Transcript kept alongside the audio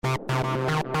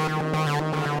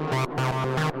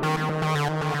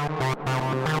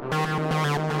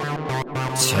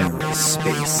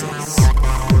TerraSpaces.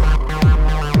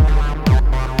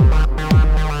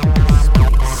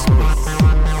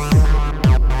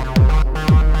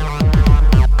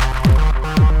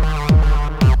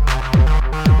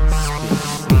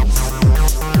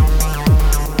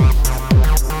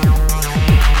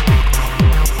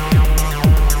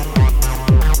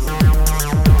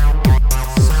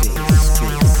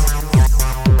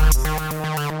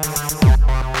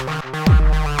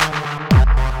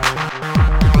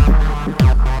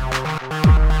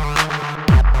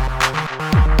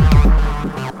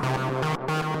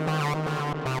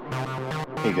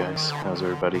 Hey guys, how's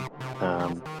everybody?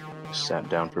 Just sat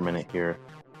down for a minute here,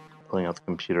 pulling out the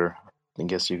computer. I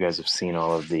guess you guys have seen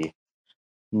all of the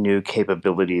new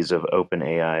capabilities of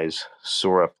OpenAI's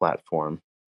Sora platform.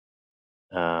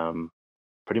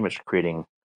 Pretty much creating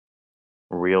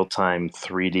real-time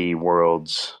 3D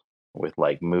worlds with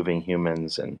like moving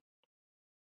humans and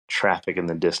traffic in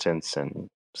the distance and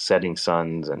setting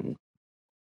suns and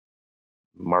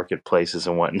marketplaces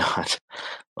and whatnot.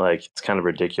 Like, it's kind of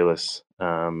ridiculous.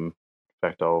 In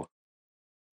fact, I'll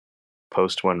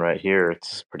post one right here.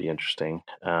 It's pretty interesting.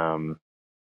 Yeah,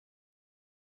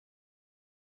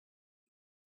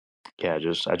 I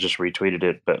just retweeted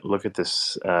it, but look at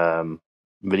this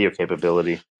video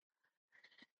capability.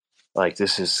 Like,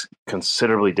 this is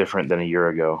considerably different than a year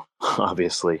ago,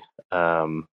 obviously.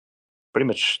 Pretty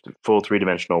much full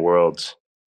three-dimensional worlds.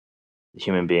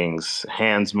 Human beings'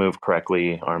 hands move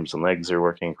correctly, arms and legs are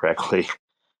working correctly.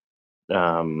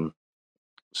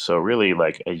 So really,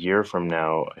 like a year from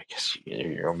now, I guess,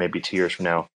 or maybe 2 years from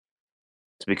now,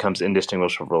 it becomes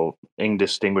indistinguishable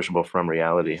from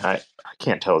reality. I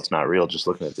can't tell it's not real just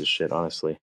looking at this shit,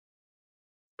 honestly.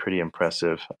 Pretty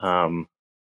impressive.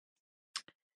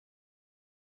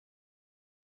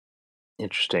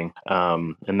 Interesting.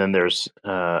 And then there's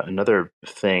another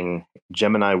thing.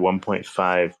 Gemini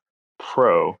 1.5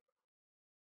 Pro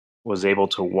was able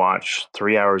to watch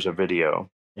 3 hours of video,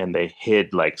 and they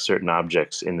hid like certain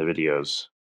objects in the videos,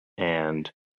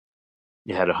 and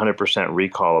you had 100%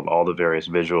 recall of all the various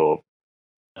visual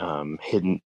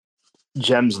hidden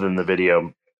gems in the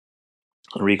video,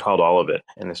 recalled all of it,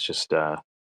 and it's just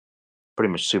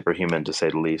pretty much superhuman to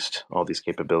say the least. All these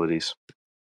capabilities.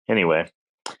 Anyway,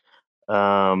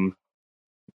 so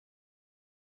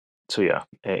yeah,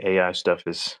 AI stuff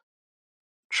is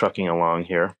trucking along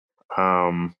here.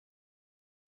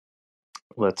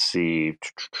 Let's see.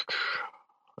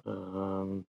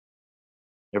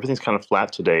 Everything's kind of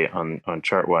flat today on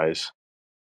chart wise.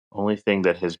 Only thing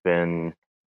that has been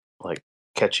like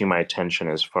catching my attention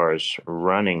as far as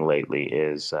running lately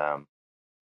is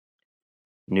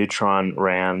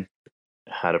Neutron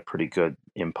had a pretty good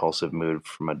impulsive move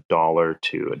from $1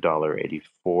 to $1.84,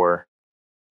 or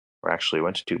actually it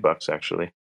went to $2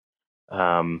 actually.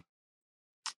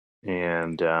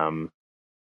 And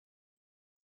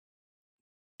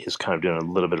is kind of doing a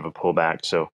little bit of a pullback,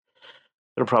 so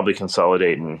it'll probably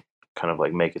consolidate and kind of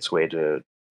like make its way to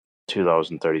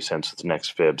 $2.30 at the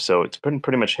next fib. So it's been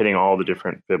pretty much hitting all the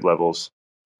different fib levels,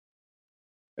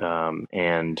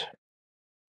 and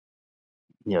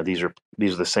these are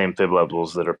the same fib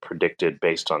levels that are predicted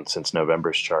based on since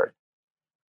November's chart,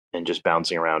 and just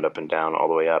bouncing around up and down all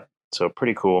the way up. So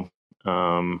pretty cool.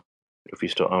 If you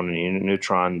still own a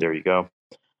Neutron, there you go.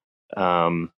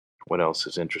 What else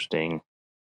is interesting?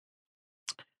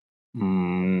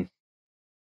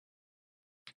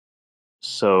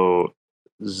 So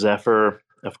Zephyr,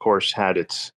 of course, had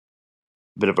its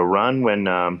bit of a run when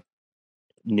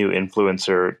new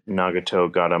influencer Nagato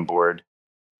got on board,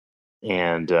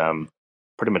 and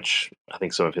pretty much I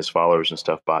think some of his followers and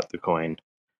stuff bought the coin.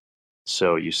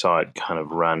 So you saw it kind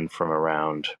of run from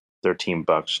around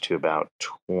 $13 to about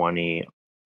 20,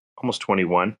 almost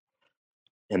 21,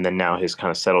 and then now has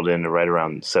kind of settled in right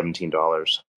around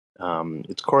 $17.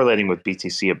 It's correlating with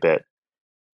BTC a bit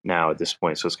now at this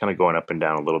point, so it's kind of going up and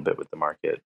down a little bit with the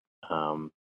market. But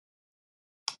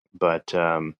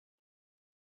for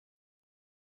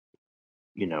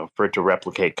it to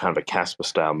replicate kind of a Caspa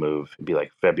style move, it'd be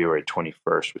like February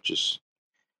 21st, which is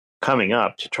coming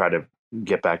up, to try to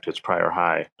get back to its prior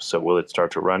high. So will it start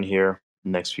to run here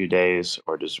in the next few days,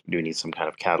 or do we need some kind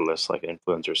of catalyst like an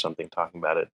influencer or something talking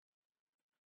about it?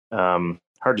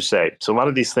 Hard to say. So a lot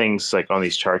of these things, like on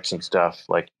these charts and stuff,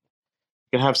 like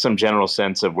you can have some general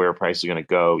sense of where price is going to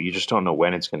go. You just don't know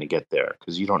when it's going to get there,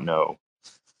 because you don't know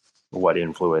what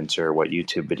influencer, what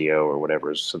YouTube video, or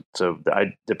whatever. So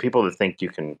the people that think you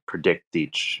can predict the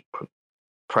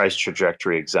price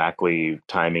trajectory exactly,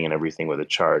 timing and everything with a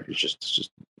chart, it's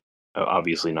just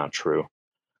obviously not true.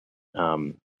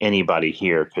 Anybody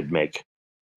here could make,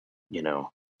 you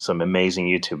know, some amazing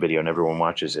YouTube video and everyone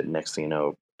watches it. Next thing you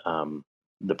know,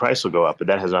 the price will go up, but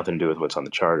that has nothing to do with what's on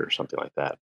the chart or something like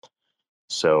that.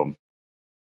 So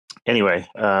anyway,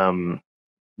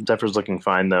 Zephyr's looking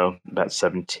fine though, about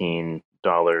 $17.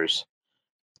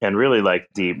 And really like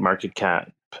the market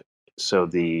cap. So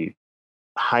the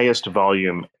highest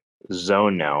volume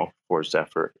zone now for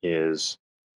Zephyr is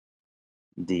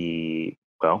the,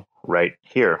 well, right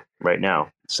here, right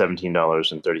now,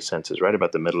 $17.30 is right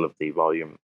about the middle of the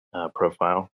volume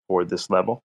profile for this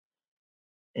level.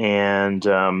 And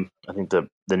I think the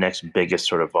next biggest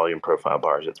sort of volume profile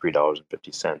bar is at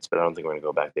 $3.50, but I don't think we're going to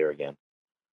go back there again.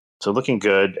 So looking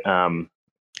good.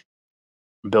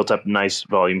 Built up nice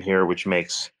volume here, which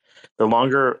makes the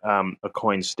longer a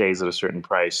coin stays at a certain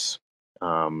price,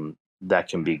 that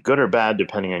can be good or bad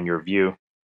depending on your view.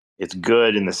 It's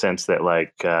good in the sense that,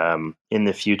 like, in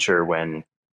the future, when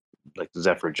like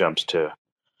Zephyr jumps to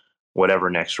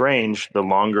whatever next range, the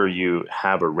longer you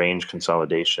have a range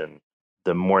consolidation,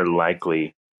 the more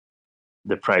likely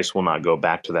the price will not go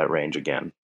back to that range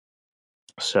again.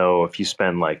 So if you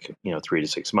spend, like, 3 to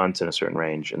 6 months in a certain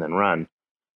range and then run,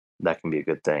 that can be a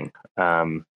good thing.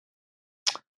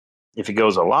 If it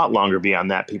goes a lot longer beyond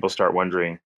that, people start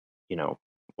wondering,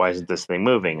 why isn't this thing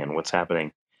moving and what's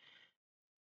happening?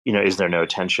 Is there no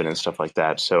tension and stuff like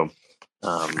that? So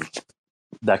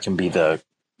that can be the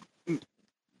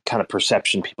kind of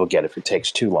perception people get if it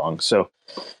takes too long. So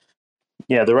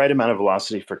yeah, the right amount of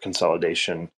velocity for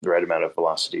consolidation, the right amount of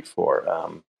velocity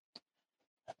for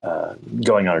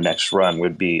going on our next run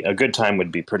would be a good time,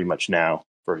 would be pretty much now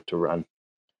for it to run.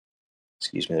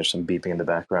 Excuse me, there's some beeping in the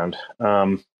background.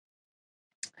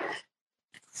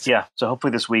 Yeah, so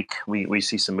hopefully this week we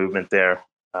see some movement there.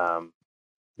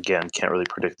 Again, can't really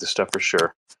predict this stuff for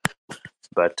sure,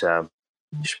 but you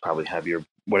should probably have your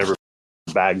whatever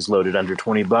bags loaded under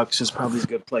 $20 is probably a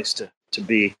good place to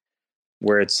be,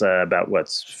 where it's about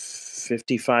what's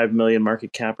 55 million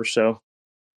market cap or so,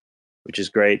 which is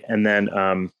great. And then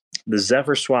the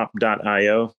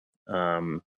ZephyrSwap.io,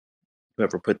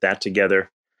 whoever put that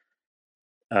together,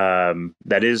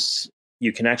 that is,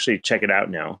 you can actually check it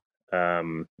out now.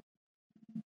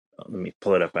 Let me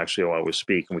pull it up actually while we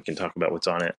speak, and we can talk about what's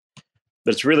on it.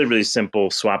 But it's really, really simple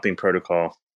swapping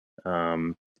protocol.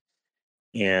 And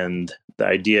the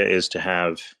idea is to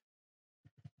have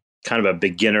kind of a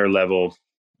beginner level,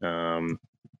 let me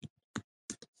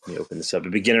open this up, a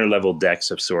beginner level DEX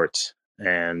of sorts.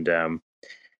 And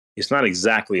it's not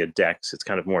exactly a DEX. It's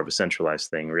kind of more of a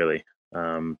centralized thing, really.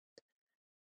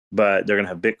 But they're going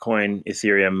to have Bitcoin,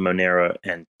 Ethereum, Monero,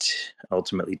 and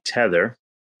ultimately Tether.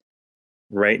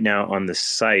 Right now on the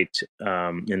site,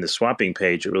 in the swapping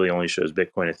page, it really only shows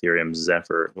Bitcoin, Ethereum,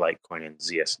 Zephyr, Litecoin, and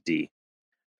ZSD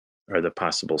are the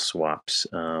possible swaps.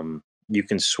 You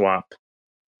can swap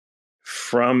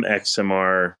from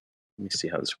XMR. Let me see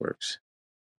how this works.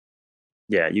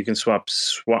 Yeah, you can swap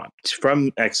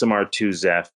from XMR to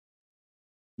Zeph,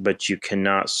 but you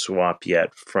cannot swap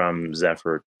yet from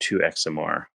Zephyr to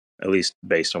XMR, at least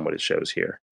based on what it shows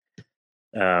here.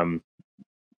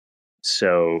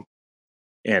 So,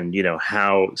 and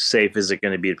how safe is it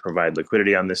going to be to provide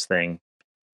liquidity on this thing?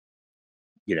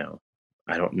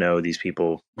 I don't know these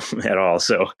people at all,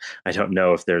 so I don't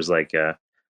know if there's like a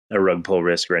rug pull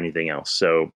risk or anything else.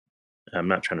 So I'm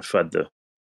not trying to FUD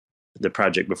the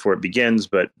project before it begins,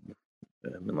 but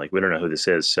we don't know who this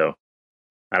is, so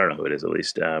I don't know who it is, at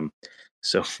least.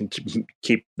 So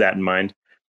keep that in mind.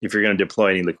 If you're going to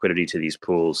deploy any liquidity to these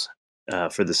pools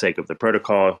for the sake of the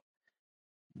protocol,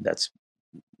 that's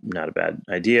not a bad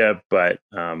idea, but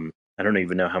I don't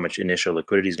even know how much initial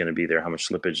liquidity is going to be there, how much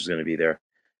slippage is going to be there.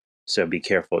 So be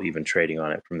careful even trading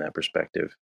on it from that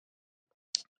perspective.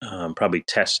 Probably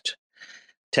test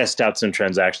out some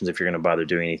transactions if you're going to bother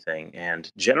doing anything.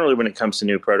 And generally, when it comes to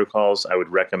new protocols, I would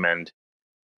recommend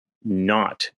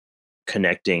not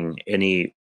connecting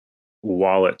any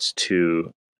wallets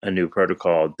to a new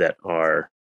protocol that are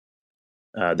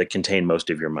that contain most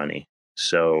of your money.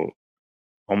 So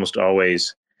almost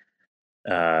always,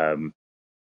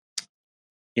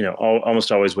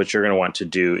 almost always what you're going to want to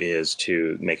do is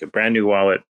to make a brand new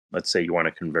wallet. Let's say you want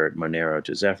to convert Monero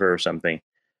to Zephyr or something.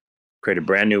 Create a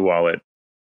brand new wallet,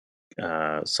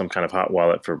 some kind of hot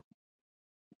wallet for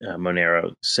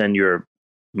Monero. Send your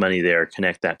money there,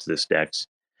 connect that to this DEX,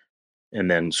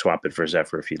 and then swap it for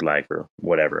Zephyr if you'd like, or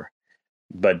whatever.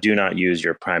 But do not use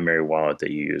your primary wallet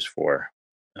that you use for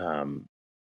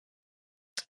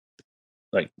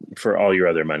for all your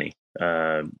other money.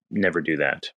 Never do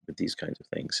that with these kinds of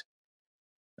things,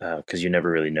 because you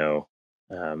never really know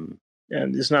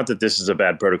and it's not that this is a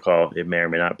bad protocol. It may or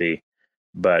may not be,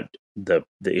 but the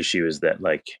issue is that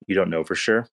like you don't know for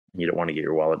sure. You don't want to get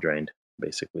your wallet drained,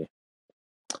 basically.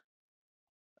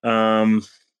 Um,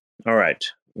 all right.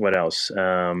 What else?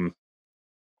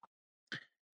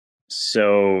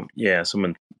 So yeah,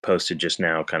 someone posted just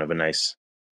now kind of a nice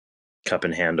cup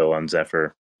and handle on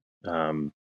Zephyr.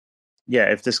 Um, yeah,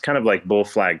 if this kind of like bull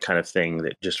flag kind of thing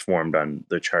that just formed on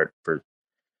the chart for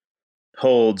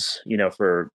holds,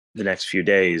 for the next few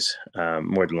days,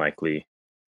 more than likely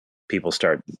people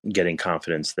start getting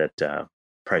confidence that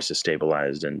price is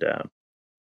stabilized and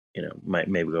might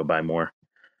maybe go buy more.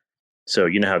 So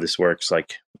you know how this works.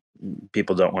 Like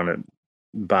people don't want to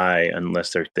buy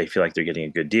unless they feel like they're getting a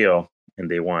good deal, and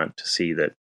they want to see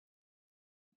that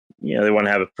they want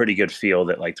to have a pretty good feel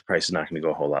that like the price is not going to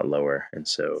go a whole lot lower. And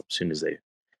so as soon as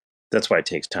that's why it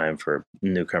takes time for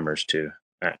newcomers to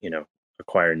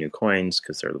acquire new coins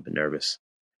because they're a little bit nervous.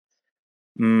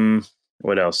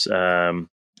 What else? I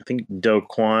think Do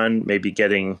Kwon may be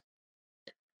getting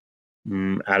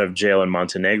out of jail in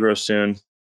Montenegro soon.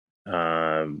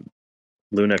 Um,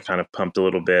 Luna kind of pumped a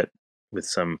little bit with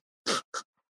some.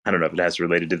 I don't know if it has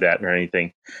related to that or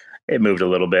anything. It moved a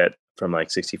little bit from like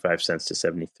 65 cents to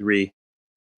 73.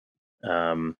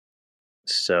 Um,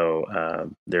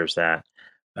 so there's that.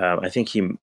 I think he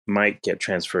might get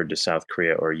transferred to South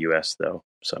Korea or US though,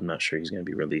 so I'm not sure he's going to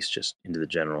be released just into the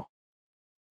general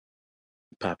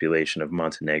population of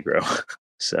Montenegro.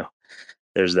 So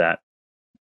there's that.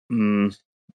 Mm,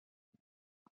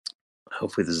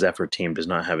 Hopefully the Zephyr team does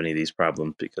not have any of these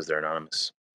problems because they're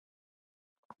anonymous.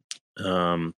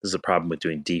 This is a problem with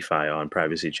doing DeFi on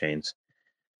privacy chains.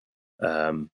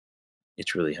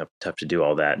 It's really tough to do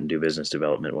all that and do business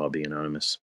development while being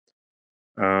anonymous.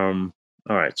 All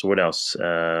right, so what else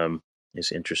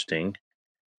is interesting?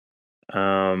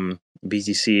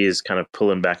 BTC is kind of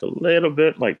pulling back a little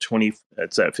bit, like 20.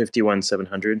 It's at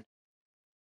 51,700,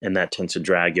 and that tends to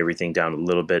drag everything down a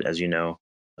little bit, as you know.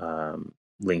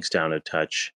 Link's down a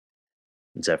touch,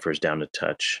 Zephyr's down a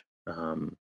touch,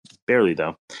 barely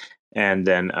though. And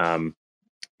then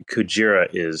Kujira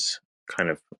is kind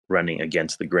of running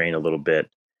against the grain a little bit.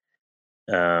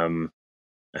 I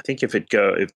think if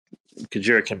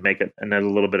Kujira can make another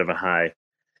little bit of a high,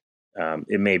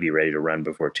 it may be ready to run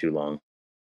before too long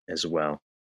as well.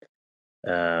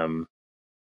 What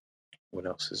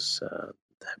else have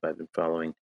I been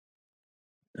following?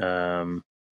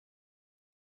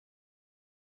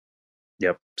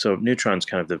 Yep. So Neutron's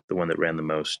kind of the one that ran the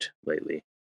most lately.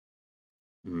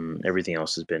 Everything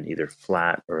else has been either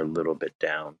flat or a little bit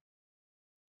down.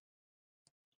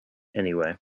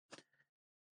 Anyway,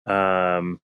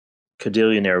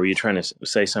 Cadillionaire, were you trying to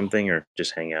say something or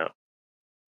just hang out?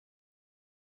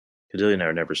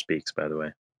 Cadillionaire never speaks, by the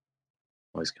way.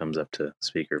 Always comes up to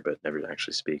speaker, but never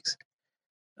actually speaks.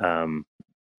 I'm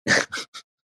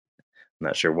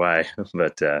not sure why,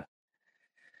 but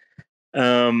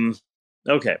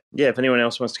okay. Yeah, if anyone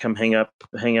else wants to come hang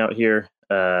out here,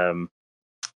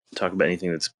 talk about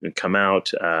anything that's come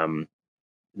out.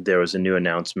 There was a new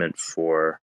announcement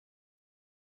for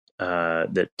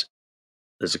that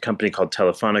there's a company called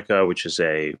Telefonica, which is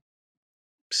a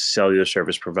cellular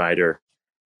service provider.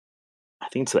 I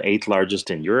think it's the 8th largest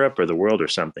in Europe or the world or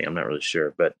something. I'm not really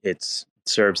sure, but it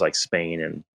serves like Spain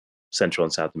and Central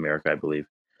and South America, I believe.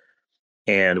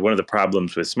 And one of the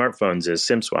problems with smartphones is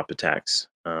SIM swap attacks,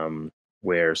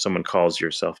 where someone calls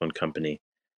your cell phone company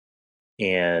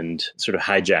and sort of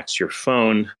hijacks your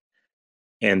phone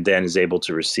and then is able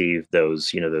to receive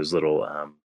those little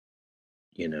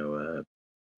you know uh,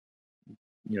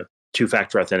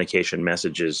 two-factor authentication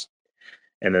messages,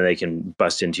 and then they can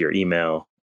bust into your email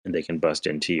and they can bust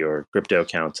into your crypto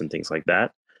accounts and things like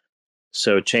that.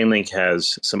 So Chainlink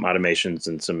has some automations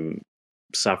and some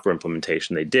software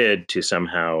implementation they did to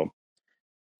somehow,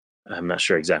 I'm not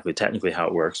sure exactly technically how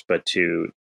it works, but to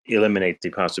eliminate the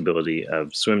possibility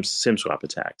of SIM swap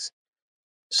attacks.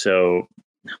 So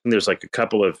there's like a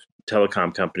couple of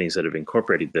telecom companies that have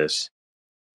incorporated this.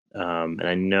 And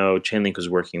I know Chainlink was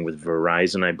working with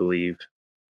Verizon, I believe.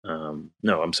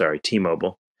 No, I'm sorry,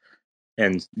 T-Mobile.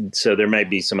 And so there might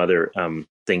be some other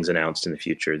things announced in the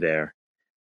future there.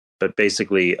 But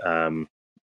basically,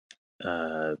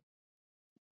 Chainlink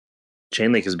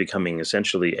is becoming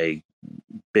essentially a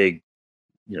big,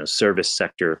 service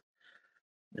sector.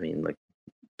 I mean, like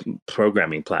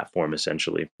programming platform,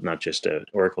 essentially, not just a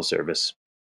Oracle service.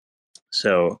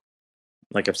 So,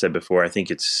 like I've said before, I think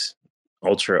it's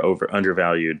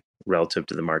undervalued relative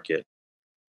to the market.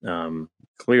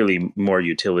 Clearly more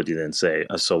utility than say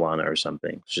a Solana or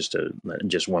something. It's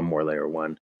just one more layer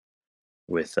one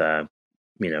with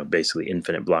basically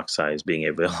infinite block size being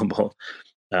available.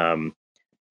 Um,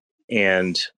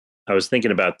 and I was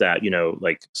thinking about that,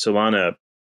 like Solana,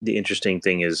 the interesting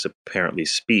thing is apparently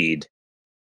speed.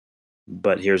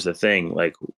 But here's the thing,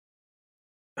 like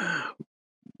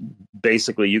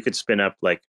basically you could spin up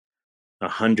like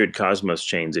 100 Cosmos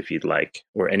chains if you'd like,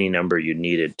 or any number you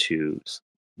needed to,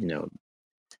 you know,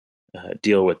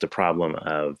 deal with the problem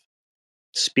of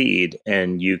speed,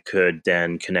 and you could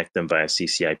then connect them via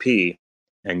CCIP,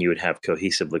 and you would have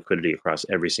cohesive liquidity across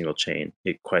every single chain.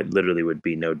 It quite literally would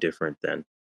be no different than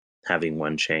having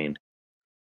one chain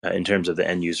in terms of the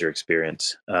end user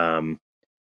experience.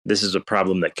 This is a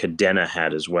problem that Cadena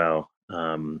had as well,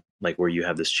 like where you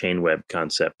have this chain web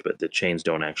concept, but the chains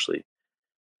don't actually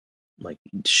like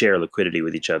share liquidity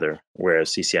with each other,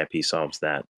 whereas CCIP solves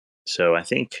that. So I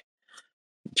think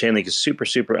Chainlink is super,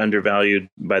 super undervalued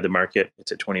by the market.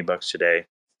 It's at $20 today. I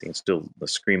think it's still a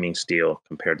screaming steal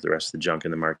compared to the rest of the junk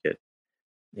in the market.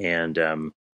 And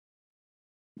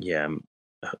yeah, I'm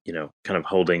kind of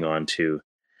holding on to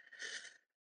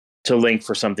Link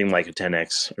for something like a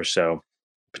 10x or so,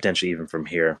 potentially even from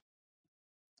here,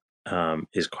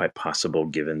 is quite possible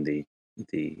given the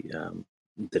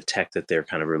tech that they're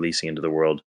kind of releasing into the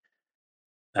world.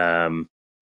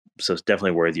 So it's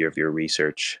definitely worthy of your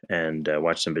research, and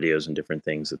watch some videos and different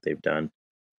things that they've done,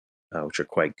 which are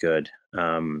quite good.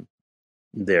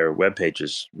 Their webpage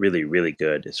is really, really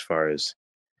good as far as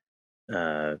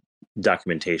uh,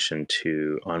 documentation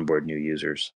to onboard new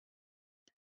users.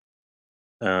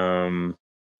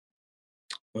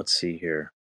 Let's see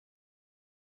here.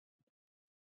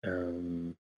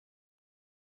 Oh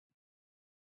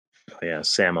yeah,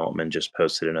 Sam Altman just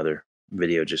posted another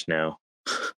video just now.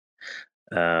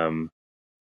 Let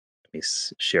me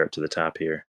share it to the top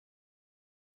here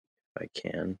if I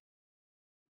can.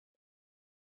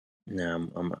 No,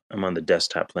 I'm on the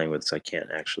desktop playing with it, so I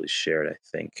can't actually share it, I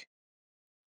think.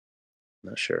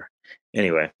 I'm not sure.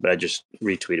 Anyway, but I just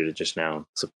retweeted it just now.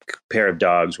 It's a pair of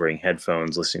dogs wearing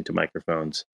headphones, listening to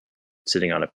microphones,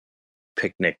 sitting on a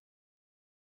picnic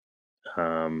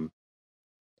um,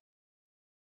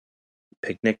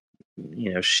 picnic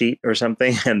sheet or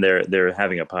something, and they're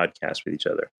having a podcast with each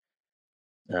other.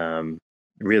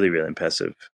 Really, really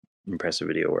impressive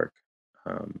video work.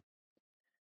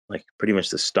 Like pretty much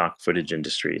the stock footage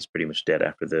industry is pretty much dead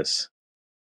after this.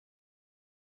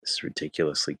 This is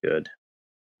ridiculously good.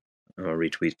 I'll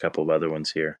retweet a couple of other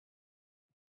ones here.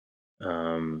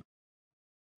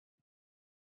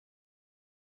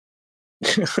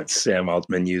 Sam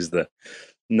Altman used the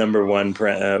number one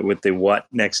with the what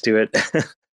next to it.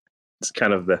 It's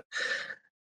kind of the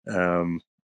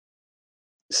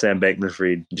Sam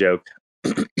Bankman-Fried joke.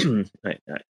 I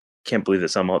can't believe that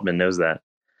Sam Altman knows that.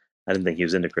 I didn't think he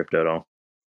was into crypto at all.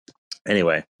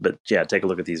 Anyway, but yeah, take a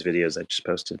look at these videos I just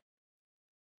posted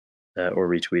or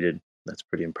retweeted. That's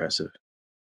pretty impressive.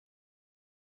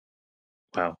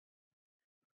 Wow.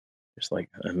 Just like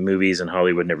movies and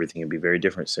Hollywood and everything would be very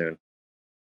different soon.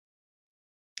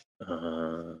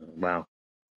 Wow.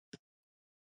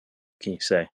 Can you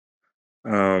say?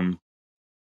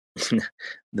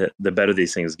 The better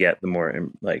these things get, the more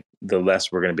like the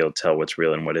less we're going to be able to tell what's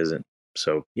real and what isn't.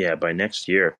 So yeah, by next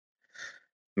year,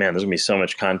 man, there's gonna be so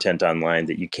much content online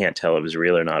that you can't tell if it's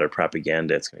real or not or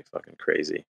propaganda. It's gonna be fucking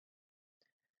crazy.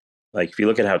 Like if you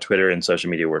look at how Twitter and social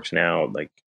media works now,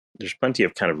 like there's plenty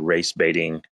of kind of race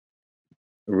baiting,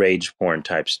 rage porn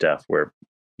type stuff where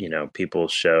people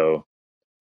show,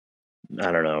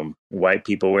 I don't know, white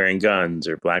people wearing guns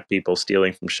or black people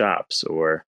stealing from shops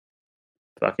or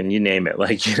fucking you name it,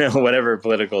 like whatever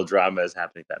political drama is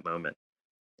happening at that moment.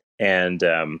 And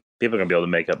people are gonna be able to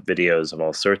make up videos of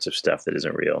all sorts of stuff that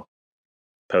isn't real,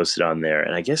 posted on there.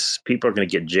 And I guess people are going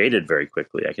to get jaded very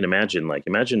quickly. I can imagine,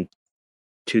 imagine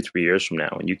 2-3 years from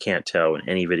now, and you can't tell when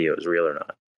any video is real or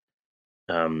not.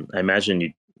 I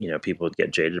imagine people would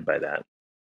get jaded by that.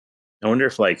 I wonder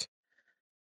if like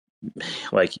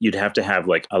you'd have to have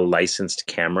like a licensed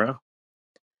camera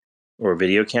or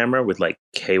video camera with like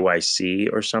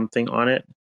KYC or something on it,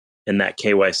 and that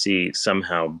KYC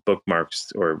somehow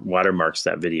bookmarks or watermarks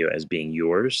that video as being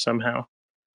yours somehow.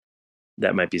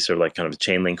 That might be sort of like kind of a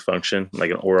chain link function,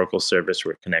 like an Oracle service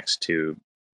where it connects to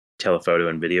telephoto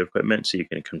and video equipment, so you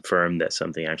can confirm that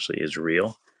something actually is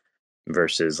real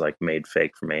versus like made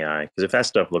fake from AI. Because if that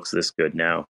stuff looks this good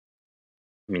now,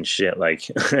 I mean, shit, like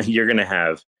you're gonna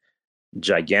have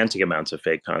gigantic amounts of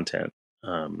fake content.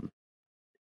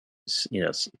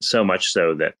 So much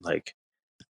so that like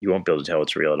you won't be able to tell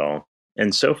it's real at all.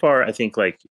 And so far, I think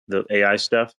like the AI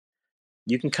stuff,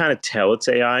 you can kind of tell it's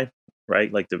AI,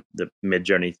 right? Like the Mid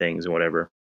Journey things and whatever.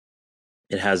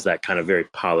 It has that kind of very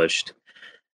polished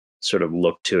sort of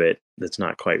look to it that's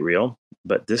not quite real.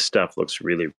 But this stuff looks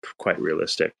really quite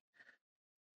realistic.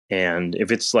 And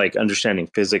if it's like understanding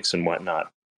physics and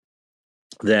whatnot,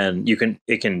 then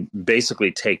it can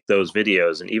basically take those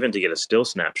videos, and even to get a still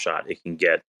snapshot, it can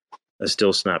get a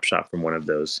still snapshot from one of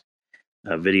those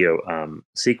video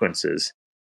sequences,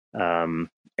 um,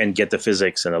 and get the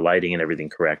physics and the lighting and everything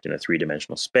correct in a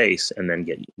 3-dimensional space, and then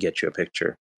get you a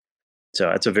picture. So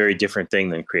that's a very different thing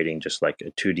than creating just like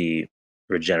a 2D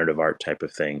regenerative art type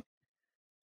of thing,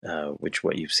 which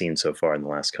what you've seen so far in the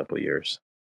last couple of years.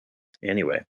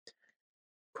 Anyway,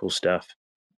 cool stuff.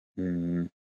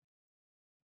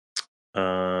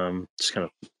 Just kind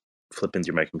of flipping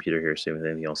through my computer here, see if there's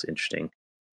anything else interesting.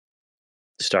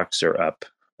 Stocks are up.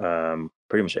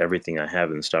 Pretty much everything I have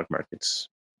in the stock market's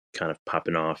kind of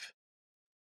popping off.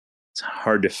 It's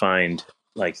hard to find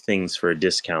like things for a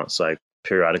discount, so I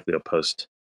periodically will post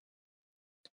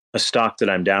a stock that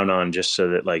I'm down on just so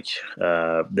that like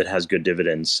that has good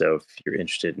dividends. So if you're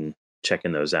interested in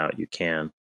checking those out, you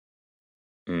can.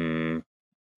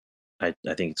 I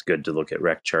think it's good to look at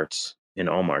rec charts in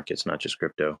all markets, not just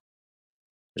crypto.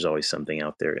 There's always something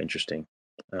out there interesting.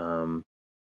 But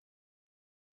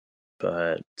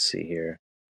let's see here.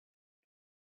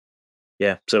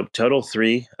 Yeah, so Total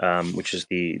 3, which is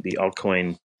the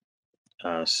altcoin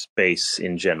space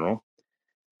in general,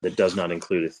 that does not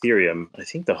include Ethereum. I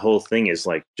think the whole thing is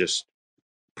like just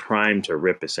primed to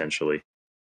rip, essentially.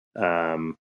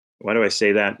 Why do I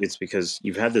say that? It's because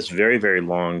you've had this very, very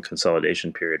long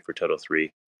consolidation period for Total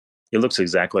 3. It looks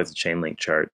exactly like the Chainlink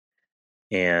chart.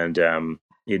 And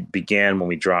it began when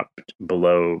we dropped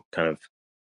below kind of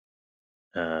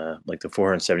like the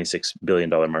 $476 billion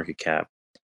market cap.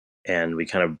 And we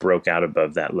kind of broke out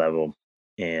above that level,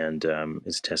 and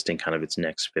is testing kind of its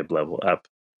next fib level up.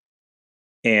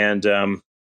 And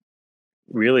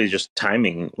really just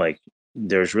timing, like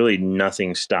there's really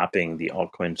nothing stopping the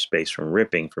altcoin space from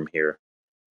ripping from here.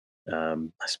 I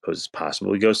suppose it's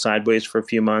possible we go sideways for a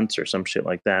few months or some shit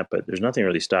like that, but there's nothing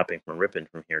really stopping from ripping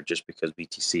from here just because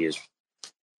BTC is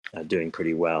doing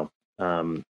pretty well.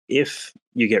 If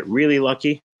you get really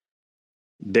lucky,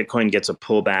 Bitcoin gets a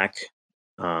pullback.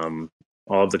 All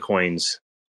of the coins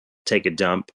take a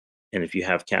dump, and if you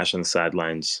have cash on the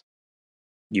sidelines,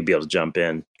 you'd be able to jump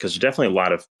in, because there's definitely a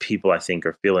lot of people I think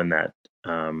are feeling that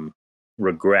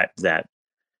regret that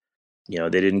they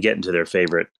didn't get into their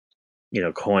favorite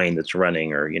coin that's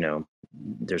running, or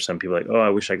there's some people like, oh, I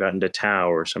wish I got into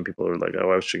Tau, or some people are like,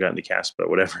 oh, I wish I got into Caspa,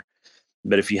 whatever.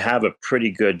 But if you have a pretty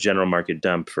good general market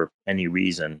dump for any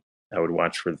reason, I would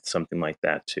watch for something like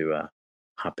that to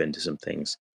hop into some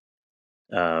things.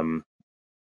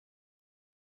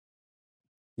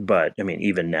 But I mean,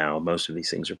 even now, most of these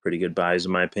things are pretty good buys,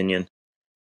 in my opinion.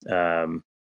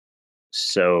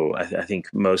 So I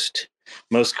think most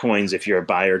coins, if you're a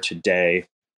buyer today,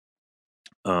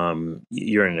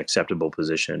 you're in an acceptable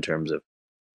position in terms of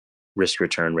risk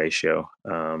return ratio.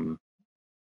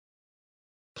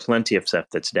 Plenty of stuff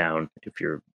that's down if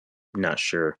you're not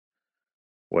sure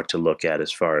what to look at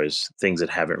as far as things that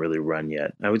haven't really run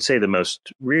yet. I would say the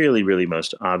most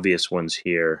most obvious ones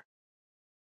here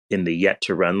in the yet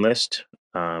to run list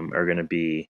are going to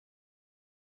be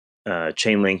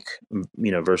Chainlink,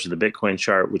 versus the Bitcoin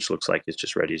chart, which looks like it's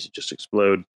just ready to just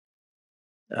explode.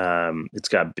 It's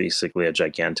got basically a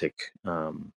gigantic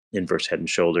inverse head and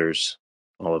shoulders,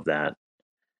 all of that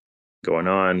going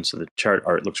on. So the chart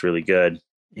art looks really good.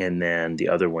 And then the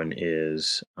other one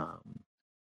is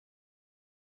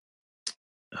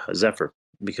Zephyr,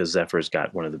 because Zephyr's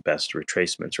got one of the best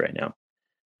retracements right now.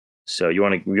 So you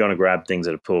want to grab things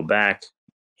that have pulled back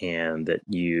and that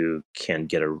you can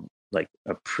get a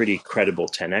pretty credible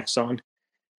 10x on.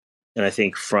 And I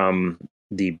think from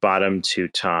the bottom to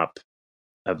top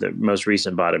of the most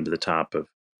recent bottom to the top of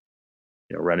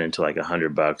run into like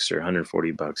 $100 or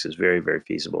 $140 is very, very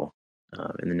feasible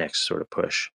in the next sort of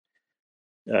push.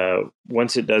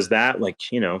 Once it does that,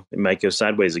 it might go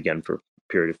sideways again for a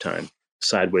period of time.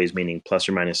 Sideways meaning plus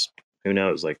or minus, who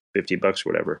knows, like $50 or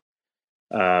whatever.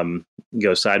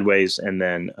 Go sideways and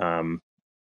then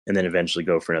eventually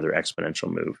go for another exponential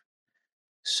move.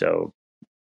 So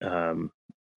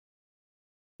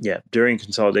during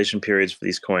consolidation periods for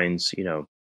these coins,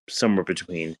 somewhere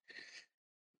between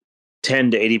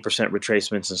 10 to 80%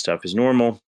 retracements and stuff is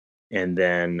normal. And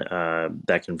then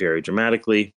that can vary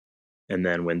dramatically. And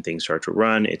then when things start to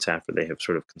run, it's after they have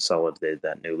sort of consolidated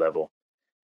that new level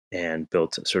and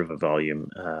built sort of a volume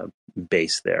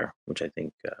base there, which I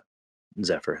think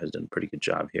Zephyr has done a pretty good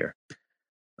job here.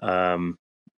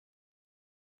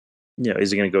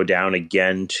 Is it going to go down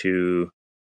again to,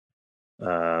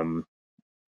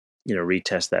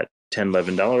 retest that $10,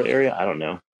 $11 area. I don't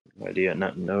know. No idea.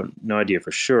 No idea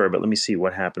for sure. But let me see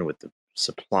what happened with the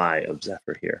supply of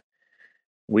Zephyr here.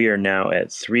 We are now at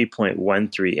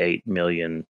 3.138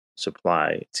 million supply.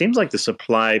 It seems like the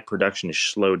supply production is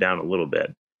slowed down a little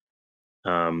bit.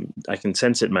 I can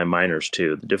sense it in my miners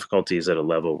too. The difficulty is at a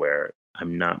level where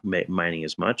I'm not mining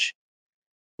as much,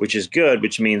 which is good,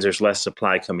 which means there's less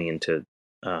supply coming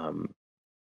um,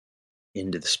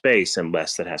 into the space and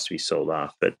less that has to be sold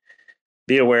off. But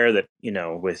be aware that,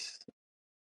 with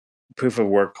proof of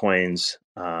work coins,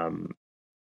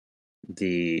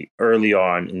 the early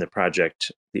on in the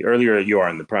project, the earlier you are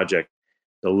in the project,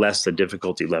 the less the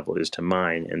difficulty level is to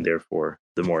mine, and therefore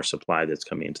the more supply that's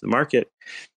coming into the market.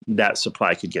 That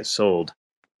supply could get sold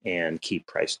and keep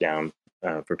price down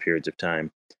for periods of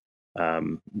time.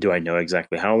 Do I know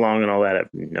exactly how long and all that? I have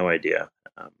no idea.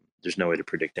 There's no way to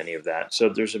predict any of that. So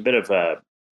there's a bit of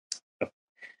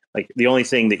like the only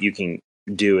thing that you can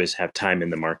do is have time in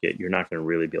the market. You're not going to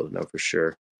really be able to know for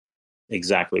sure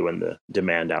exactly when the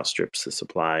demand outstrips the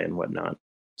supply and whatnot.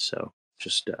 So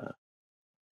just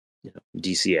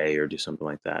DCA or do something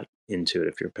like that into it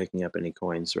if you're picking up any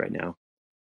coins right now.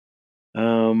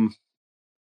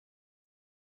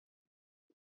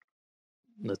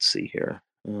 Let's see here.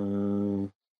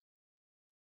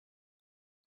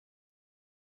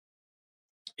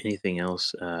 Anything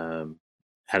else?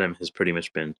 Adam has pretty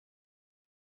much been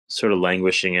sort of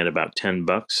languishing at about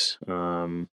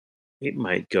 $10. It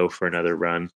might go for another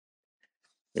run.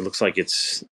 It looks like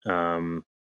it's doing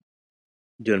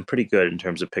pretty good in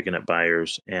terms of picking up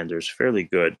buyers, and there's fairly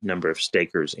good number of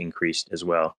stakers increased as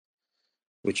well,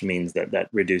 which means that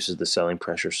reduces the selling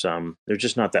pressure some. There's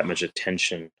just not that much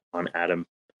attention on Atom.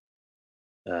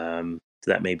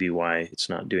 That may be why it's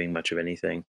not doing much of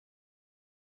anything.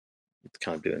 It's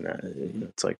kind of doing that.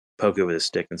 It's like poke it with a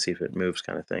stick and see if it moves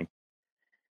kind of thing.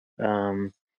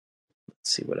 Let's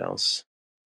see what else.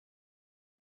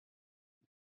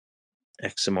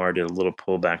 XMR did a little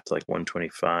pullback to like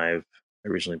 125. I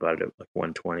originally bought it at like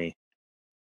 120.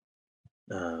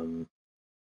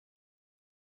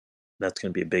 That's going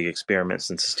to be a big experiment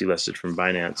since it's delisted from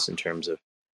Binance in terms of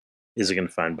is it going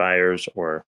to find buyers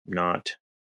or not.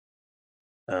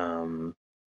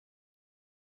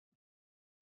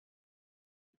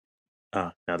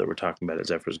 Now that we're talking about it,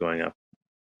 Zephyr's going up.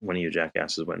 One of you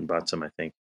jackasses went and bought some, I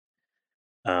think.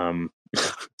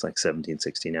 It's like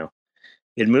 1760 now.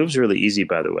 It moves really easy,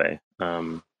 by the way.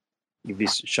 You'd be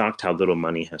shocked how little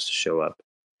money has to show up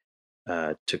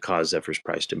to cause Zephyr's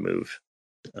price to move,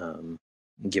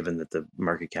 given that the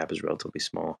market cap is relatively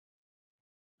small.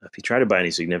 If you try to buy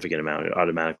any significant amount, it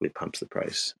automatically pumps the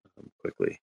price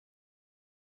quickly.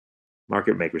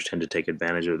 Market makers tend to take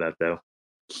advantage of that, though.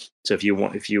 So if you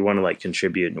want to like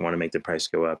contribute and want to make the price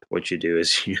go up, what you do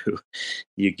is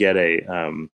you get a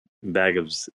bag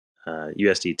of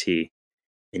USDT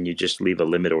and you just leave a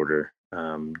limit order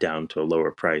down to a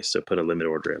lower price. So put a limit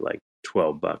order at like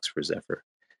 $12 for Zephyr.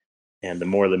 And the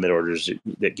more limit orders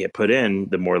that get put in,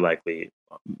 the more likely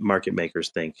market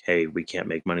makers think, hey, we can't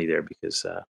make money there because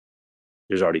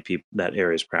there's already people, that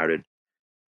area is crowded.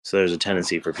 So there's a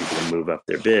tendency for people to move up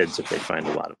their bids if they find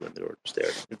a lot of limit orders there.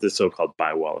 It's the so-called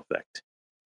buy wall effect.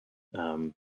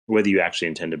 Whether you actually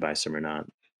intend to buy some or not,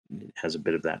 it has a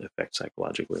bit of that effect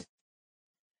psychologically.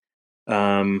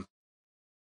 Okay.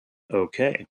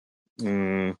 I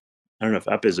don't know if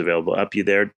Up is available. Up, you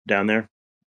there, down there?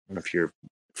 I don't know if you're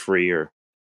free or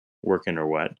working or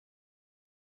what.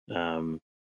 I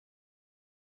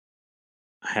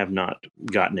have not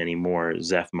gotten any more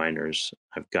Zeph miners.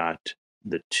 I've got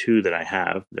the two that I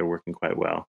have. They're working quite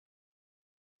well.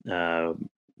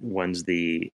 One's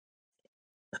I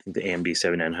think the AMD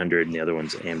 7900 and the other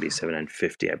one's AMD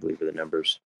 7950, I believe are the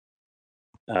numbers.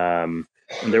 And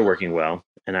they're working well.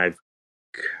 And I've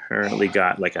currently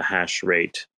got like a hash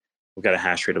rate. We've got a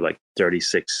hash rate of like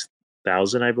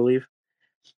 36,000, I believe,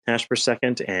 hash per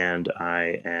second. And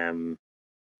I am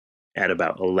at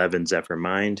about 11 Zephyr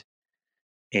mined.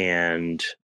 And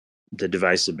the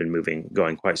device has been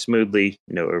going quite smoothly,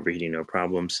 no overheating, no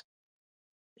problems.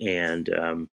 And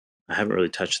I haven't really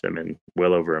touched them in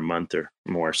well over a month or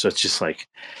more. So it's just like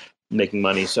making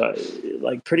money. So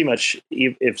like pretty much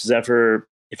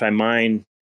if I mine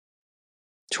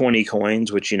 20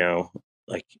 coins, which,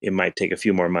 like it might take a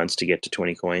few more months to get to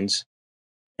 20 coins.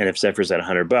 And if Zephyr's at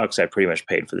 $100, I pretty much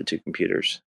paid for the two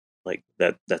computers. Like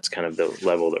that's kind of the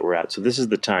level that we're at. So this is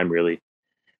the time really.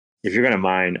 If you're going to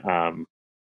mine,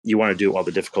 you want to do it while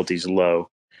the difficulty is low,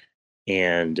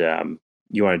 and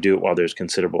you want to do it while there's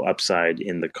considerable upside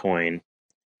in the coin,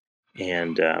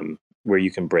 and where you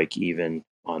can break even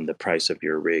on the price of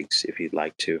your rigs if you'd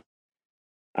like to.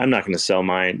 I'm not going to sell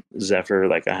my Zephyr.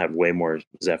 Like I have way more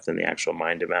Zeph than the actual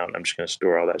mined amount. I'm just going to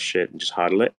store all that shit and just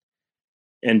hodl it,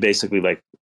 and basically like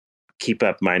keep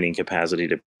up mining capacity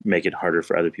to make it harder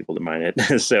for other people to mine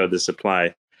it. So the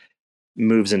supply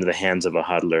moves into the hands of a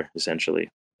hodler essentially,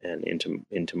 and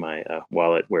into my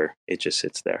wallet where it just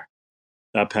sits there.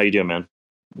 Up, how you doing, man?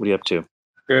 What are you up to?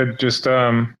 Good, just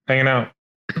hanging out.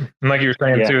 And like you were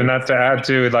saying Yeah, too, and not to add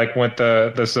to like with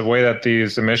the way that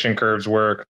these emission curves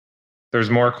work, there's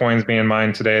more coins being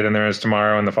mined today than there is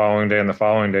tomorrow and the following day and the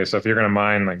following day. So if you're gonna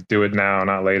mine, like do it now,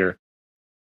 not later.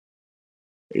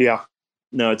 yeah.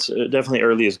 No, it's definitely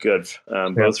early is good, Yeah.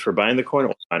 both for buying the coin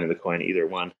or mining the coin, either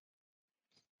one.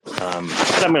 But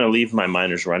I'm going to leave my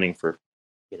miners running for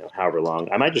however long.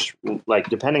 I might just like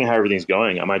depending on how everything's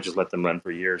going, I might just let them run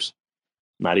for years,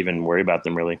 not even worry about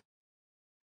them really.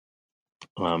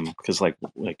 Because like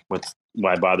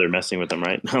why bother messing with them,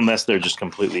 right? Unless they're just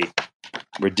completely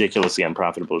ridiculously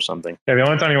unprofitable or something. Yeah, the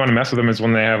only time you want to mess with them is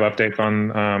when they have updates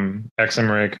on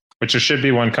XMRig, which there should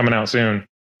be one coming out soon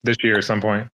this year at some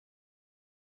point.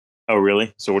 Oh,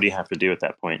 really? So what do you have to do at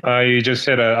that point? You just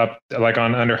hit like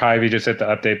on under Hive, you just hit the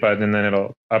update button and then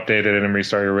it'll update it and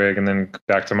restart your rig and then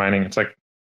back to mining. It's like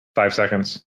 5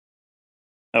 seconds.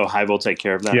 Oh, Hive will take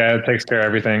care of that. Yeah, it takes care of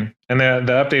everything. And the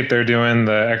update they're doing,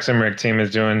 the XMRig team is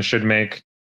doing, should make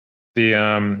the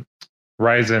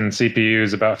Ryzen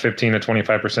CPUs about 15 to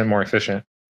 25% more efficient.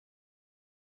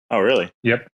 Oh, really?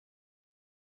 Yep.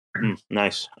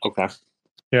 Nice. Okay.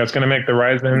 Yeah, it's going to make And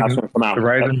that's going to come the out.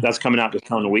 Ryzen. That's coming out this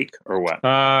coming week or what?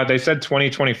 They said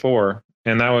 2024,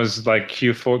 and that was like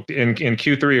Q4 in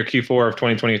Q3 or Q4 of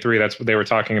 2023. That's what they were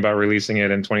talking about releasing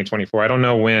it in 2024. I don't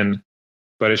know when,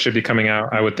 but it should be coming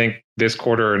out. I would think this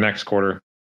quarter or next quarter.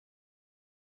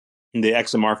 The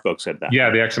XMR folks said that. Yeah,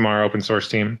 the XMR open source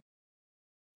team.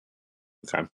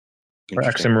 Okay. Or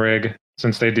XMRig,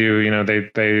 since they do,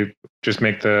 they just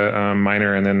make the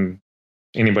miner, and then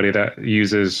anybody that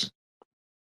uses,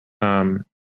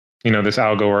 this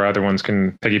algo or other ones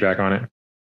can piggyback on it.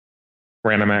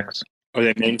 RandomX. Are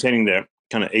they maintaining their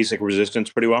kind of ASIC resistance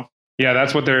pretty well? Yeah,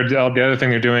 that's what they're. The other thing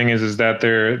they're doing is that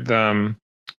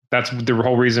that's the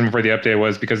whole reason for the update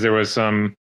was because there was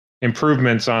some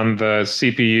improvements on the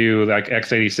CPU, like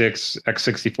x86,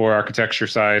 x64 architecture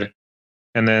side,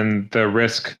 and then the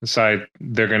risk side.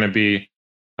 They're going to be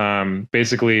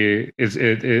basically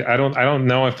I don't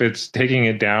know if it's taking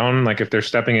it down, like if they're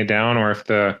stepping it down, or if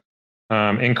the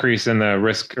increase in the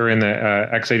risk or in the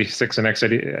x86 and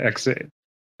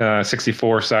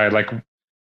x64 side, like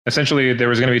essentially there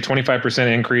was going to be 25%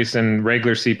 increase in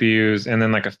regular CPUs and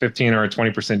then like a 15 or a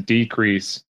 20%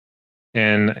 decrease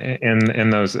in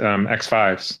those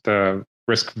X5s, the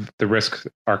risk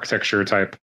architecture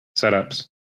type setups.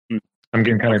 I'm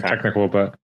getting kind of technical,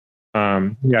 but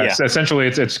yeah. Essentially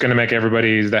it's going to make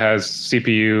everybody that has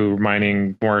CPU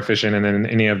mining more efficient, and then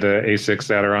any of the ASICs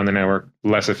that are on the network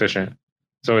less efficient.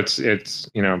 So it's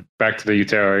back to the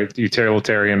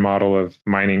utilitarian model of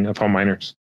mining of home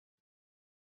miners.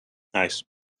 Nice.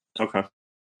 Okay.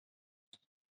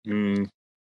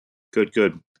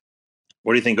 Good.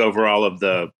 What do you think overall of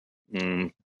the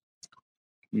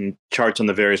charts on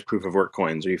the various proof of work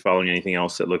coins? Are you following anything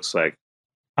else that looks like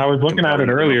I was looking at it compelling?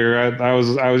 earlier. I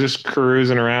was just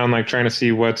cruising around, like trying to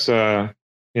see what's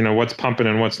what's pumping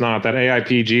and what's not. That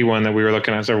AIPG one that we were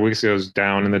looking at several weeks ago is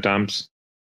down in the dumps.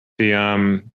 The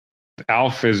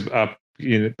ALF is up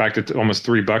back to almost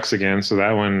 $3 again. So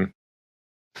that one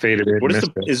faded.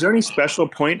 Is there any special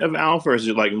point of ALF, or is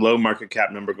it like low market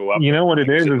cap number go up? You know what it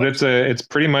is? It's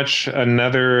pretty much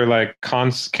another like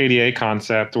KDA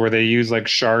concept where they use like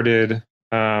sharded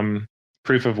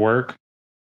proof of work.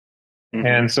 Mm-hmm.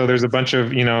 And so there's a bunch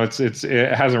of,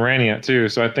 it hasn't ran yet too.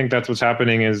 So I think that's what's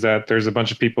happening, is that there's a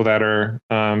bunch of people that are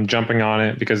jumping on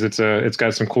it because it's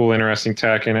got some cool, interesting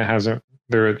tech, and it hasn't,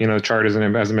 the chart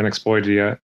hasn't been exploited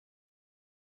yet.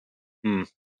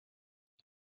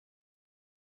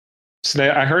 So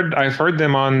I've heard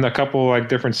them on a couple like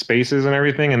different spaces and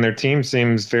everything, and their team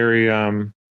seems very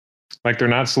like they're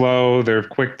not slow, they're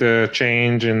quick to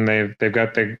change, and they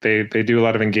do a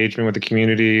lot of engagement with the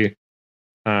community.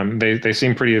 They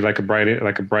seem pretty like a bright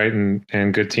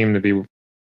and good team to be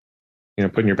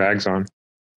putting your bags on.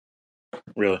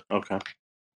 Really? Okay.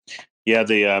 Yeah,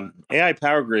 the AI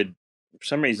Power Grid, for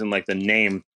some reason, like the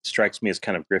name strikes me as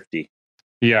kind of grifty.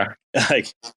 Yeah.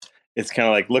 Like it's kind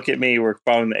of like, look at me, we're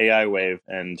following the AI wave,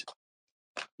 and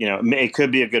it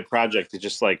could be a good project. It's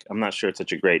just like I'm not sure it's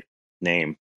such a great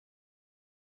name.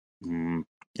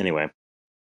 Anyway.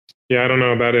 Yeah, I don't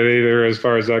know about it either as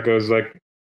far as that goes. Like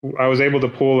I was able to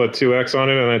pull a 2x on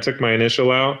it, and I took my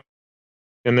initial out,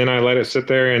 and then I let it sit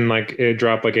there and like it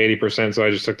dropped like 80%. So I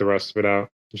just took the rest of it out.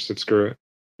 Just said screw it.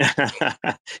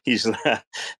 he's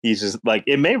he's just like,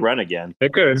 it may run again.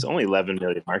 It could. It's only 11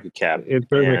 million market cap, It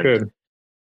certainly and could.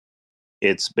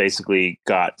 it's basically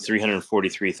got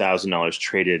 $343,000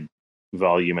 traded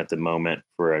volume at the moment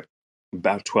for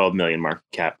about 12 million market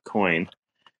cap coin.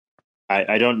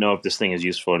 I don't know if this thing is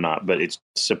useful or not, but its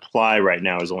supply right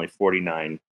now is only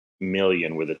 49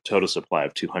 million with a total supply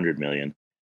of 200 million.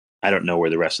 I don't know where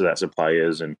the rest of that supply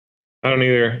is, and I don't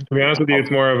either. To be honest with you,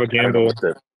 it's more of a I don't know gamble. what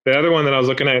the The other one that I was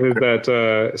looking at is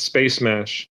that Space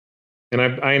Mesh, and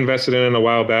I invested in it a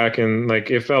while back, and like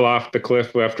it fell off the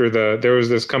cliff after there was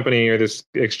this company or this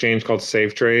exchange called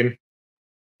Safe Trade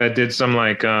that did some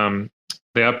like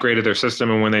they upgraded their system,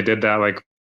 and when they did that, like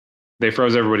they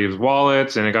froze everybody's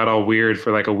wallets, and it got all weird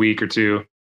for like a week or two.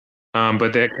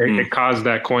 But it caused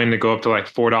that coin to go up to like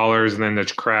 $4, and then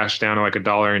it crashed down to like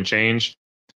 $1 and change.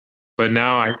 But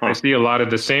now I see a lot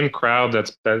of the same crowd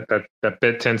that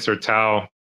BitTensor, Tau,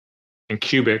 and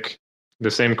Cubic,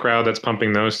 the same crowd that's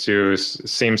pumping those two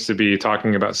seems to be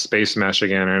talking about Space Mesh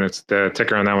again, and it's the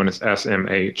ticker on that one is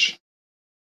SMH.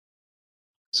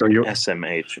 So you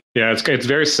SMH. Yeah, it's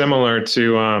very similar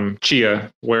to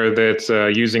Chia, where it's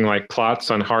using like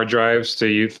plots on hard drives to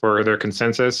use for their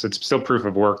consensus. It's still proof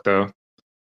of work though.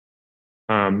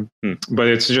 But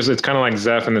it's kind of like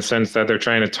Zeph in the sense that they're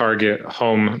trying to target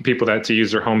home people that to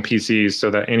use their home PCs so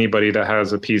that anybody that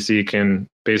has a PC can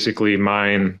basically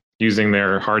mine using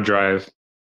their hard drive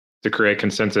to create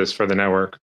consensus for the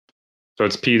network. So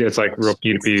it's like real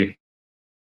P2P.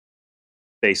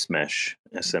 Space Mesh,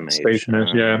 SMH. Space Mesh,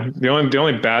 yeah. The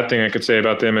only bad thing I could say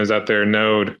about them is that their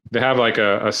node, they have like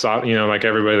a soft, like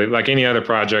everybody, like any other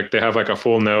project, they have like a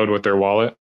full node with their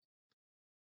wallet.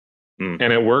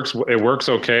 And it works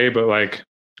okay, but like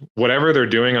whatever they're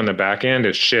doing on the back end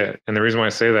is shit. And the reason why I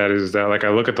say that is that like I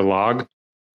look at the log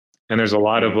and there's a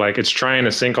lot of like it's trying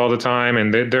to sync all the time.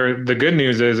 And the good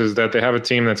news is that they have a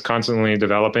team that's constantly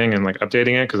developing and like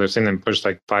updating it, because I've seen them push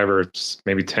like 5 or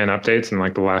maybe 10 updates in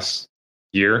like the last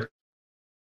year.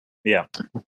 Yeah.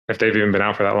 If they've even been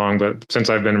out for that long. But since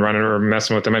I've been running or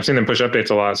messing with them, I've seen them push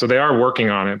updates a lot. So they are working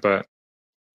on it, but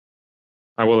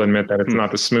I will admit that it's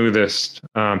not the smoothest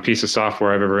piece of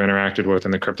software I've ever interacted with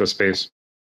in the crypto space.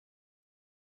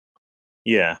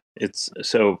 Yeah, it's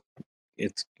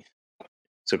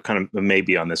kind of a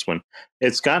maybe on this one.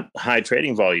 It's got high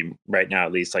trading volume right now,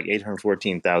 at least like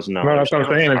 $814,000. No, that's what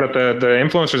I'm saying is that the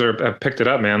influencers have picked it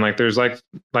up, man. Like there's like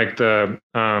the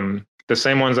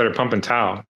same ones that are pumping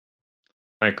Tau.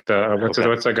 Like what's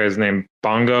that guy's name?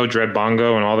 Bongo, Dread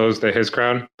Bongo, and all those his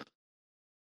crowd.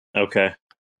 Okay.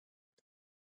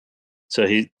 So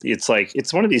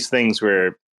it's one of these things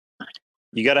where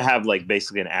you got to have like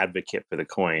basically an advocate for the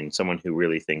coin, someone who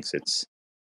really thinks it's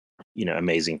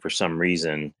amazing for some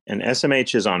reason. And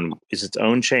SMH is its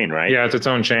own chain, right? Yeah, it's its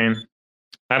own chain.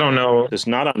 I don't know. It's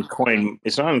not on coin.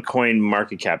 It's not on Coin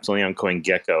Market Cap. It's only on Coin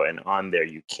Gecko, and on there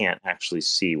you can't actually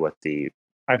see what the.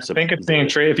 I think it's being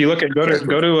traded. If you look at go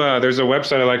to there's a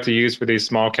website I like to use for these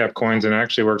small cap coins, and it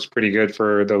actually works pretty good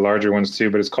for the larger ones too.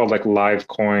 But it's called like Live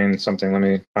Coin something. Let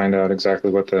me find out exactly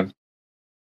what the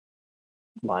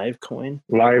Live Coin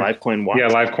Watch. Yeah,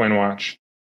 Live Coin Watch.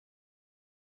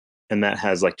 And that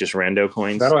has like just rando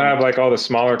coins. That'll have like all the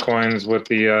smaller coins with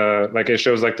the like it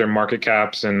shows like their market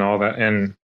caps and all that,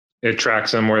 and it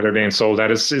tracks them where they're being sold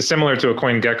at. It's similar to a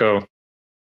Coin Gecko,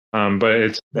 but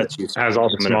it has all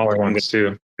the smaller ones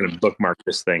too. I'm gonna bookmark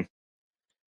this thing.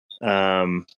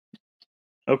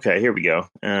 Okay, here we go.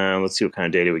 Let's see what kind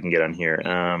of data we can get on here.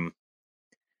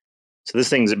 So this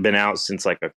thing's been out since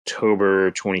like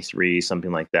October 23,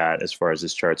 something like that, as far as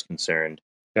this chart's concerned.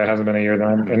 Yeah, it hasn't been a year though.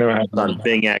 I know it hasn't. On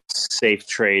BingX, Safe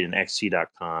Trade, and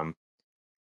XT.com.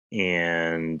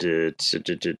 And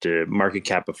market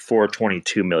cap of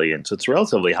 422 million. So it's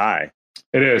relatively high.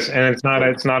 It is, and it's not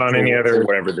on any other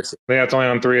whatever this is. Yeah, it's only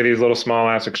on 3 of these little small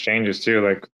ass exchanges too.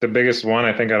 Like the biggest one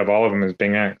I think out of all of them is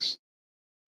BingX.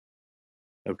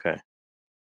 Okay.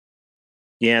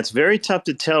 Yeah, it's very tough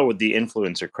to tell with the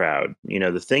influencer crowd.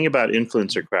 The thing about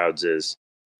influencer crowds is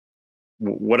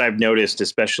what I've noticed,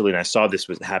 especially, and I saw this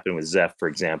happen with Zeph, for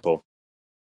example.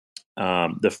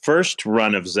 The first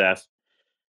run of Zeph,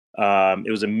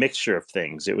 it was a mixture of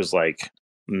things. It was like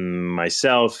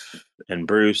myself and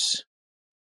Bruce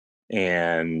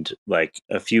and like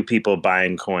a few people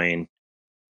buying coin,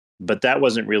 but that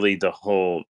wasn't really the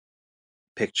whole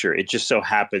picture. It just so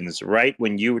happens right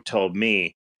when you told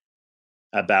me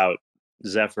about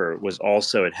Zephyr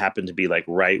it happened to be like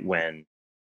right when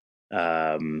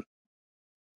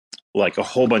like a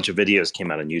whole bunch of videos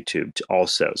came out on YouTube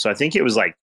also. So I think it was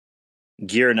like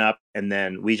gearing up, and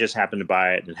then we just happened to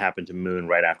buy it and it happened to moon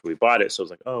right after we bought it. So it was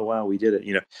like, oh wow, we did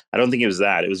it. I don't think it was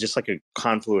that. It was just like a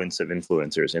confluence of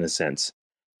influencers in a sense.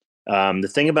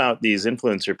 The thing about these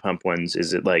influencer pump ones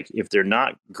is that like if they're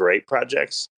not great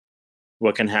projects,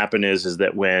 what can happen is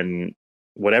that when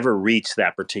whatever reach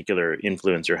that particular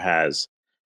influencer has,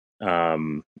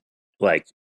 um, like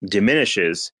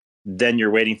diminishes, then you're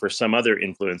waiting for some other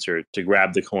influencer to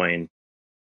grab the coin,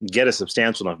 get a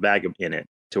substantial enough bag in it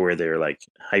to where they're like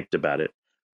hyped about it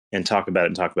and talk about it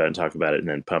and talk about it and talk about it and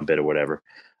then pump it or whatever.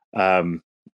 Um,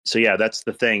 so yeah, that's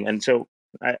the thing. And so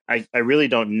I really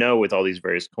don't know with all these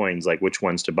various coins, like which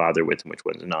ones to bother with and which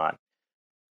ones not.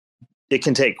 It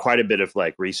can take quite a bit of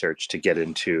like research to get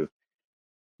into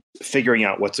figuring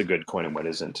out what's a good coin and what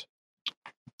isn't.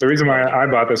 The reason why I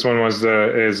bought this one was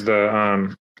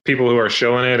the people who are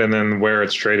shilling it and then where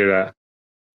it's traded at.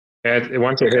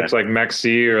 Once it hits like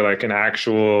MEXC or like an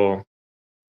actual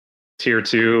tier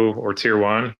 2 or tier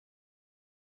 1,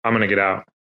 I'm gonna get out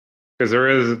because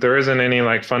there isn't any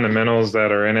like fundamentals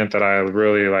that are in it that I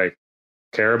really like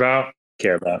care about.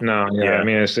 No, yeah. I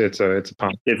mean it's a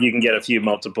pump. If you can get a few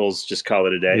multiples, just call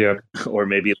it a day. Yeah, or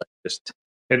maybe like just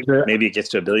maybe it gets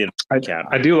to $1 billion cap.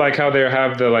 I do like how they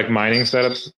have the like mining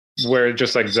setups where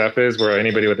just like Zephyr is, where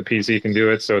anybody with a PC can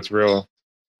do it, so it's real,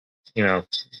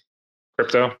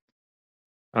 crypto.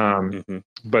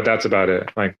 But that's about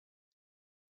it. Like,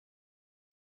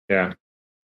 yeah,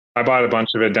 I bought a bunch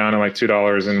of it down at like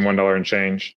 $2 and $1 and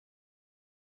change.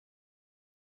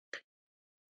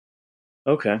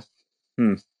 Okay.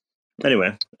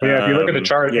 Anyway, yeah. If you look at the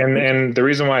chart, and the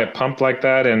reason why it pumped like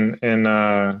that in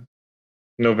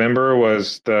November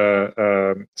was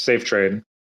the safe trade.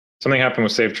 Something happened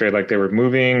with safe trade, like they were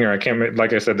moving, or I can't.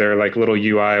 Like I said, their like little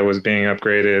UI was being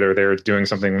upgraded, or they were doing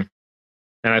something,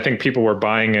 and I think people were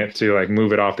buying it to like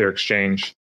move it off their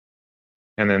exchange,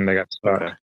 and then they got stuck.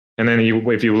 Okay. And then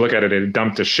if you look at it, it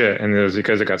dumped to shit, and it was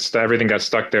because everything got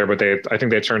stuck there. But I think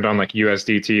they turned on like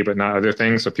USDT, but not other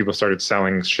things. So people started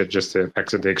selling shit just to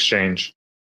exit the exchange.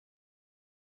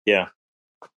 Yeah,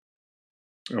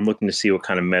 I'm looking to see what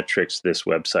kind of metrics this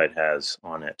website has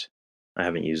on it. I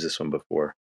haven't used this one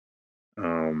before.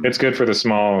 It's good for the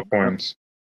small coins,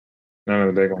 none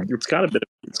of the big ones.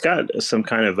 It's got some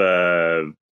kind of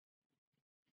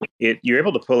you're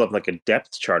able to pull up like a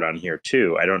depth chart on here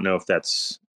too. I don't know if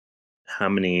that's how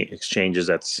many exchanges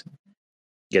that's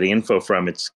getting info from.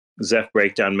 It's Zeph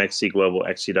Breakdown, MEXC Global,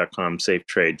 XC.com, Safe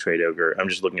Trade, Trade Ogre. I'm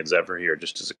just looking at Zephyr here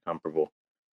just as a comparable,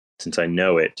 since I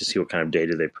know it, to see what kind of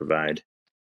data they provide.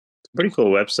 It's a pretty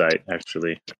cool website,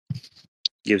 actually.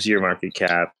 Gives you your market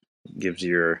cap, gives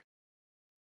your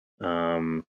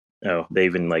they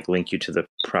even like link you to the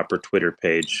proper Twitter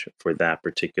page for that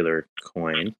particular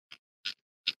coin.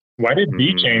 Why did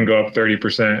VeChain go up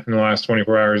 30% in the last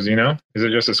 24 hours? Is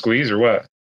it just a squeeze or what?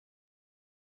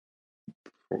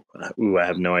 Ooh, I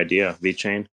have no idea.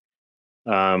 VeChain.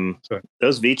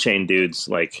 Those VeChain dudes,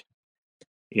 like,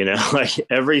 like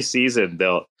every season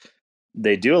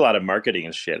they do a lot of marketing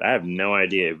and shit. I have no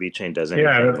idea if VeChain does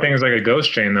anything. Yeah, that thing's like a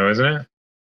ghost chain though, isn't it?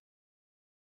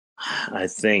 I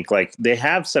think like they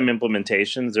have some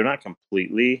implementations. They're not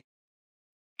completely,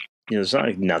 it's not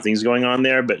like nothing's going on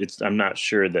there, but I'm not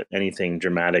sure that anything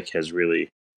dramatic has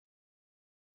really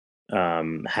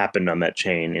happened on that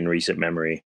chain in recent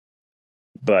memory.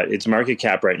 But its market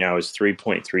cap right now is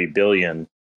 3.3 billion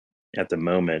at the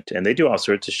moment, and they do all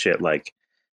sorts of shit. Like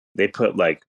they put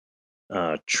like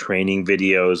training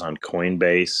videos on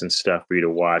Coinbase and stuff for you to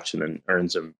watch, and then earn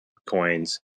some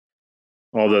coins.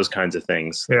 All those kinds of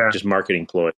things. Yeah. Just marketing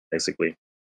ploy, basically.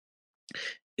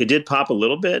 It did pop a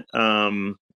little bit.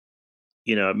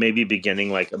 Maybe beginning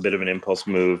like a bit of an impulse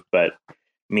move, but I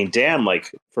mean, damn,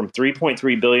 like from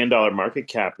 $3.3 billion market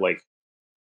cap, like,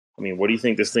 I mean, what do you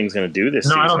think this thing's going to do this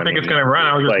season? I don't think it's going to run.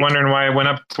 I was just wondering why it went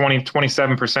up 27%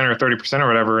 or 30% or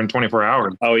whatever in 24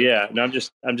 hours. Oh yeah. No, I'm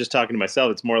just talking to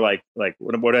myself. It's more like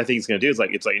what I think it's going to do is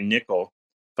like, it's like a nickel,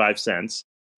 5 cents.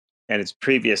 And its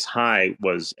previous high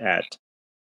was at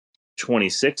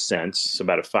 26 cents. So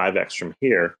about a 5x from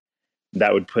here.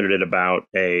 That would put it at about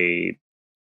a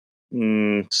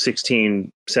 16,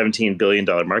 $17 billion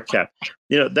market cap.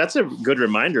 That's a good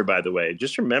reminder, by the way.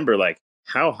 Just remember like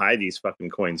how high these fucking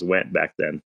coins went back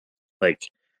then. Like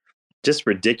just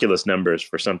ridiculous numbers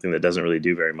for something that doesn't really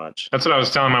do very much. That's what I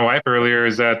was telling my wife earlier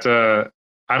is that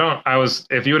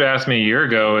if you would ask me a year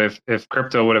ago if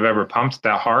crypto would have ever pumped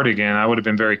that hard again, I would have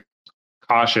been very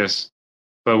cautious.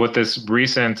 But with this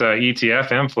recent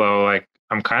ETF inflow, like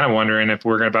I'm kind of wondering if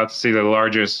we're about to see the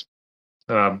largest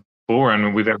bull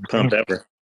run we've ever pumped ever.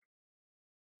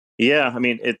 Yeah, I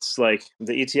mean, it's like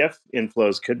the ETF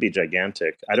inflows could be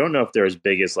gigantic. I don't know if they're as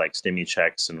big as like stimmy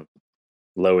checks and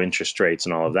low interest rates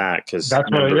and all of that. Because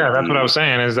remember That's what I was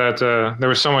saying is that there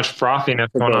was so much frothiness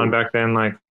going on the back then.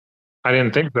 Like, I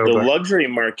didn't think so, the but luxury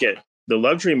market, the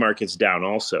luxury market's down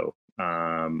also.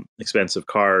 Expensive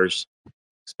cars,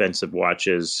 expensive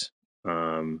watches,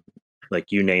 um,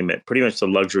 like you name it. Pretty much the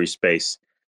luxury space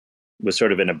was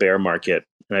sort of in a bear market,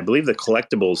 and I believe the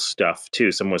collectibles stuff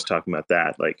too. Someone was talking about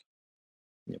that, like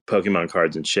Pokemon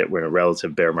cards and shit, were in a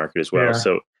relative bear market as well. yeah,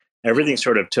 So everything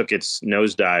sort of took its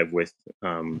nosedive with,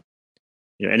 um,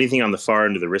 anything on the far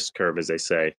end of the risk curve, as they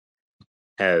say,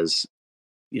 has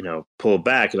pulled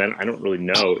back, and I don't really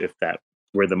know if that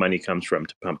where the money comes from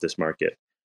to pump this market.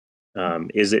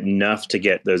 Is it enough to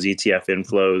get those ETF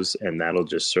inflows, and that'll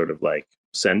just sort of like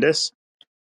send us?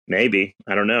 Maybe,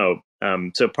 I don't know.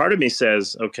 So part of me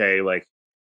says, okay, like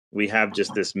we have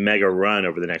just this mega run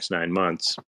over the next 9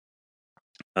 months,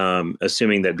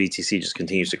 assuming that BTC just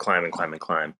continues to climb and climb and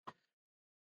climb.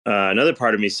 Another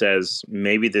part of me says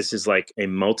maybe this is like a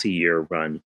multi-year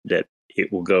run, that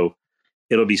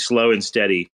it'll be slow and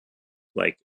steady,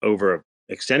 like over an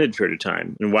extended period of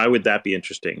time. And why would that be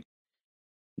interesting?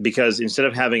 Because instead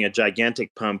of having a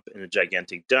gigantic pump and a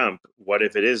gigantic dump, what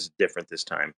if it is different this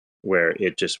time, where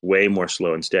it just way more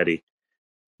slow and steady?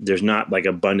 There's not like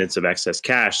abundance of excess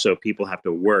cash, so people have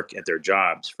to work at their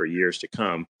jobs for years to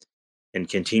come and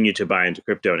continue to buy into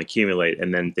crypto and accumulate,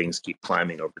 and then things keep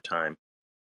climbing over time.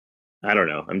 I don't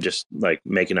know. I'm just like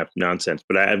making up nonsense,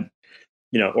 but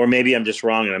or maybe I'm just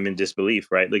wrong and I'm in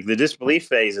disbelief, right? Like the disbelief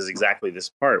phase is exactly this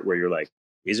part where you're like,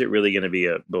 is it really going to be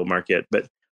a bull market? But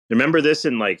remember this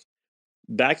in like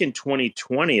back in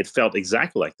 2020, it felt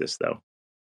exactly like this though.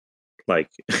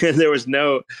 Like there was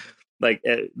no like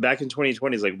back in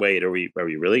 2020, it's like, wait, are we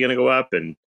really going to go up?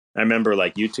 And I remember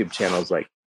like YouTube channels like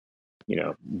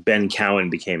Ben Cowan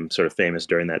became sort of famous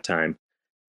during that time,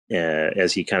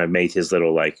 as he kind of made his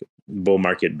little like bull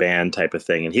market band type of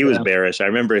thing, and he was yeah. bearish. I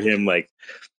remember him like,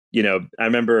 I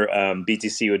remember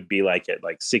BTC would be like at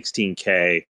like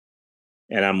 16K,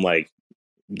 and I'm like,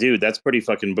 dude, that's pretty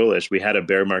fucking bullish. We had a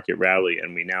bear market rally,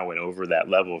 and we now went over that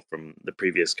level from the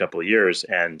previous couple of years,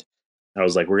 and I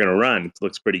was like, we're gonna run. It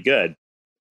looks pretty good.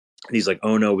 And he's like,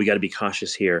 oh no, we got to be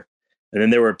cautious here. And then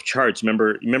there were charts.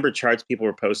 Remember charts people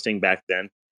were posting back then?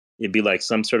 It'd be like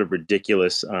some sort of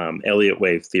ridiculous Elliott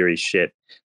wave theory shit,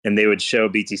 and they would show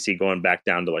BTC going back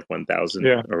down to like 1,000,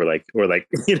 Yeah. or like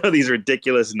these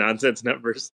ridiculous nonsense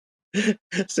numbers.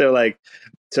 so like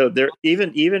so there,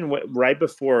 even right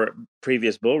before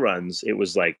previous bull runs, it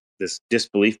was like this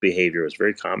disbelief behavior was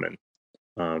very common,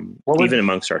 What was even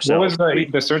amongst what was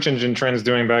ourselves. the search engine trends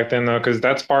doing back then though? Because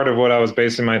that's part of what I was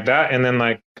basing my that, and then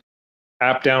like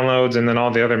app downloads, and then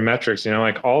all the other metrics.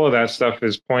 Like all of that stuff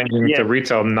is pointing Yeah. to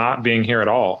retail not being here at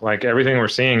all. Like everything we're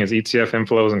seeing is ETF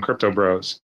inflows and crypto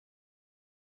bros.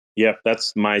 Yep,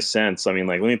 that's my sense. I mean,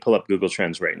 like, let me pull up Google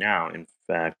Trends right now. In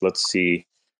fact, let's see.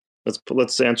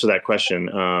 Let's answer that question.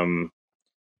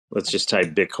 Let's just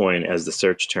type Bitcoin as the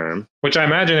search term. Which I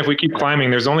imagine if we keep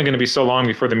climbing, there's only going to be so long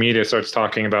before the media starts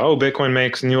talking about, oh, Bitcoin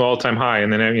makes new all-time high,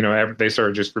 and then they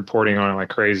start just reporting on it like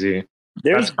crazy.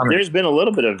 That's coming. There's been a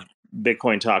little bit of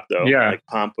Bitcoin talk though. Yeah. Like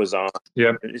Pomp was on.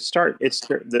 Yep.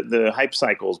 The hype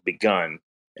cycle's begun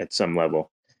at some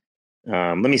level.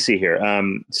 Let me see here.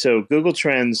 So Google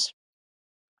Trends.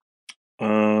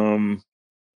 And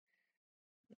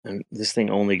this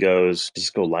thing only goes,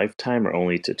 just go lifetime or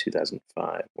only to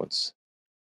 2005? What's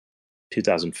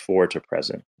 2004 to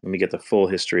present? Let me get the full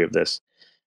history of this.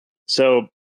 So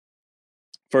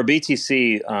for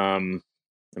BTC,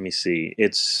 let me see.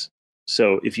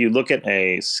 So if you look at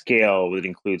a scale that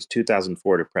includes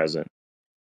 2004 to present,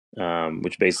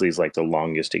 which basically is like the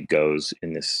longest it goes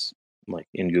in this, like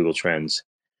in Google Trends,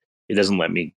 it doesn't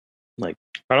let me like.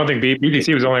 I don't think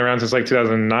BTC was only around since like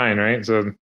 2009, right?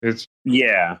 So it's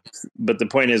Yeah, but the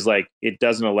point is like it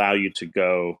doesn't allow you to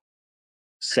go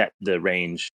set the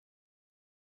range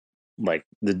like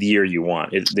the year you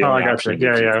want. The oh, I only got option you. it Yeah,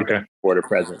 gives you yeah, is okay. quarter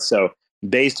present. So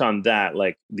based on that,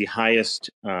 like the highest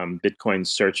Bitcoin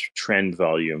search trend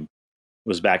volume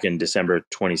was back in December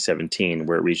 2017,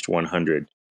 where it reached 100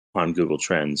 on Google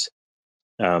Trends.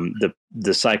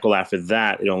 The cycle after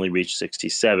that, it only reached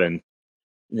 67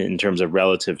 in terms of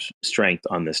relative strength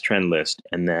on this trend list,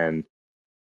 and then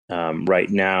right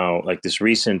now, like this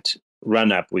recent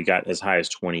run up, we got as high as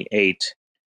 28,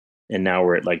 and now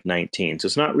we're at like 19. So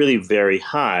it's not really very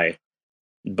high,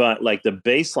 but like the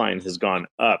baseline has gone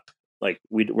up. Like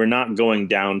we're not going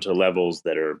down to levels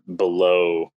that are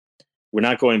below we're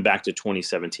not going back to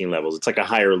 2017 levels. It's like a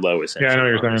higher low Yeah, I know essentially what on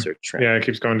you're the saying. search trend. Yeah, it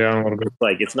keeps going down a little bit.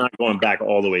 Like it's not going back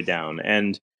all the way down.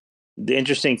 And the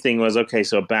interesting thing was, okay,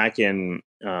 so back in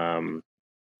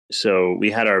so we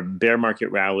had our bear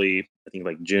market rally, I think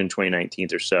like June 2019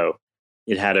 or so.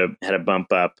 It had a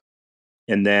bump up,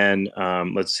 and then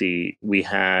let's see, we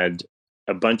had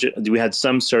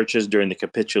some searches during the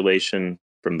capitulation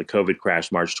from the COVID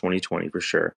crash, March 2020 for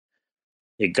sure.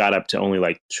 It got up to only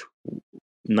like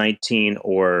 19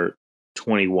 or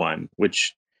 21,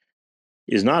 which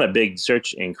is not a big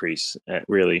search increase,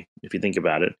 really, if you think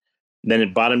about it. Then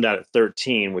it bottomed out at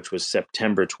 13, which was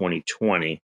September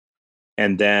 2020.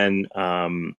 And then,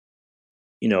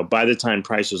 by the time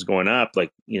price was going up,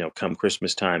 like, come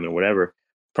Christmas time and whatever,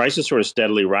 price is sort of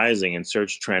steadily rising and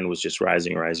search trend was just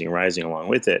rising, rising, rising along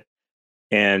with it.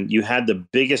 And you had the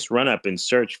biggest run up in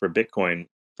search for Bitcoin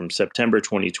from September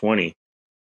 2020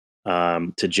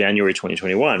 to January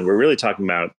 2021. We're really talking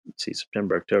about, let's see,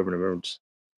 September, October, November.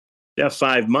 Yeah,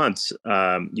 5 months.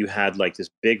 You had like this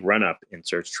big run up in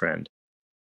search trend.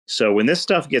 So when this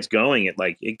stuff gets going,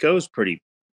 it goes pretty,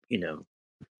 you know,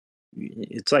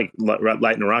 it's like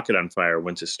lighting a rocket on fire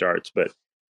once it starts. But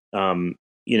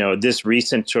this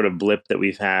recent sort of blip that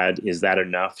we've had, is that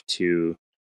enough to,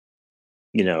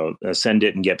 send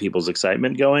it and get people's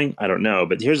excitement going? I don't know.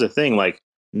 But here's the thing: like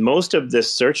most of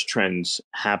this search trends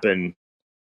happen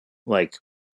like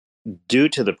due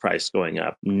to the price going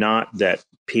up, not that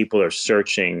people are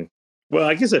searching. Well,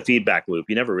 I guess a feedback loop.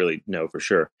 You never really know for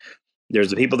sure. There's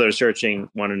the people that are searching,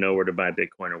 want to know where to buy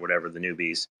Bitcoin or whatever, the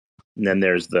newbies. And then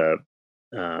there's the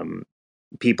um,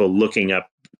 people looking up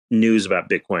news about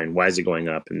Bitcoin. Why is it going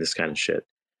up and this kind of shit.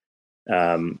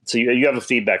 So you have a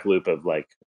feedback loop of like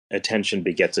attention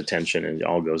begets attention and it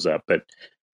all goes up. But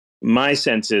my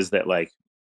sense is that like,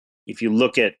 if you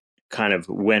look at kind of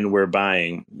when we're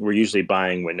buying, we're usually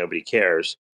buying when nobody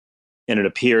cares. And it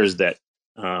appears that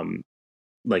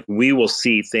like we will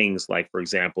see things like, for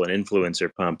example, an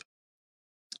influencer pump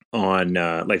on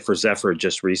like for Zephyr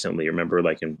just recently, remember,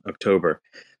 like in October,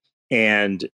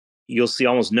 and you'll see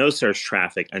almost no search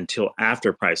traffic until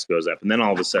after price goes up, and then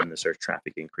all of a sudden the search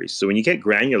traffic increases. So when you get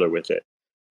granular with it,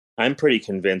 I'm pretty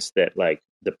convinced that like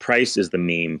the price is the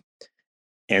meme,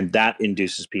 and that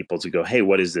induces people to go, hey,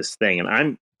 what is this thing?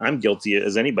 And I'm guilty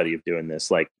as anybody of doing this.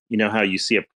 Like, how you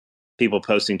see people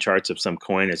posting charts of some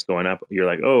coin is going up, you're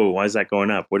like, oh, why is that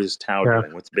going up? What is Tau Yeah.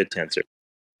 doing? What's BitTensor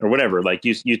or whatever? Like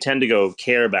you tend to go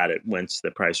care about it once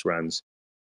the price runs.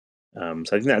 So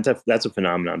I think that's a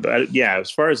phenomenon. But yeah,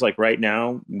 as far as like right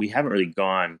now, we haven't really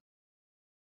gone.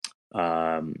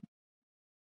 Yeah,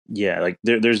 like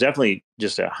there's definitely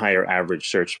just a higher average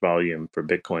search volume for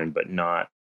Bitcoin, but not.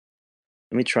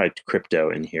 Let me try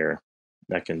crypto in here.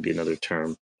 That can be another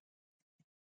term.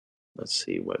 Let's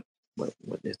see what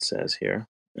it says here.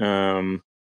 Yeah,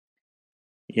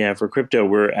 for crypto,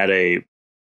 we're at a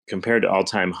compared to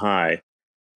all-time high.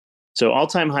 So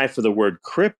all-time high for the word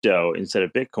crypto instead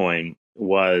of Bitcoin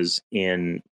was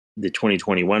in the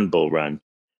 2021 bull run,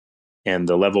 and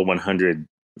the level 100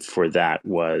 for that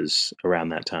was around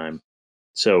that time.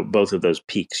 So both of those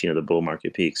peaks, the bull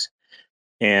market peaks,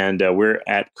 and we're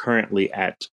currently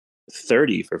at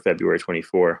 30 for February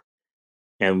 24,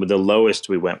 and the lowest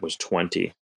we went was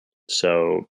 20.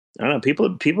 So I don't know.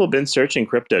 People have been searching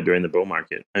crypto during the bear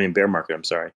market. I'm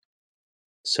sorry.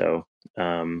 So,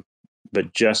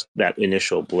 but just that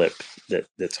initial blip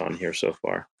that's on here so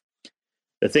far.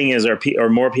 The thing is, are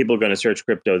more people going to search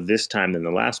crypto this time than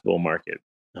the last bull market?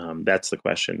 That's the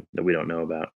question that we don't know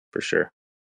about for sure.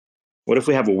 What if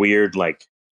we have a weird like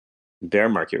bear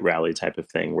market rally type of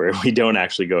thing where we don't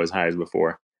actually go as high as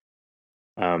before?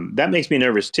 That makes me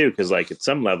nervous too, because like at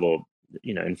some level,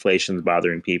 inflation's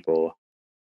bothering people,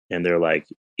 and they're like,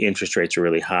 interest rates are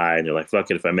really high, and they're like,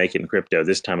 fuck it, if I make it in crypto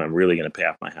this time, I'm really going to pay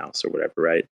off my house or whatever,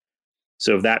 right?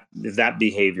 So if that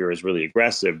behavior is really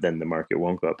aggressive, then the market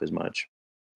won't go up as much.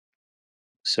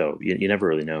 So you never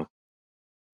really know.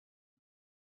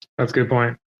 That's a good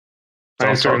point.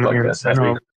 Don't talk like that, I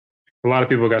know Zephyr. a lot of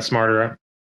people got smarter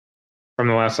from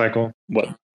the last cycle.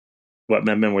 What,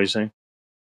 Mem? What are you saying?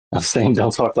 I'm saying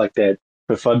don't talk like that.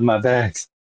 Refund my bags.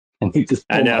 I need this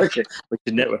I know. market. We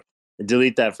should never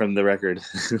delete that from the record.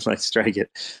 Like strike it.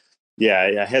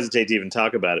 Yeah, I hesitate to even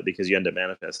talk about it because you end up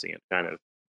manifesting it, kind of.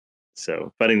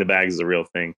 So funding the bags is a real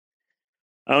thing.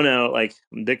 Oh no, like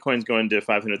Bitcoin's going to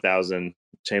 500,000,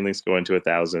 Chainlink's going to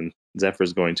 1,000,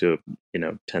 Zephyr's going to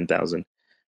 10,000.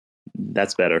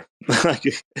 That's better. Like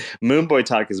Moonboy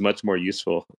talk is much more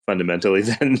useful fundamentally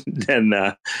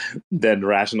than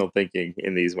rational thinking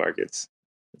in these markets.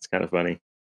 It's kind of funny.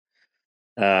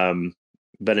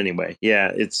 But anyway,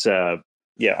 yeah, it's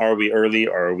yeah, are we early,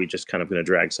 or are we just kind of going to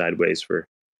drag sideways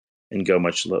and go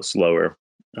much slower?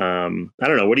 I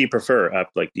don't know. What do you prefer? Up,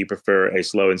 like, do you prefer a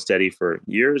slow and steady for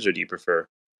years, or do you prefer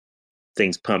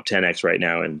things pump 10x right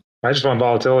now? And I just want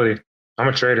volatility. I'm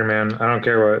a trader, man. I don't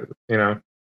care what you happens.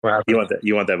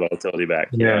 want that, volatility back.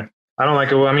 Yeah. I don't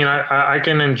like it. I mean, I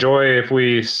can enjoy if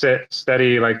we sit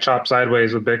steady, like chop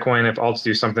sideways with Bitcoin if alts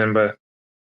do something, but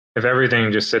if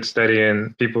everything just sits steady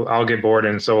and I'll get bored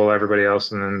and so will everybody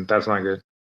else, and then that's not good.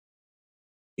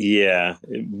 Yeah,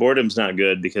 boredom's not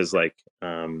good because like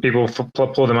People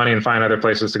pull the money and find other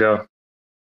places to go.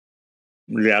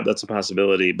 yeah, that's a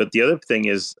possibility. But the other thing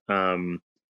is a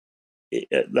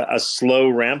slow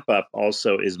ramp up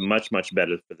also is much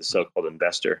better for the so-called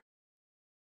investor.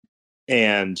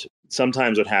 And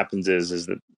sometimes what happens is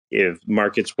that if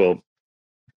markets will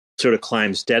sort of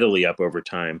climb steadily up over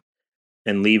time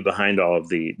and leave behind all of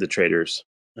the traders,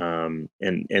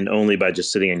 and only by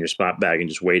just sitting in your spot bag and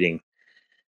just waiting,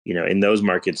 in those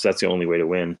markets, that's the only way to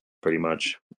win, pretty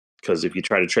much. Because if you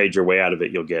try to trade your way out of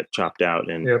it, you'll get chopped out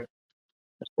Yep.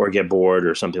 or get bored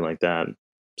or something like that.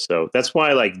 So that's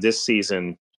why, like this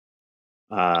season,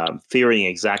 fearing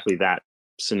exactly that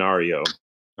scenario,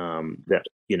 that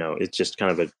it's just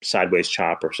kind of a sideways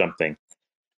chop or something.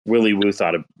 Willie Woo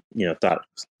thought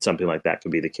something like that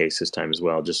could be the case this time as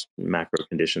well, just macro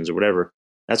conditions or whatever.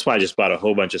 That's why I just bought a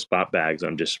whole bunch of spot bags.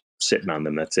 I'm just sitting on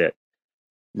them. That's it.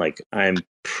 Like, I'm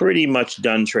pretty much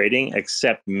done trading,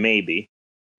 except maybe,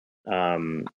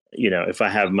 if I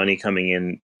have money coming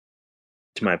in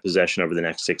to my possession over the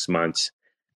next 6 months,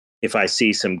 if I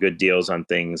see some good deals on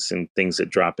things and things that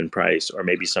drop in price, or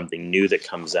maybe something new that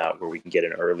comes out where we can get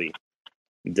in early,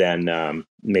 then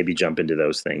maybe jump into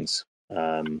those things.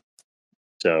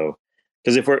 So,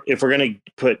 because if we're going to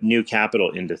put new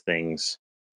capital into things,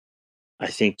 I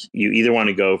think you either want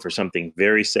to go for something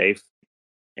very safe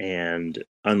and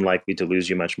unlikely to lose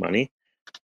you much money,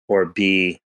 or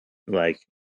be like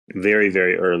very,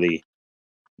 very early,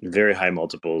 very high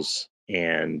multiples,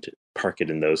 and park it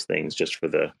in those things just for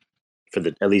the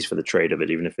at least for the trade of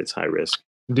it, even if it's high risk.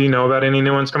 Do you know about any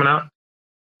new ones coming out?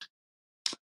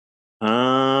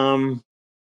 I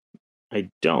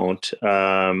don't.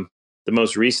 The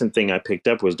most recent thing I picked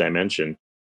up was Dimension,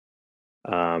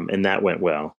 and that went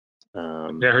well.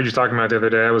 Yeah, I heard you talking about it the other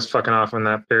day. I was fucking off in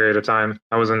that period of time.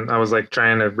 I was like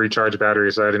trying to recharge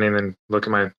batteries, so I didn't even look at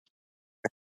my.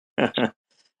 I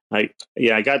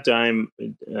got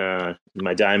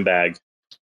my dime bag.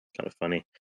 Kind of funny.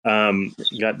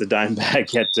 Got the dime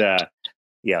bag at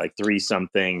like 3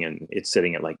 something, and it's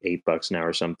sitting at like $8 now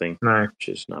or something, Nice. which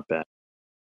is not bad.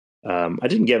 I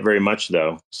didn't get very much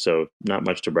though, so not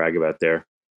much to brag about there.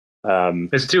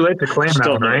 It's too late to claim that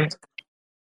one, right?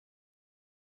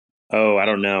 Oh, I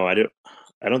don't know. I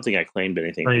don't think I claimed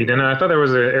anything. Oh, you didn't? I thought there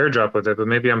was an airdrop with it, but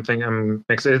maybe I'm thinking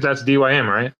that's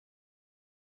DYM, right?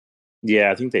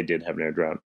 Yeah, I think they did have an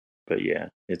airdrop, but yeah,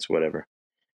 it's whatever.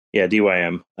 Yeah,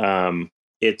 DYM.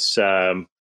 It's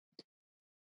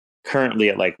currently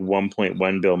at like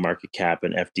 1.1 bill market cap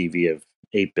and FDV of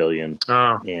 8 billion.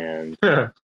 Oh. And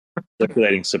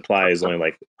circulating supply is only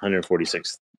like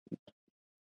 146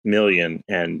 million,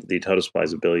 and the total supply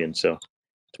is 1 billion. So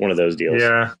it's one of those deals.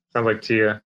 Yeah, sounds like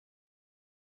Tia.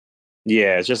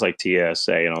 Yeah, it's just like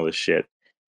TSA and all this shit.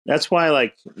 That's why,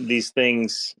 like, these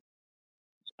things,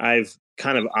 I've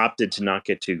kind of opted to not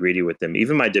get too greedy with them.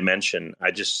 Even my Dimension,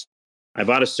 I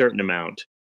bought a certain amount,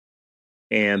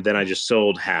 and then I just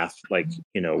sold half, like,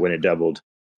 when it doubled.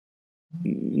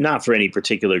 Not for any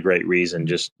particular great reason,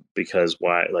 just because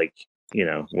why, like,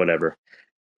 whatever.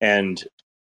 And,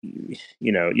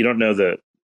 you don't know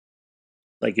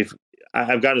like, if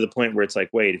I've got to the point where it's like,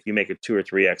 wait, if you make a 2 or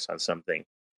 3x on something,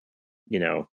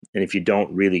 and if you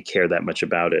don't really care that much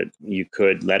about it, you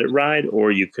could let it ride, or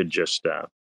you could just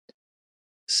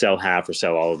sell half or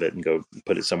sell all of it and go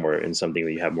put it somewhere in something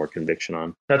that you have more conviction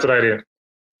on. That's what I do.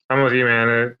 I'm with you,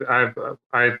 man.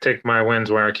 I take my wins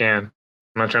where I can.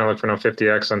 I'm not trying to look for no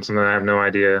 50x on something I have no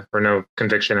idea or no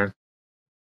conviction in.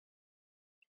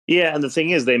 Yeah, and the thing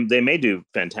is, they may do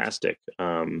fantastic.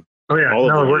 Oh yeah,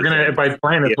 no, we're gonna by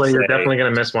playing this way, you're definitely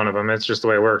gonna miss one of them. It's just the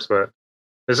way it works. But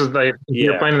this is like, if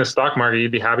you're playing in the stock market,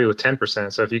 you'd be happy with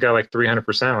 10%. So if you got like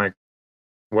 300%, like,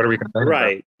 what are we complaining about?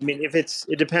 Right. I mean,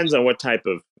 it depends on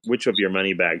which of your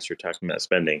money bags you're talking about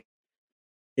spending.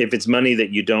 If it's money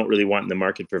that you don't really want in the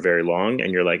market for very long,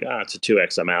 and you're like, it's a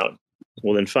 2x, I'm out.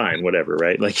 Well, then fine, whatever,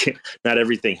 right? Like, not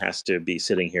everything has to be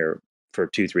sitting here for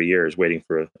 2-3 years waiting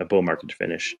for a bull market to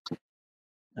finish.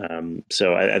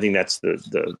 So I think that's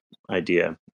the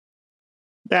idea.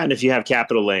 That, and if you have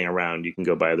capital laying around, you can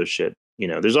go buy other shit,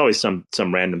 there's always some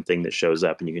random thing that shows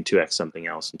up, and you can 2x something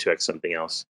else and 2x something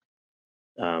else.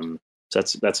 So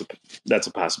that's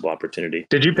a possible opportunity.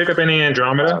 Did you pick up any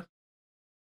Andromeda?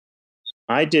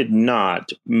 I did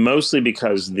not, mostly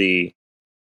because the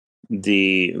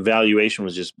valuation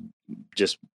was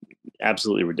just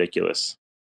absolutely ridiculous.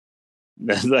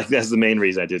 That's the main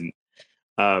reason I didn't.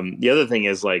 The other thing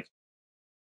is, like,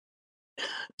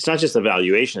 it's not just the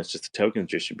valuation; it's just the tokens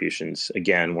distributions.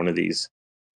 Again, one of these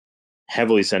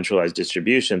heavily centralized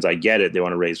distributions. I get it; they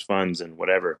want to raise funds and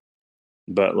whatever,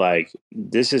 but like,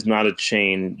 this is not a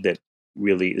chain that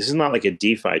really. This is not like a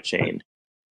DeFi chain.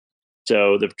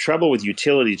 So the trouble with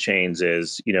utility chains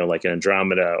is, like an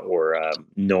Andromeda or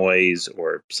Noise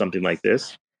or something like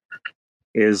this,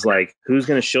 is like, who's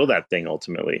going to shill that thing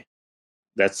ultimately?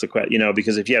 That's the question,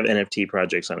 because if you have NFT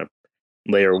projects on a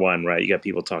layer one, right, you got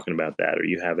people talking about that, or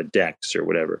you have a DEX or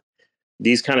whatever.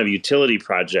 These kind of utility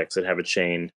projects that have a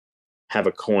chain, have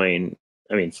a coin.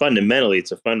 I mean, fundamentally,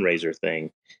 it's a fundraiser thing,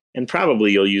 and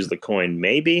probably you'll use the coin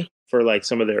maybe for like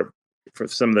some of their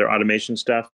automation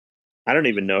stuff. I don't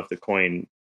even know if the coin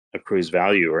accrues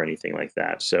value or anything like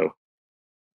that. So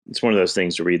it's one of those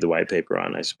things to read the white paper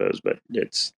on, I suppose. But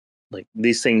it's like,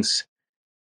 these things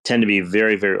tend to be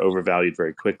very, very overvalued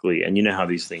very quickly. And you know how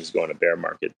these things go in a bear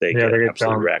market. They get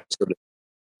absolutely wrecked. So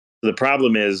the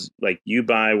problem is, like, you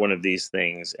buy one of these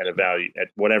things at a value, at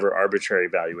whatever arbitrary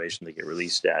valuation they get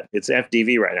released at. It's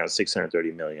FDV right now,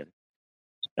 630 million.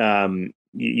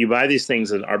 You buy these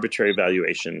things at an arbitrary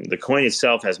valuation. The coin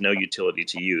itself has no utility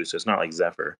to you, so it's not like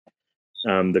Zephyr.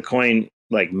 The coin,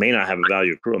 like, may not have a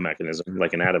value accrual mechanism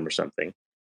like an Atom or something,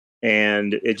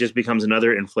 and it just becomes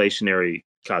another inflationary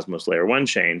Cosmos Layer 1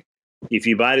 chain. If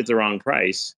you buy it at the wrong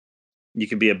price, you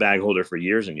could be a bag holder for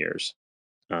years and years,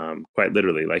 quite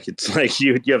literally. Like, it's like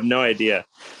you have no idea.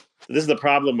 This is the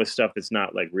problem with stuff that's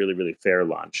not like really, really fair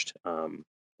launched,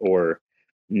 or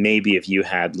maybe if you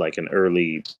had like an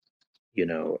early,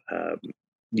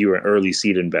 you were an early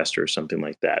seed investor or something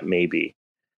like that, maybe.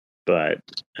 But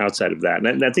outside of that,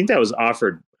 and I think that was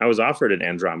offered. I was offered an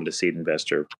Andromeda seed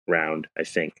investor round, I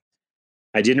think.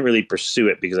 I didn't really pursue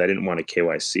it because I didn't want a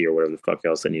KYC or whatever the fuck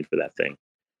else they need for that thing.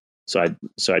 So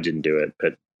I didn't do it.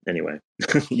 But anyway,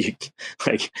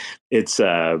 like, it's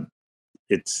yeah.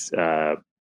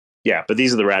 But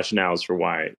these are the rationales for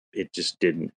why it just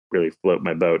didn't really float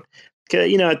my boat.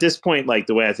 At this point, like,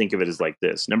 the way I think of it is like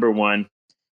this. Number one,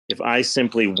 if I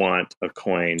simply want a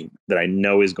coin that I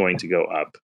know is going to go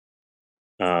up,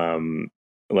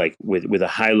 like with a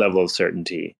high level of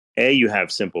certainty, you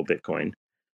have simple Bitcoin.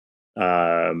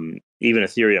 Even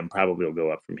Ethereum probably will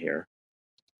go up from here,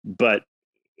 but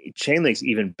Chainlink's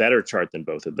even better chart than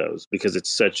both of those, because it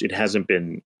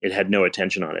had no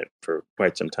attention on it for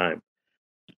quite some time.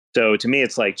 So to me,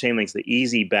 it's like Chainlink's the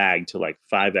easy bag to like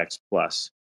 5x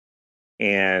plus,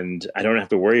 and I don't have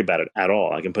to worry about it at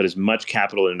all. I can put as much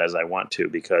capital in it as I want to,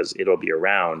 because it'll be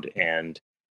around, and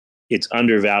it's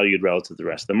undervalued relative to the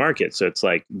rest of the market. So it's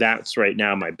like, that's right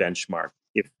now my benchmark.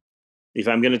 If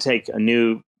I'm going to take a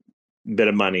new bit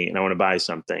of money and I want to buy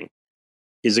something,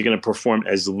 is it going to perform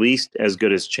as least as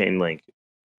good as Chainlink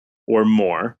or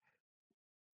more?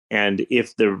 And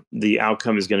if the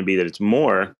outcome is going to be that it's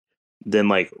more, then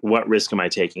like, what risk am I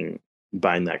taking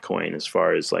buying that coin as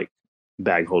far as like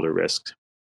bag holder risk?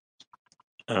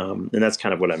 And that's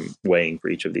kind of what I'm weighing for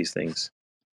each of these things.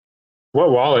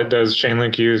 What wallet does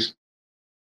Chainlink use?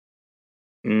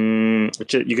 You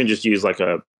can just use like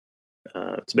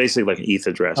it's basically like an ETH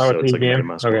address. Oh, so it's like a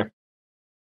MetaMask. Okay.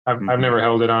 I've never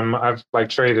held it on. I've like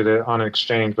traded it on an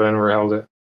exchange, but I never held it.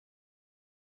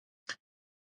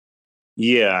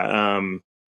 Yeah,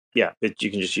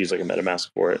 you can just use like a MetaMask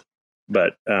for it.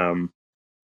 But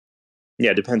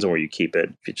yeah, it depends on where you keep it.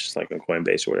 If it's just like on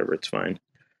Coinbase or whatever, it's fine.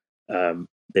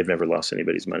 They've never lost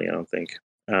anybody's money, I don't think.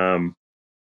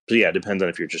 So yeah, it depends on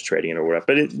if you're just trading it or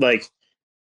whatever. But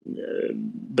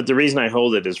but the reason I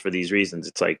hold it is for these reasons.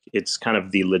 It's like, it's kind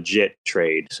of the legit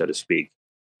trade, so to speak.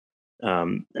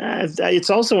 It's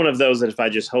also one of those that if I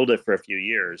just hold it for a few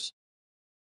years,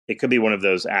 it could be one of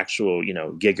those actual,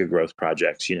 giga growth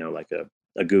projects, like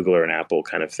a Google or an Apple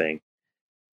kind of thing.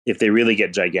 If they really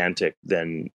get gigantic,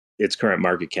 then its current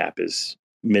market cap is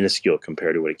minuscule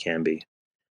compared to what it can be.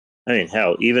 I mean,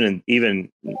 hell, even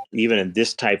in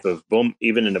this type of boom,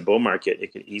 even in a bull market,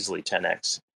 it could easily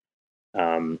 10x,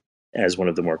 as one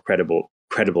of the more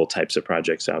credible types of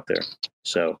projects out there.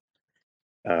 So,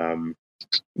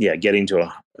 yeah, getting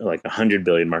to like 100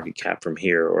 billion market cap from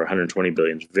here, or 120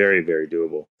 billion, is very, very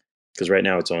doable, because right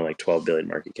now it's only like 12 billion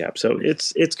market cap. So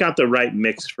it's got the right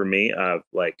mix for me of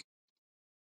like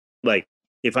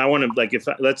if I want to, like,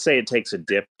 let's say it takes a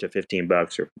dip to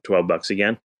 $15 or $12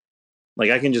 again, like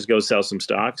I can just go sell some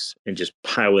stocks and just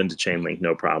pile into Chainlink,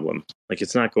 no problem. Like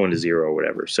it's not going to zero or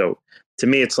whatever. So to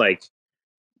me, it's like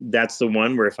that's the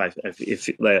one where if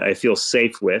I feel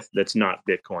safe with, that's not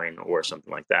Bitcoin or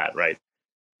something like that, right?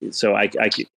 So at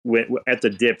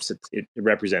the dips, it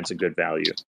represents a good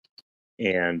value,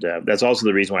 and that's also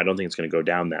the reason why I don't think it's going to go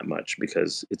down that much,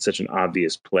 because it's such an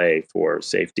obvious play for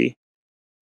safety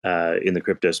in the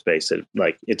crypto space that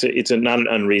like it's not an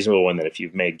unreasonable one that if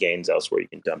you've made gains elsewhere, you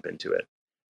can dump into it,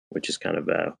 which is kind of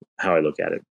how I look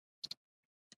at it.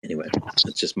 Anyway, that's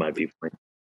just my viewpoint.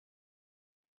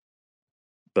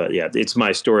 But yeah, it's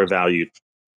my store of value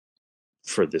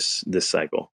for this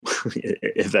cycle,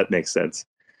 if that makes sense.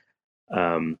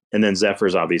 And then Zephyr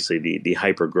is obviously the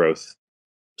hyper growth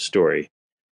story,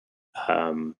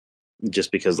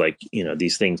 just because like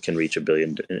these things can reach $1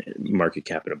 billion market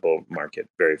cap in a bull market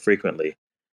very frequently.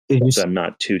 So I'm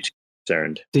not too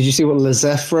concerned. Did you see what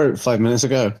Lezef wrote 5 minutes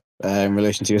ago in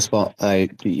relation to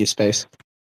your space?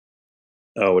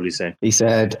 Oh, what did he say? He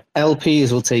said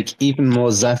LPs will take even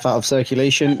more Zeph out of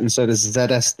circulation, and so does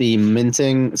ZSD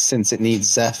minting, since it needs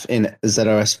Zeph in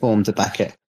ZRS form to back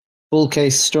it. Bull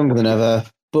case stronger than ever.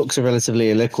 Books are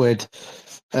relatively illiquid.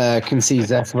 Can see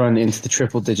Zeph run into the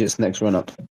triple digits next run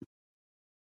up.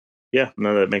 Yeah,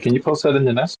 no, that makes. Can you post that in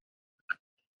the nest?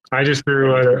 I just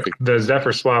threw the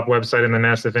Zephyr swap website in the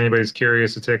nest if anybody's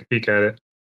curious to take a peek at it.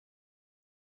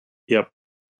 Yep.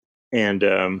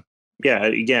 And yeah,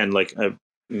 again, like I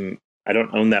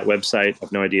don't own that website. I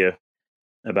have no idea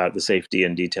about the safety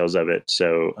and details of it.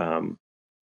 So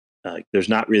there's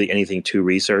not really anything to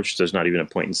research. There's not even a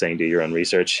point in saying do your own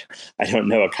research. I don't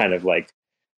know what kind of like,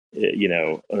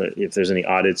 if there's any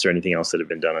audits or anything else that have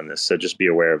been done on this. So just be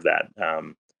aware of that.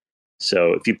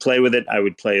 So if you play with it, I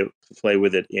would play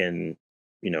with it in,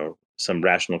 some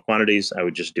rational quantities. I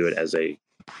would just do it as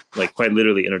like quite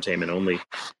literally entertainment only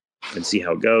and see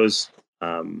how it goes.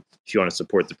 If you want to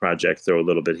support the project, throw a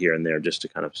little bit here and there just to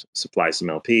kind of supply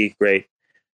some LP, great.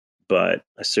 But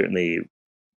I certainly,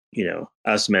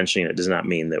 us mentioning it does not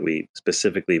mean that we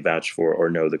specifically vouch for or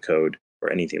know the code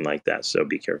or anything like that. So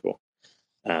be careful.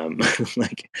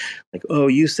 Like, oh,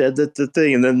 you said that the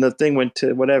thing, and then the thing went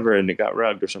to whatever, and it got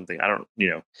rugged or something. I don't.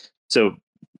 So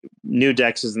new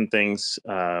dexes and things,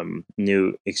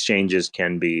 new exchanges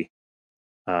can be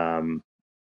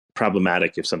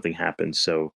problematic if something happens.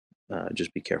 So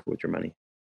just be careful with your money.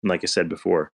 And like I said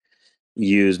before,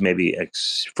 use maybe a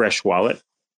fresh wallet.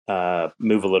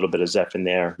 Move a little bit of Zeph in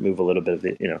there. Move a little bit of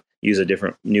it. Use a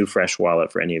different new fresh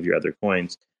wallet for any of your other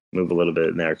coins. Move a little bit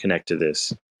in there. Connect to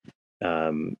this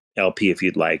LP if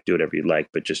you'd like. Do whatever you'd like,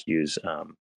 but just use.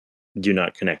 Do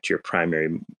not connect your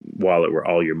primary wallet where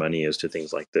all your money is to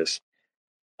things like this.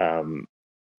 And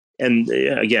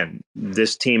again,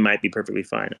 this team might be perfectly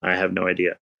fine. I have no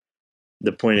idea.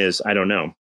 The point is, I don't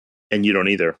know, and you don't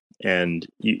either. And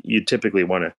you typically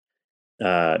want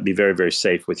to be very, very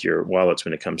safe with your wallets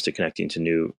when it comes to connecting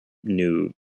to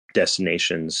new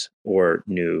destinations or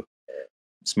new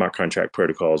smart contract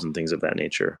protocols and things of that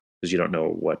nature, because you don't know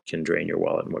what can drain your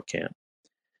wallet and what can't.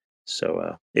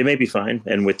 So it may be fine,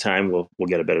 and with time, we'll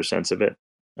get a better sense of it.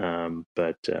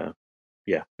 But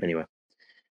yeah, anyway,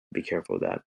 be careful with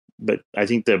that. But I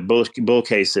think the bull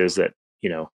case is that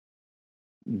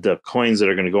the coins that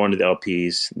are going to go into the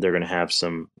LPs, they're going to have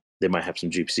they might have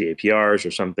some GPC APRs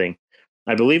or something.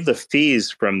 I believe the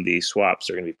fees from the swaps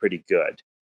are going to be pretty good.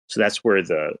 So that's where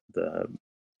the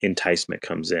enticement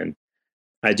comes in.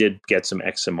 I did get some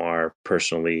XMR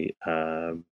personally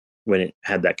when it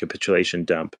had that capitulation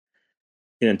dump,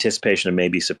 in anticipation of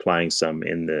maybe supplying some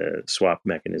in the swap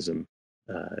mechanism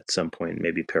at some point,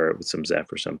 maybe pair it with some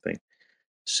Zeph or something.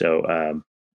 So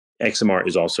XMR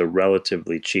is also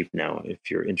relatively cheap now. If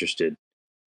you're interested,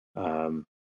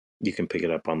 you can pick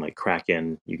it up on like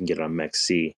Kraken. You can get it on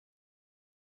MEXC.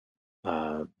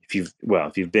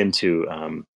 If you've been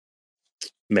to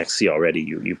MEXC already,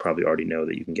 you probably already know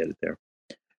that you can get it there.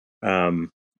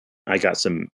 I got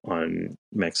some on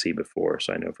MEXC before,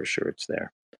 so I know for sure it's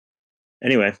there.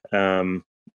 Anyway,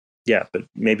 yeah, but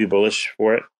maybe bullish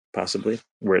for it, possibly.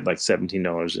 We're at like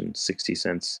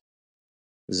 $17.60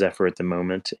 Zephyr at the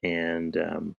moment, and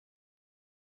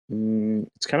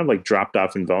it's kind of like dropped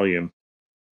off in volume.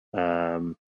 It's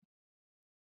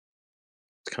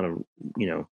kind of,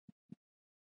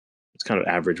 it's kind of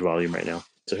average volume right now.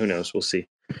 So who knows? We'll see.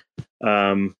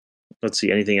 Let's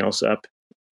see. Anything else up?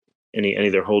 Any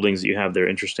other holdings that you have that are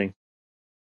interesting?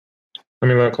 Let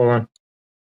me look. Hold on.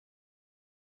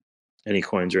 Any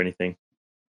coins or anything?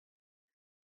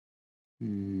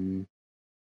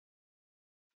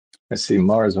 I see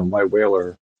Mars and White Whale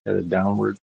are headed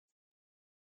downward.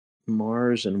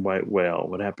 Mars and White Whale.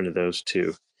 What happened to those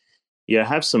two? Yeah, I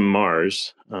have some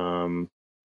Mars. I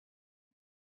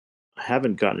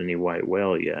haven't gotten any White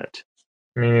Whale yet.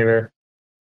 Me neither.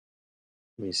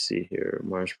 Let me see here.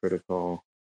 Mars Protocol.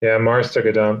 Yeah, Mars took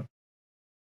a dump.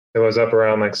 It was up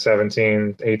around like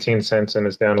 17, 18 cents and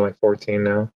it's down to like 14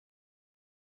 now.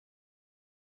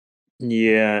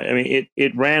 Yeah, I mean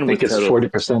it ran I with think it's total.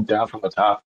 40% down from the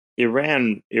top. It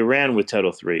ran with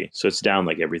total 3, so it's down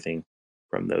like everything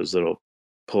from those little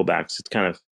pullbacks. It's kind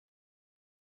of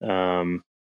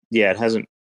yeah, it hasn't.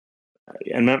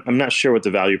 I'm not sure what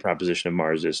the value proposition of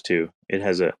Mars is too. It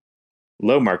has a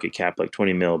low market cap like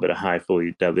 20 mil, but a high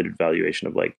fully diluted valuation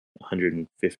of like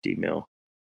 150 mil.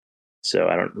 So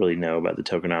I don't really know about the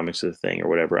tokenomics of the thing or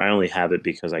whatever. I only have it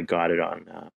because I got it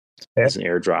on as an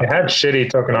airdrop. It had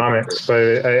shitty tokenomics,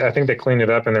 but I think they cleaned it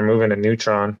up and they're moving to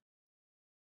Neutron.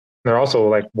 They're also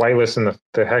like whitelisting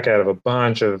the heck out of a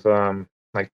bunch of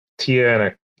like TIA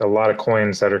and a lot of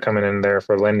coins that are coming in there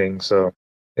for lending. So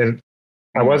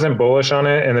I wasn't bullish on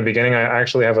it in the beginning. I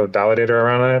actually have a validator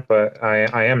around it, but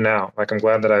I am now. Like I'm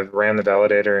glad that I've ran the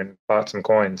validator and bought some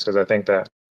coins because I think that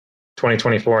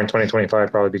 2024 and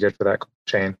 2025 probably be good for that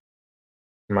chain,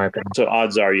 in my opinion. So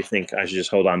odds are you think I should just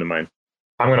hold on to mine?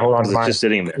 I'm going to hold on to It's mine. just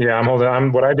sitting there. Yeah, I'm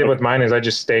holding. What I did with mine is I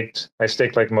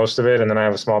staked like most of it, and then I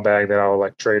have a small bag that I'll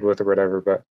like trade with or whatever.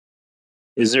 But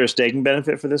is there a staking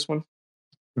benefit for this one?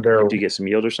 There, do you get some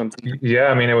yield or something? Yeah,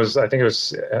 I mean, I think it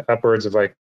was upwards of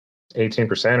like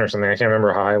 18% or something. I can't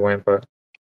remember how high it went, but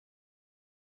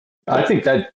I think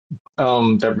that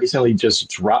that recently just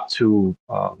dropped to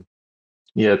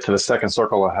to the second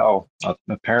circle of hell.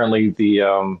 Apparently,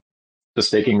 the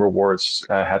staking rewards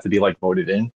had to be like voted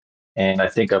in, and I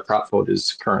think a prop vote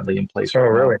is currently in place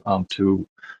right now to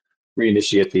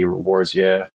reinitiate the rewards.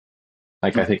 Yeah,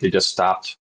 like I think they just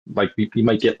stopped. Like you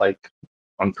might get like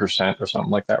 1% or something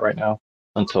like that right now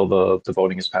until the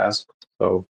voting is passed.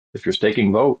 So if you're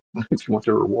staking, vote if you want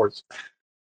your rewards.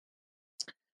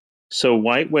 So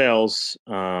White Whales,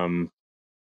 their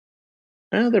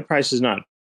price is not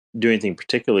doing anything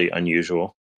particularly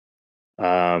unusual.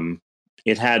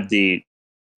 It had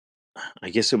I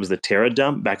guess it was the Terra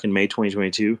dump back in May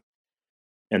 2022,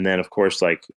 and then of course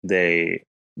like the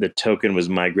token was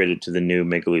migrated to the new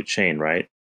Megaloot chain, right?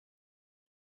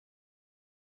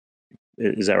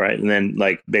 Is that right? And then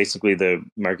like basically the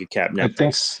market cap now. I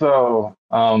think so.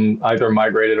 Either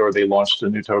migrated or they launched a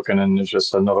new token and there's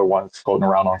just another one floating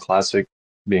around on Classic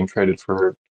being traded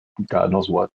for God knows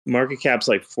what. Market cap's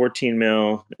like 14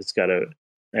 mil. It's got a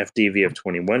FDV of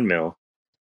 21 mil.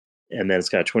 And then it's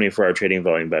got 24-hour trading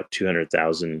volume, about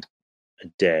 200,000 a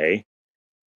day,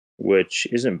 which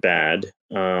isn't bad.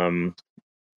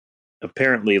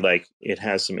 Apparently, like it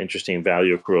has some interesting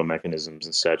value accrual mechanisms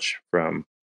and such from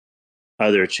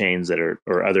other chains that are,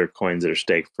 or other coins that are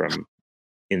staked from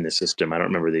in the system. I don't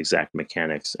remember the exact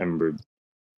mechanics. I remember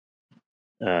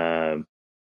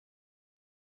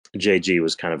JG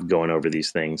was kind of going over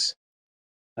these things.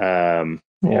 I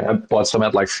bought some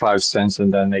at like 5 cents,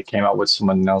 and then they came out with some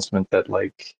announcement that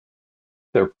like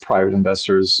their private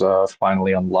investors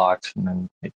finally unlocked, and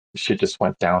then shit just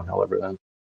went downhill ever then.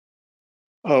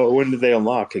 Oh, when did they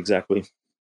unlock exactly?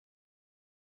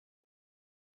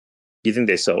 Do you think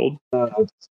they sold? A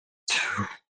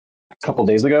couple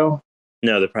days ago.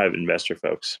 No, the private investor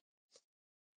folks.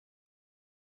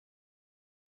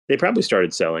 They probably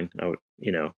started selling,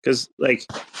 because like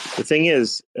the thing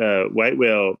is, White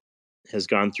Whale has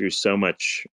gone through so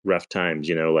much rough times,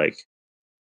 like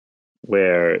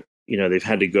where, they've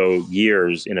had to go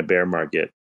years in a bear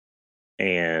market.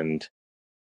 And,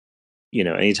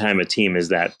 anytime a team is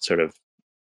that sort of,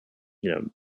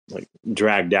 like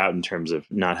dragged out in terms of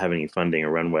not having any funding or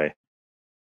runway,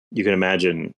 you can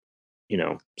imagine,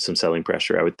 some selling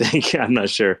pressure, I would think. I'm not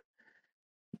sure.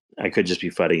 I could just be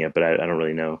fudding it, but I don't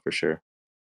really know for sure.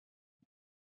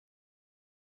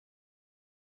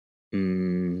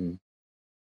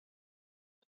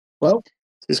 Well,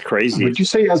 this is crazy. Would you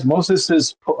say Osmosis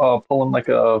is pulling like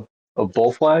a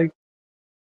bull flag?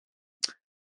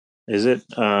 Is it?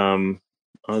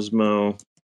 Osmo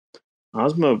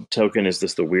token is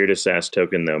just the weirdest ass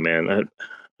token, though, man.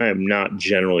 I am not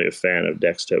generally a fan of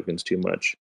Dex tokens too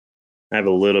much. I have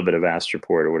a little bit of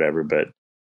Astroport or whatever, but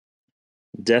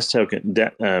Dex tokens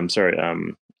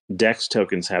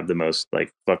have the most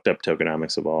like fucked up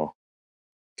tokenomics of all,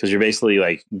 because you're basically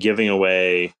like giving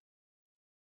away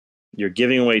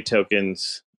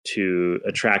tokens to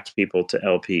attract people to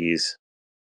LPs,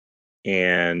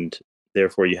 and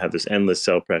therefore you have this endless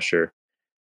sell pressure.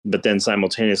 But then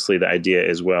simultaneously, the idea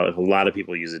is, well, if a lot of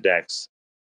people use a DEX,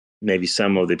 maybe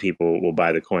some of the people will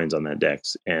buy the coins on that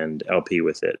DEX and LP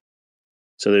with it.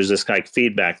 So there's this like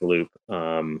feedback loop,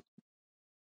 and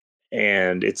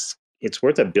it's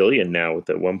worth $1 billion now with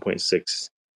the 1.6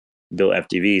 bill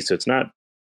FDV. So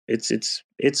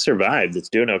it's survived. It's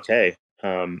doing okay.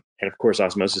 And of course,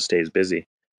 Osmosis stays busy.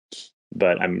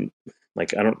 But I'm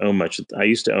like, I don't own much. I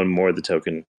used to own more of the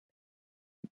token,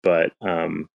 but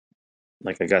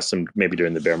like I got some maybe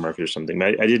during the bear market or something.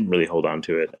 But I didn't really hold on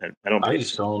to it. I don't. I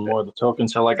used to own more of the token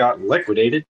until I got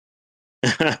liquidated.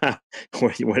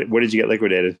 what did you get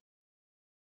liquidated?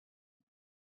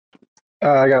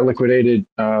 I got liquidated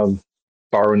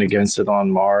borrowing against it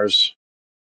on Mars,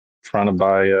 trying to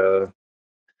buy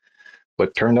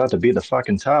what turned out to be the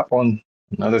fucking top on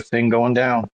another thing going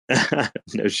down.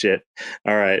 No shit.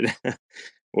 All right.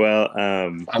 Well,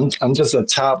 I'm just a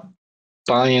top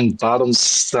buying, bottom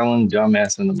selling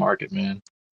dumbass in the market, man.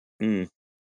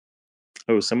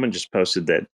 Oh, someone just posted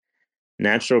that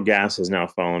natural gas has now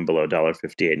fallen below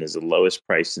 $1.58 and is the lowest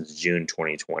price since June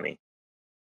 2020.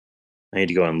 I need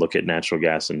to go and look at natural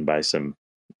gas and buy some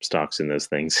stocks in those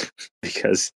things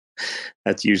because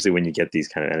that's usually when you get these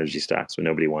kind of energy stocks when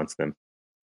nobody wants them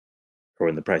or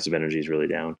when the price of energy is really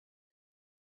down.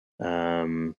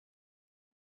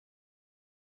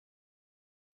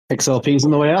 XRP's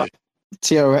on the way up.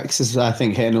 TRX is, I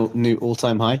think, hitting a new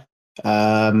all-time high.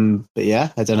 But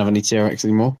yeah, I don't have any TRX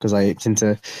anymore because I aped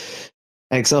into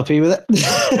XRP with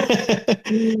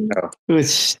it. Oh.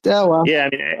 Which, oh well. Yeah,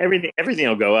 I mean everything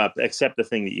will go up except the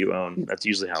thing that you own. That's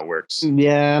usually how it works.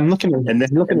 Yeah, I'm looking at and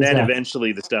then that.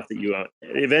 eventually the stuff that you own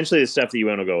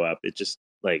will go up. It just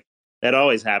like that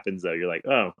always happens though. You're like,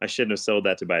 oh, I shouldn't have sold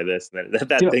that to buy this. And then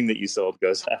that thing that you sold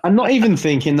goes up. I'm not even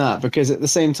thinking that because at the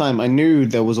same time, I knew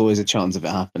there was always a chance of it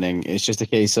happening. It's just a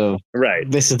case of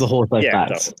this is the horse I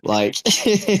backed. Totally. Like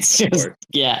it's just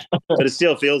But it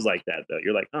still feels like that though.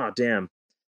 You're like, oh damn.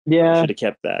 Yeah, I should have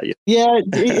kept that. Yeah,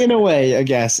 in a way, I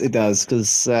guess it does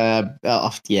because they're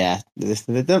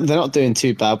not doing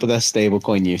too bad with their stable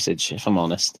coin usage, if I'm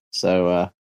honest. So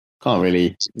can't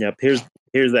really. Yep. Here's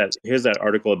that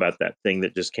article about that thing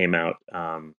that just came out.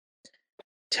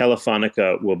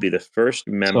 Telefonica will be the first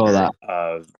member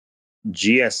of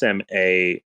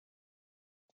GSMA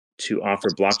to offer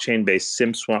blockchain-based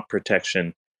SIM swap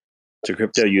protection to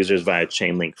crypto users via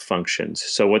Chainlink functions.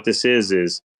 So what this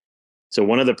is. So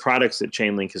one of the products that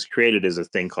Chainlink has created is a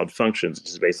thing called functions, which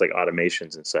is basically like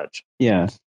automations and such. Yeah.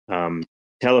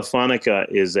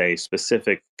 Telefonica is a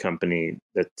specific company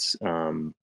that's,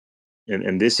 and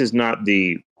this is not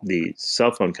the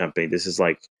cell phone company. This is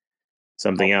like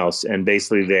something else. And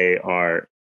basically they are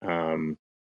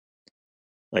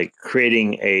like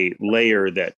creating a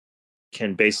layer that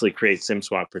can basically create SIM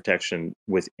swap protection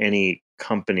with any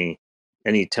company,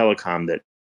 any telecom that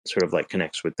sort of like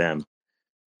connects with them.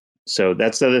 So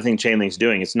that's the other thing Chainlink's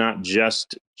doing. It's not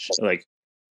just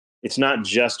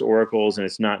oracles and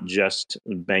it's not just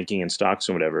banking and stocks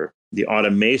and whatever. The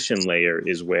automation layer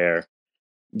is where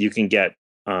you can get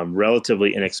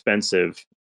relatively inexpensive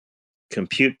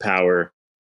compute power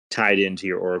tied into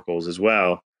your oracles as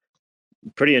well.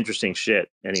 Pretty interesting shit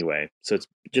anyway. So it's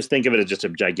just think of it as just a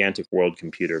gigantic world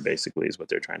computer basically is what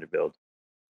they're trying to build.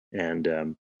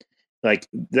 And like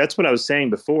that's what I was saying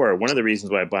before. One of the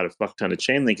reasons why I bought a fuck ton of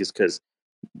Chainlink is because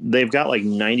they've got like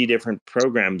 90 different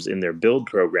programs in their build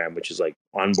program, which is like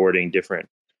onboarding different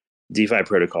DeFi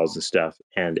protocols and stuff.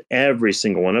 And every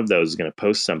single one of those is going to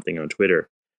post something on Twitter.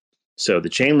 So the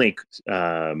Chainlink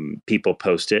people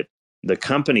post it, the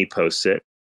company posts it,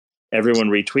 everyone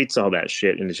retweets all that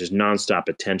shit, and it's just nonstop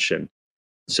attention.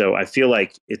 So I feel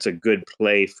like it's a good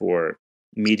play for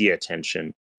media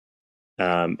attention.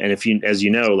 And as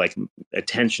you know, like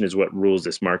attention is what rules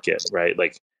this market, right?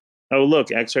 Like, oh, look,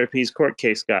 XRP's court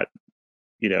case got,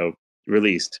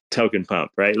 released, token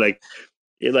pump, right? Like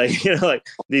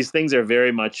these things are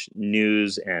very much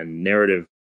news and narrative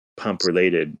pump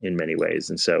related in many ways.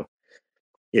 And so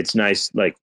it's nice.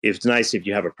 Like it's nice if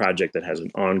you have a project that has an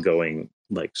ongoing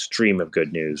like stream of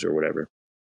good news or whatever.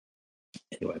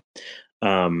 Anyway.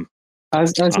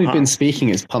 As we've been speaking,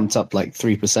 it's pumped up like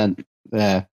 3%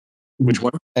 there. Which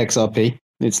one? XRP.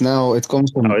 It's gone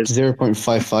from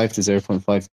 0.55 to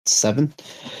 0.57.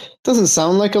 Doesn't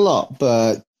sound like a lot,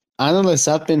 but analysts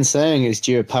have been saying it's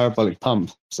due a parabolic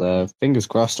pump. So fingers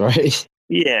crossed, right?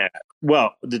 Yeah.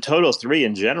 Well, the total 3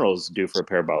 in general is due for a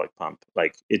parabolic pump.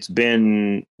 Like it's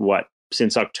been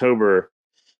since October,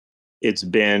 it's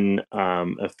been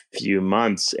a few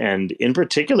months. And in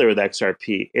particular with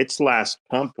XRP, its last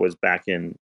pump was back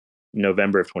in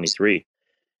November of 23.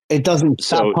 It doesn't.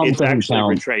 So That pump it's doesn't actually count.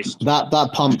 retraced. That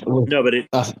pump was No, but it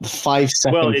a 5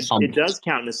 second well, pump. it does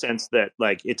count in the sense that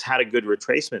like it's had a good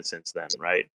retracement since then,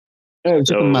 right? No, it was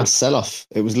just a So mass sell off.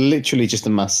 It was literally just a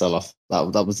mass sell off.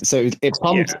 That was so it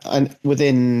pumped, yeah, and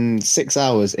within 6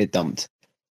 hours it dumped.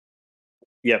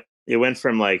 yep. It went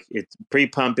from like it's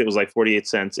pre-pump, it was like 48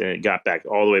 cents, and it got back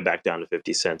all the way back down to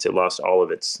 50 cents. It lost all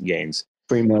of its gains.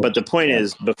 Pretty much. But the point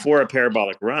is, before a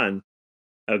parabolic run,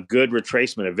 a good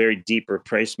retracement, a very deep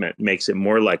retracement, makes it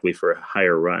more likely for a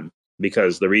higher run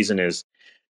because the reason is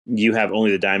you have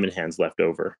only the diamond hands left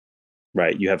over,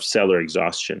 right? You have seller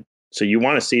exhaustion. So you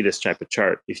want to see this type of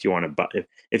chart if you want to buy.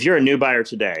 If you're a new buyer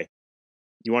today,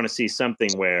 you want to see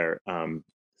something where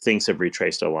things have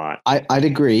retraced a lot. I'd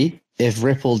agree if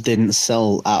Ripple didn't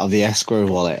sell out of the escrow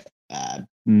wallet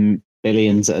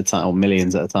billions at a time or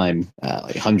millions at a time,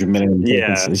 like 100 million.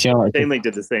 Yeah, tokens, you know, like, Chainlink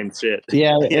did the same shit.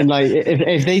 yeah, and like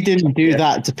if they didn't do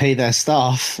that to pay their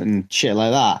staff and shit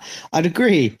like that, I'd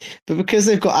agree. But because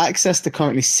they've got access to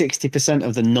currently 60%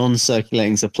 of the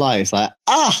non-circulating supply, it's like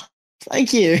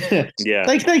thank you, Yeah.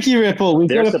 thank you, Ripple. We've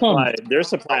Their got a pump.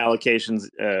 supply allocations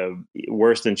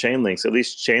worse than Chainlink's. At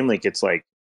least Chainlink, it's like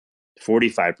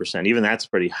 45%. Even that's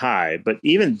pretty high. But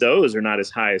even those are not as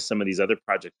high as some of these other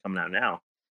projects coming out now.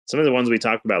 Some of the ones we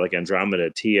talked about, like Andromeda,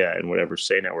 Tia, and whatever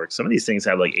Say Network, some of these things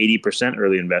have like 80%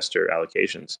 early investor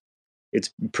allocations.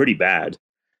 It's pretty bad.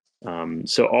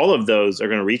 So all of those are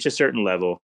going to reach a certain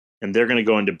level, and they're going to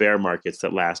go into bear markets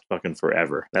that last fucking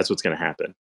forever. That's what's going to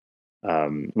happen.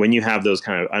 When you have those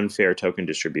kind of unfair token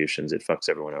distributions, it fucks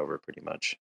everyone over pretty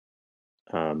much.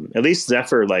 At least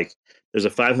Zephyr, like there's a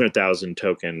 500,000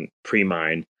 token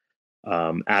pre-mined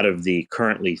out of the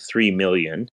currently 3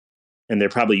 million. And they're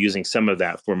probably using some of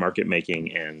that for market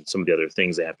making and some of the other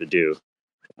things they have to do,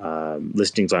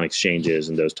 listings on exchanges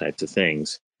and those types of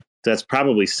things. That's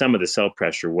probably some of the sell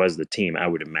pressure was the team, I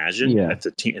would imagine. Yeah. If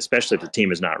the team, especially if the team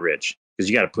is not rich, because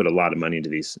you got to put a lot of money into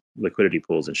these liquidity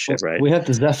pools and shit, right? We have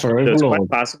the Zephyr So it's Overlord quite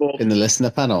possible in the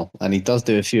listener panel, and he does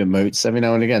do a few emotes every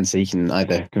now and again, so he can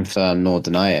either confirm nor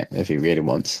deny it if he really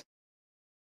wants.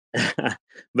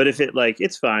 But if it like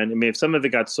it's fine. I mean, if some of it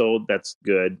got sold, that's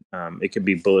good. It could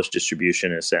be bullish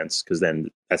distribution in a sense, because then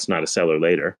that's not a seller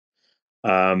later.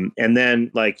 And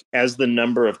then like as the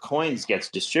number of coins gets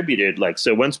distributed, like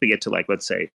so once we get to like let's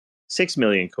say 6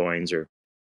 million coins or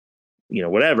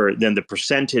whatever, then the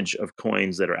percentage of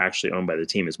coins that are actually owned by the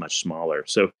team is much smaller.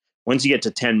 So once you get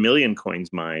to 10 million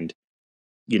coins mined,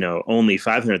 only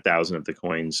 500,000 of the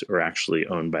coins are actually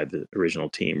owned by the original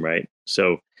team, right?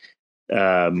 So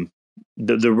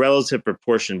the relative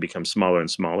proportion becomes smaller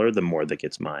and smaller the more that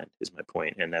gets mined is my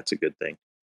point, and that's a good thing.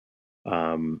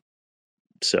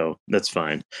 So that's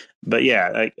fine. But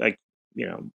yeah,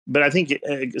 but I think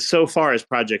so far as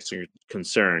projects are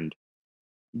concerned,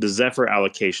 the Zephyr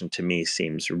allocation to me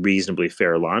seems reasonably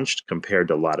fair launched compared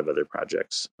to a lot of other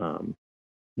projects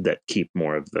that keep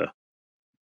more of the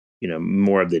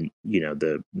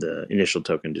the initial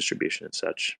token distribution and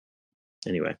such.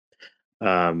 Anyway.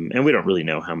 And we don't really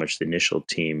know how much the initial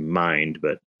team mined,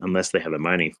 but unless they have a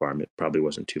mining farm, it probably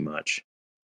wasn't too much.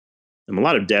 And a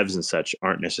lot of devs and such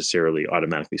aren't necessarily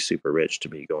automatically super rich to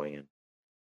be going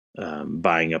and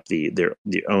buying up their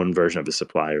own version of the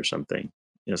supply or something.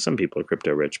 Some people are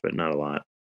crypto rich, but not a lot.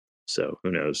 So who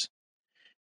knows?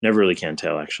 Never really can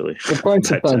tell, actually. The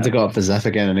price is starting to go up for Zeph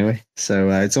again, anyway.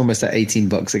 So it's almost at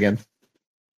 $18 again.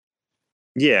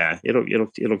 Yeah,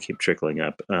 it'll keep trickling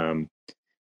up.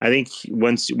 I think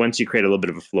once you create a little bit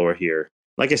of a floor here,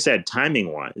 like I said,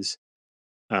 timing wise,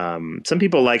 some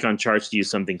people like on charts to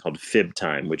use something called fib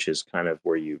time, which is kind of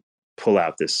where you pull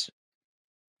out this,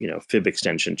 fib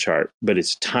extension chart, but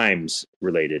it's times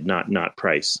related, not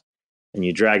price, and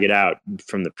you drag it out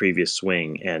from the previous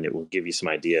swing, and it will give you some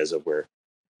ideas of where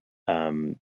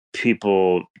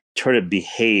people try to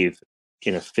behave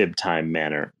in a fib time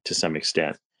manner to some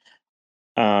extent.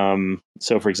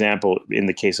 So, for example, in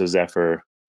the case of Zephyr.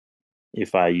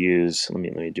 If I use, let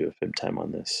me do a fib time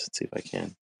on this. Let's see if I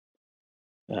can.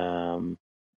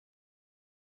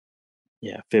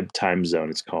 Fib time zone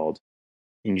it's called.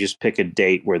 And you just pick a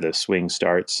date where the swing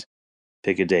starts,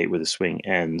 pick a date where the swing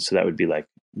ends. So that would be like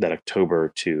that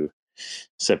October to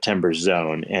September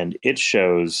zone. And it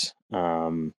shows,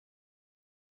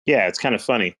 it's kind of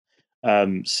funny.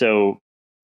 So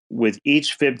with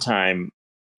each fib time,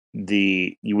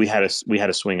 we had a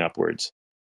swing upwards.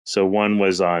 So one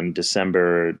was on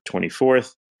December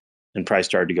 24th, and price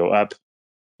started to go up.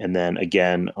 And then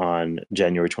again on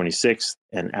January 26th,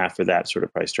 and after that, sort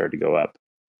of price started to go up.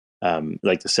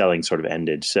 Like the selling sort of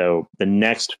ended. So the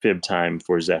next fib time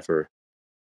for Zephyr,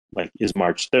 is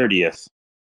March 30th,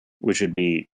 which would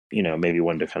be maybe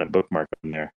one to kind of bookmark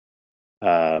on there.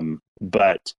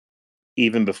 But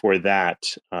even before that,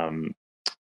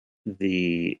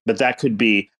 but that could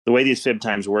be the way these fib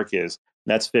times work is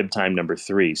that's fib time number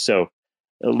 3. So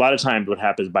a lot of times what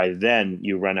happens by then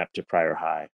you run up to prior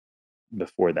high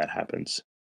before that happens.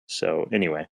 So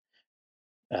anyway,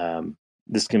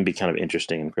 this can be kind of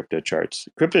interesting in crypto charts.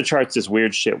 Crypto charts, this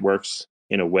weird shit works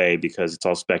in a way because it's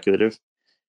all speculative.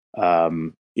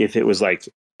 If it was like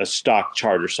a stock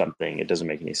chart or something, it doesn't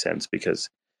make any sense because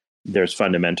there's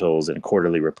fundamentals and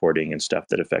quarterly reporting and stuff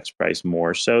that affects price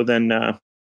more so than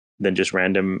just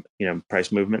random,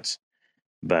 price movements.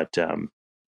 But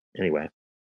anyway,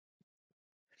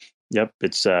 yep,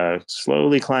 it's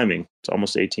slowly climbing. It's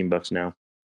almost $18 now.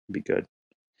 Be good.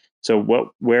 So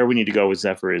where we need to go with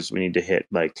Zephyr is we need to hit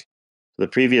like the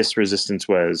previous resistance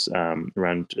was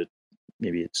around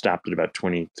maybe it stopped at about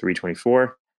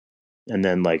 23.24, and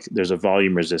then like there's a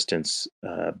volume resistance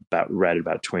right at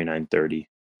about 29.30.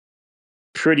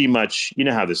 Pretty much,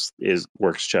 how this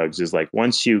works, Chugs, is like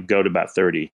once you go to about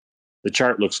 30, the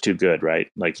chart looks too good, right?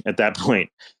 Like at that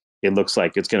point, it looks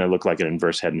like it's going to look like an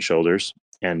inverse head and shoulders,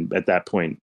 and at that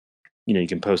point, you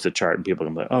can post a chart and people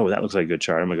can be like, oh, that looks like a good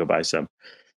chart. I'm gonna go buy some.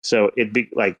 So it'd be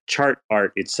like chart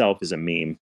art itself is a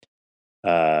meme.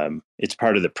 It's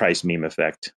part of the price meme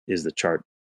effect is the chart.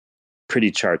 Pretty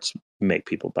charts make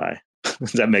people buy.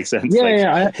 Does that make sense?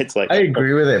 I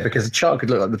agree with it because the chart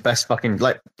could look like the best fucking,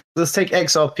 like, let's take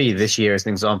XRP this year as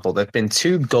an example. There've been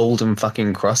 2 golden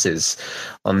fucking crosses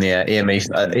on the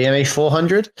EMA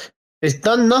 400. It's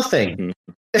done nothing.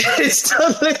 Mm-hmm. It's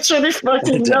done literally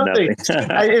fucking nothing.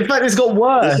 In fact, it's got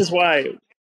worse.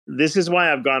 This is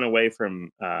why I've gone away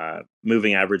from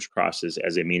moving average crosses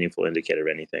as a meaningful indicator of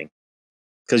anything,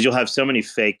 because you'll have so many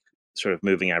fake sort of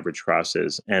moving average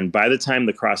crosses, and by the time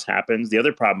the cross happens, the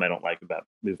other problem I don't like about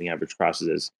moving average crosses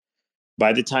is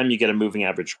by the time you get a moving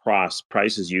average cross,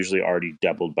 price is usually already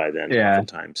doubled by then.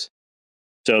 Oftentimes.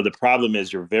 So the problem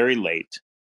is you're very late,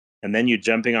 and then you're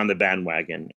jumping on the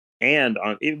bandwagon. And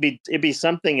it'd be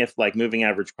something if like moving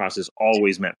average crosses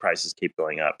always meant prices keep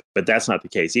going up, but that's not the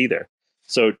case either.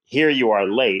 So here you are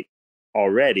late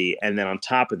already, and then on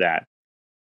top of that,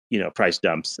 price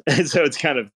dumps. So it's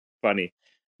kind of funny.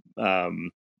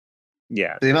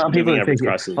 Yeah, the amount of people that take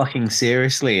it fucking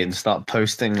seriously and start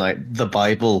posting like the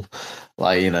Bible,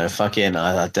 like fucking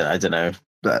I don't know.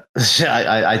 But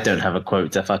I don't have a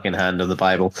quote to fucking hand of the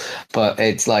Bible, but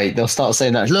it's like they'll start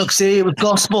saying that. Look, see, it was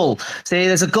gospel. See,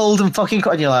 there's a golden fucking.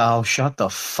 And you're like, oh, shut the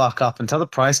fuck up until the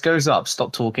price goes up.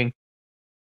 Stop talking.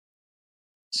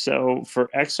 So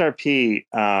for XRP,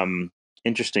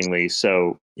 interestingly,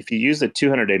 so if you use the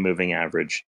 200-day moving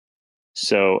average,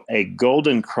 so a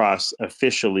golden cross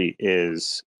officially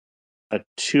is a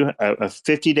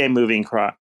 50-day moving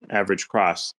average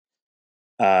cross.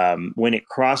 When it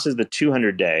crosses the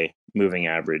 200-day moving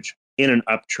average in an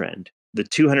uptrend, the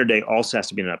 200-day also has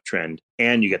to be an uptrend,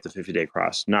 and you get the 50-day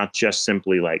cross, not just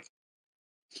simply like,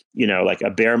 like a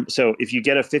bear. So if you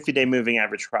get a 50-day moving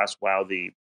average cross while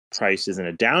the price is in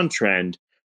a downtrend,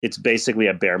 it's basically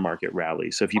a bear market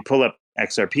rally. So if you pull up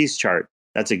XRP's chart,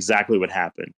 that's exactly what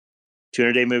happened.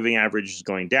 200-day moving average is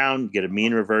going down, you get a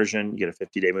mean reversion, you get a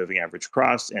 50-day moving average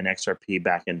cross, and XRP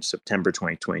back in September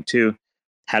 2022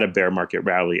 had a bear market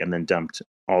rally and then dumped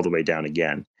all the way down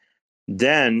again.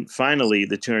 Then finally,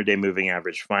 the 200-day moving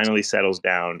average finally settles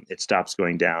down. It stops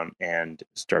going down and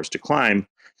starts to climb.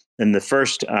 And the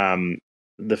first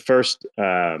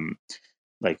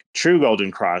like true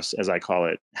golden cross, as I call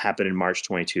it, happened in March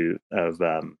 22 of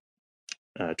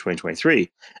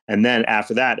 2023. And then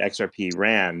after that, XRP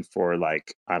ran for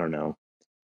like, I don't know,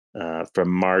 from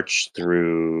March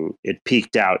through, it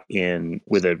peaked out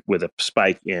with a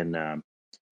spike in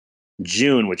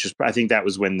June, which is, I think that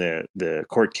was when the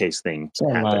court case thing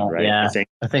happened, right? Yeah,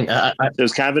 I think so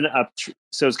it's kind of an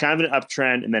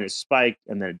uptrend, and then it spiked,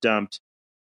 and then it dumped,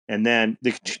 and then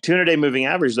the 200-day moving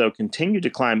average though continued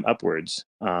to climb upwards,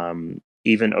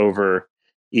 even all the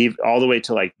way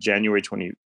to like January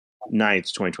 29th,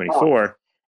 2024,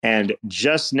 and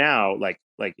just now, like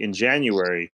in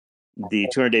January, the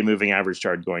 200-day moving average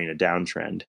started going in a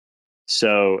downtrend.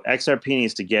 So XRP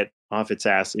needs to get off its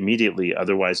ass immediately.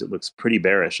 Otherwise, it looks pretty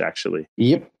bearish, actually.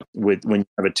 Yep. When you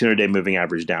have a 200-day moving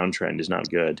average downtrend is not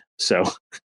good. So,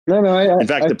 in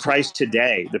fact, the price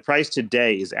today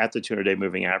is at the 200-day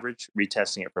moving average,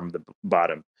 retesting it from the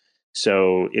bottom.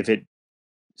 So if it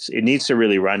needs to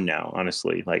really run now,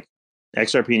 honestly, like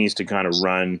XRP needs to kind of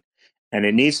run. And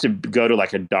it needs to go to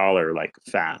like $1, like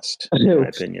fast, in my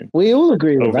opinion. We all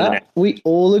agree with that. We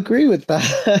all agree with that.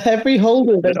 Every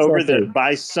holder over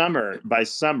by summer,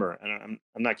 and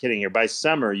I'm not kidding here. By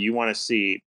summer, you want to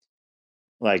see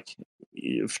like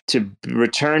to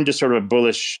return to sort of a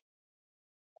bullish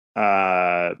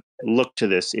look to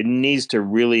this, it needs to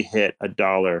really hit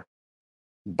 $1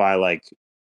 by like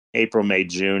April, May,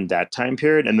 June, that time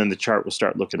period, and then the chart will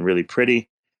start looking really pretty.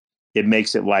 It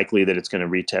makes it likely that it's going to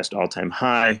retest all-time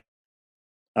high.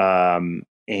 I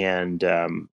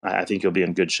think you'll be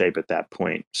in good shape at that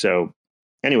point. So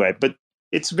anyway, but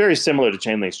it's very similar to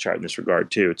Chainlink's chart in this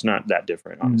regard too. It's not that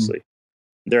different, honestly.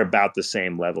 They're about the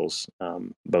same levels,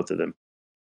 both of them.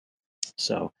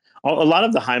 So a lot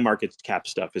of the high market cap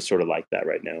stuff is sort of like that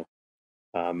right now.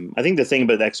 I think the thing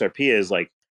about XRP is like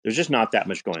there's just not that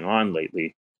much going on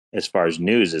lately as far as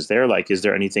news. Is there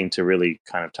anything to really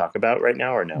kind of talk about right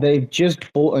now or no? They've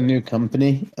just bought a new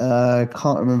company.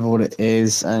 Can't remember what it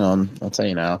is. Hang on, I'll tell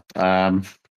you now.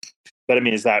 But I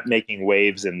mean, is that making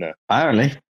waves in the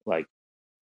apparently like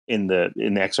in the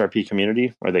XRP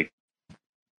community? Are they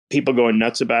people going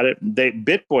nuts about it?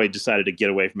 BitBoy decided to get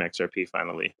away from XRP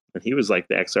finally, and he was like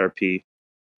the XRP,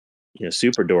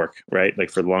 super dork, right? Like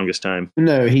for the longest time.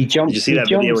 No, he jumped. Did you see that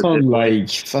video with on BitBoy? like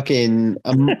fucking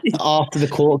after the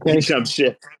court case. He jumped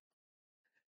ship.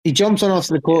 He jumped on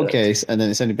after the court case, and then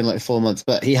it's only been like 4 months.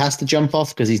 But he has to jump off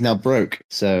because he's now broke.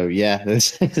 So yeah,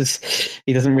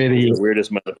 he doesn't really. He's the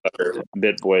weirdest motherfucker.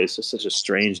 BitBoy is just such a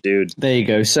strange dude. There you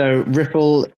go. So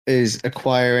Ripple is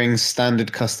acquiring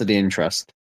Standard Custody and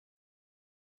Trust.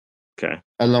 Okay.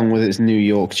 Along with its New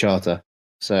York charter.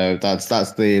 So that's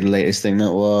the latest thing.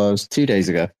 That was 2 days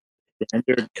ago.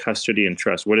 Standard Custody and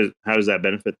Trust. How does that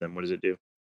benefit them? What does it do?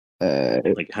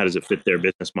 How does it fit their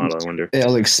business model? I wonder.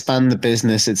 It'll expand the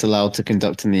business it's allowed to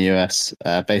conduct in the US,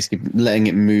 basically letting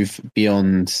it move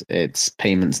beyond its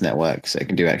payments network, so it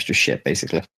can do extra shit,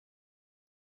 basically.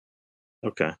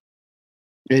 Okay.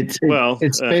 It's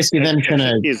basically them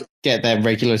trying to get their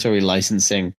regulatory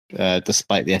licensing,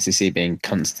 despite the SEC being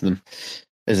cunts to them,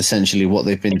 is essentially what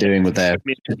they've been doing with their. I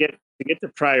mean, to get the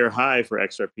prior high for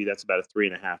XRP, that's about a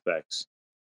 3.5x.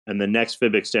 And the next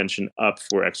fib extension up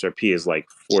for XRP is like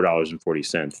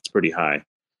 $4.40. It's pretty high.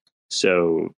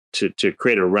 So to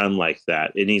create a run like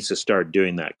that, it needs to start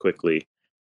doing that quickly.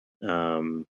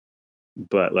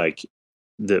 But like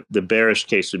the bearish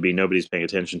case would be nobody's paying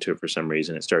attention to it for some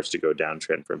reason. It starts to go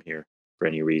downtrend from here for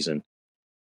any reason.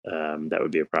 That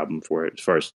would be a problem for it as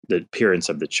far as the appearance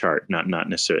of the chart, not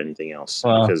necessarily anything else.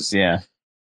 Well, because I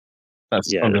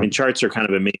mean, charts are kind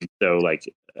of a meme. So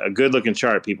like a good looking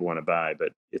chart people want to buy,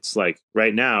 but it's like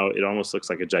right now it almost looks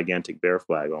like a gigantic bear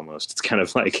flag almost. It's kind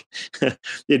of like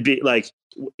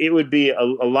it would be a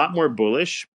lot more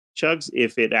bullish, Chugs,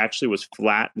 if it actually was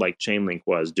flat like Chainlink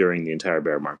was during the entire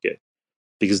bear market,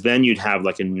 because then you'd have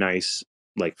like a nice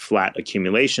like flat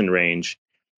accumulation range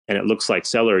and it looks like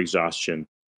seller exhaustion.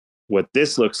 What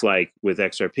this looks like with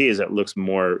XRP is it looks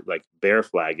more like bear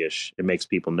flaggish. It makes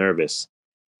people nervous.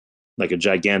 Like a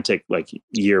gigantic, like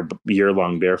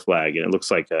year-long bear flag, and it looks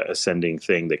like a ascending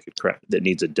thing that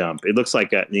needs a dump. It looks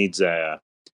like it needs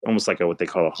almost like what they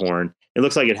call a horn. It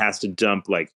looks like it has to dump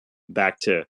like back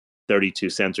to 32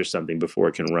 cents or something before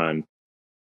it can run.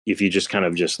 If you just kind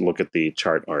of just look at the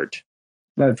chart art,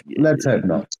 let's hope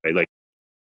not. Right? Like,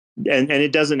 and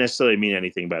it doesn't necessarily mean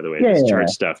anything, by the way. This chart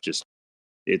stuff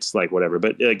it's like whatever,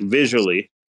 but like visually.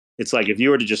 It's like if you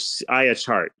were to just eye a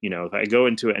chart, if I go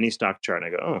into any stock chart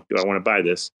and I go, oh, do I want to buy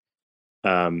this?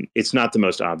 It's not the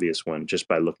most obvious one just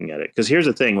by looking at it. Because here's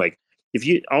the thing, like if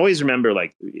you always remember,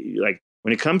 like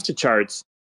when it comes to charts,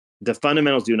 the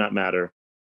fundamentals do not matter.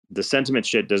 The sentiment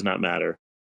shit does not matter.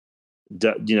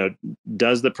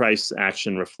 Does the price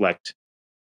action reflect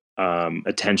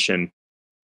attention?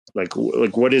 Like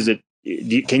what is it?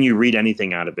 Can you read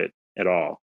anything out of it at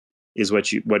all? Is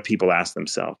what people ask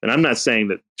themselves. And I'm not saying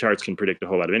that charts can predict a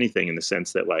whole lot of anything in the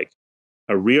sense that like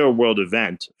a real world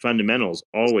event, fundamentals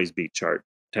always beat chart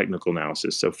technical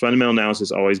analysis. So fundamental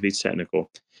analysis always beats technical.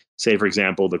 Say, for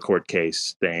example, the court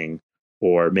case thing,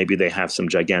 or maybe they have some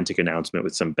gigantic announcement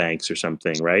with some banks or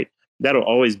something, right? That'll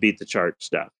always beat the chart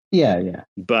stuff. Yeah.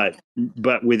 But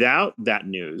without that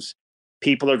news,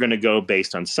 people are going to go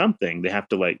based on something. They have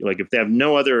to like if they have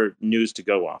no other news to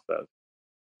go off of,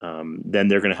 then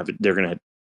they're going to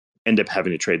end up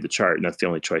having to trade the chart, and that's the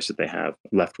only choice that they have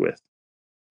left with.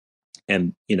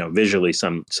 And visually,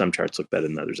 some charts look better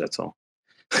than others. That's all.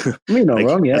 I mean, not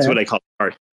wrong. Yeah, that's what I call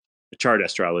chart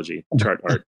astrology, chart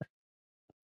art.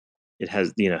 It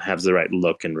has has the right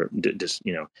look and just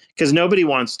because nobody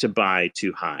wants to buy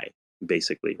too high,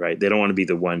 basically, right? They don't want to be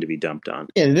the one to be dumped on.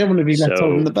 Yeah, they don't want to be left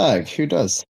holding the bag. Who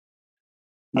does?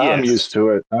 I'm used to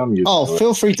it.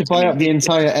 Feel free to buy up the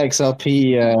entire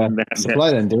XRP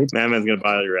supply then, dude. Madman's going to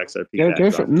buy your XRP.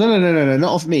 Go for it. No, not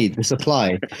off me, the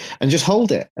supply. And just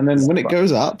hold it. And then when it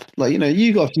goes up, like,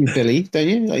 you got a few billy, don't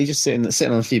you? Like, you just sitting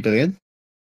on a few billion.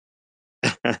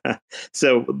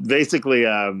 So basically,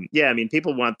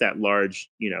 people want that large,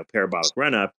 parabolic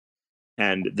run up.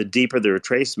 And the deeper the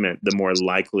retracement, the more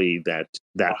likely that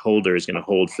holder is going to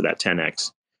hold for that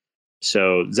 10x.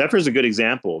 So Zephyr is a good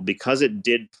example because it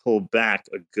did pull back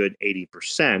a good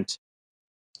 80%,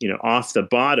 off the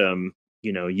bottom,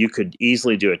 you could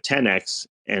easily do a 10x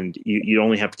and you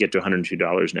only have to get to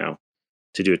 $102 now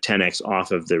to do a 10x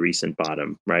off of the recent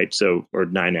bottom, right? So, or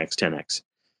 9x, 10x.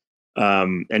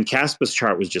 And Caspa's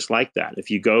chart was just like that. If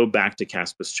you go back to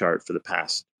Caspa's chart for the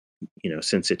past,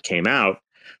 since it came out,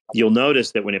 you'll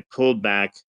notice that when it pulled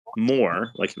back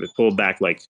more, like if it pulled back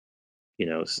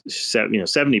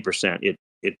 70%,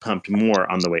 it pumped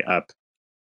more on the way up.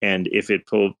 And if it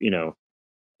pulled,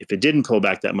 if it didn't pull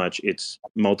back that much, its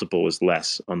multiple was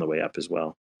less on the way up as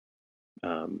well.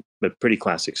 But pretty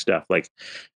classic stuff. Like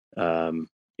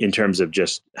in terms of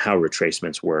just how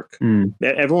retracements work,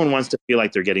 everyone wants to feel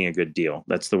like they're getting a good deal.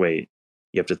 That's the way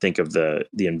you have to think of the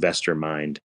investor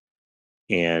mind.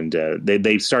 And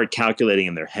they start calculating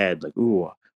in their head, like, ooh,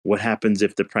 what happens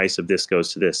if the price of this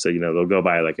goes to this? So, they'll go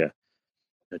buy like a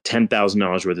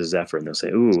 $10,000 worth of Zephyr, and they'll say,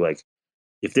 ooh, like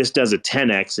if this does a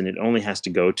 10x and it only has to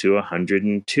go to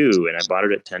 102, and I bought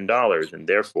it at $10, and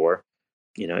therefore,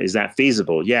 is that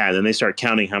feasible? Yeah. And then they start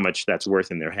counting how much that's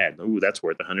worth in their head. Ooh, that's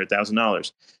worth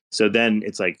 $100,000. So then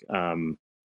it's like,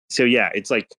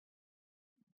 it's like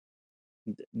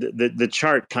the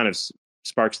chart kind of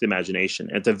sparks the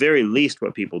imagination. At the very least,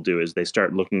 what people do is they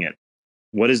start looking at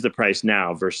what is the price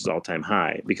now versus all-time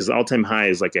high, because all-time high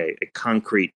is like a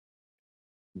concrete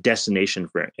destination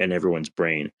in everyone's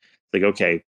brain. Like,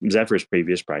 okay, Zephyr's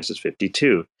previous price is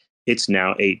 52. It's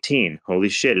now 18. Holy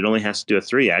shit. It only has to do a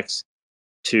 3x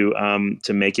to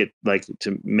make it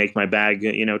to make my bag,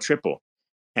 triple.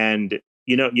 And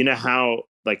how,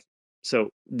 so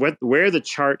where the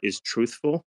chart is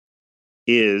truthful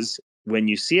is when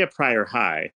you see a prior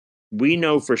high, we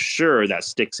know for sure that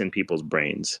sticks in people's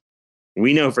brains.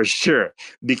 We know for sure,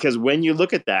 because when you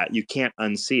look at that, you can't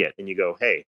unsee it. And you go,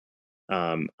 hey,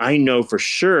 I know for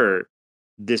sure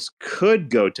this could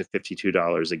go to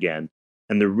 $52 again.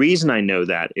 And the reason I know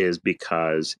that is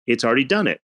because it's already done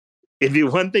it. It'd be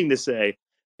one thing to say,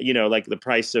 like the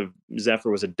price of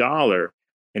Zephyr was $1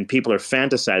 and people are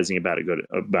fantasizing about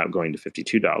going to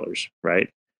 $52, right?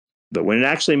 But when it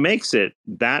actually makes it,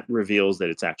 that reveals that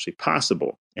it's actually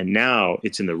possible. And now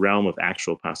it's in the realm of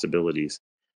actual possibilities.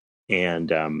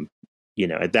 And,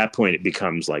 at that point, it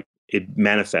becomes like it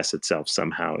manifests itself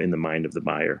somehow in the mind of the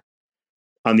buyer.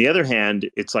 On the other hand,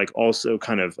 it's like also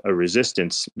kind of a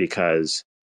resistance because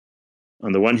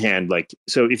on the one hand,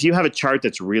 so if you have a chart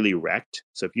that's really wrecked,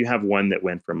 so if you have one that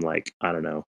went from $100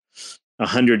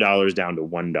 down to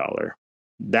 $1,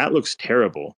 that looks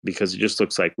terrible because it just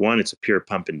looks like, one, it's a pure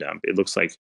pump and dump. It looks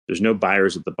like there's no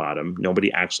buyers at the bottom.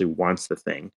 Nobody actually wants the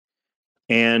thing.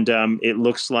 And it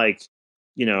looks like,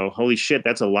 holy shit,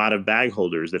 that's a lot of bag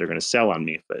holders that are going to sell on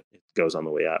me if it goes on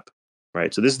the way up.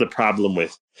 Right. So this is the problem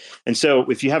with. And so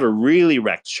if you have a really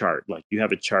wrecked chart, like you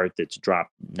have a chart that's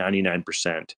dropped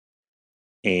 99%,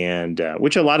 and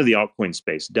which a lot of the altcoin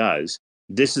space does,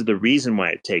 this is the reason why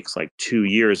it takes 2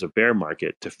 years of bear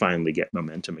market to finally get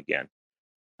momentum again.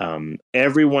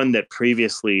 Everyone that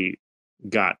previously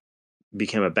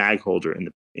became a bag holder in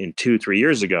 2-3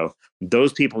 years ago,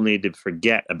 those people need to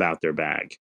forget about their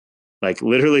bag,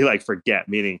 literally forget,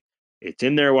 meaning it's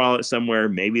in their wallet somewhere.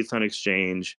 Maybe it's on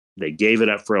exchange. They gave it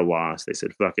up for a loss. They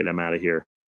said, fuck it, I'm out of here.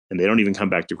 And they don't even come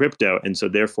back to crypto. And so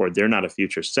therefore they're not a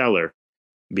future seller,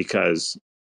 because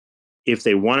if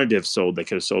they wanted to have sold, they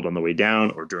could have sold on the way down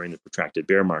or during the protracted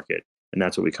bear market. And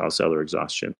that's what we call seller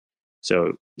exhaustion.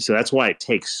 So that's why it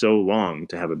takes so long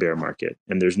to have a bear market.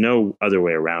 And there's no other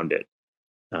way around it.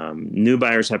 New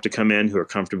buyers have to come in who are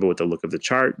comfortable with the look of the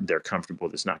chart. They're comfortable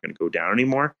that it's not going to go down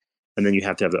anymore. And then you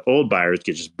have to have the old buyers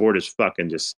get just bored as fuck and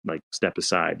just step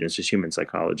aside. And it's just human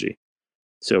psychology.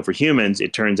 So for humans,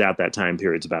 it turns out that time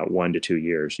period's about 1 to 2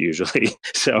 years usually.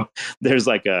 So there's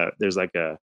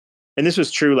and this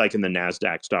was true in the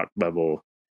NASDAQ stock bubble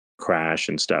crash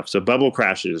and stuff. So bubble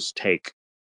crashes take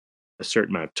a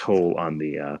certain amount of toll on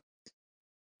the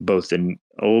both the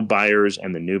old buyers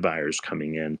and the new buyers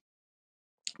coming in.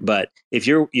 But if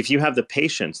you have the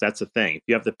patience, that's the thing. If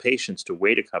you have the patience to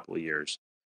wait a couple of years,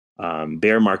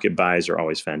 bear market buys are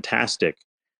always fantastic,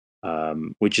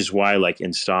 which is why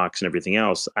in stocks and everything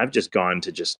else, I've just gone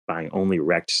to just buying only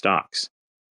wrecked stocks.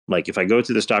 Like if I go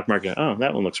to the stock market, oh,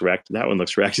 that one looks wrecked, that one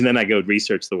looks wrecked, and then I go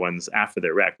research the ones after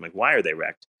they're wrecked. I'm like, why are they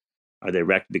wrecked? Are they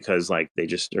wrecked because like they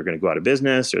just are going to go out of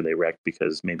business? Or are they wrecked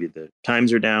because maybe the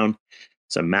times are down,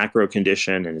 some macro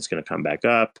condition, and it's going to come back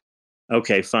up?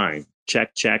 Okay, fine.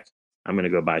 Check, check. I'm going to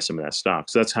go buy some of that stock.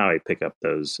 So that's how I pick up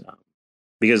those.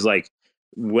 Because like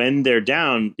when they're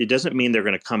down, it doesn't mean they're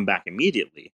going to come back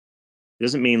immediately. It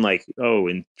doesn't mean like, oh,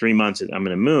 in 3 months I'm going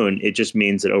to moon. It just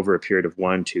means that over a period of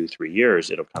 1, 2, 3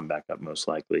 years, it'll come back up most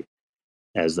likely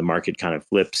as the market kind of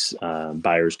flips,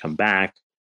 buyers come back,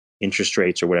 interest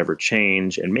rates or whatever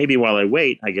change, and maybe while I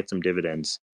wait, I get some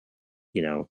dividends,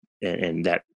 and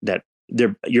that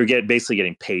you're basically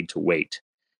getting paid to wait.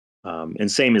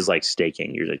 And same as like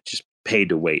staking, you're like just paid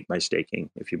to wait by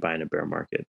staking if you buy in a bear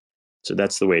market. So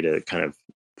that's the way to kind of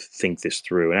think this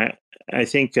through. And I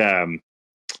think, if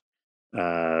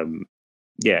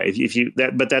you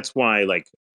that, but that's why like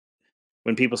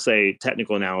when people say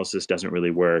technical analysis doesn't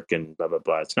really work and blah blah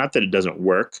blah, it's not that it doesn't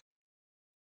work.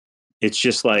 It's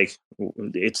just like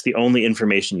it's the only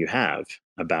information you have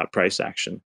about price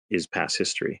action is past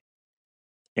history.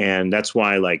 And that's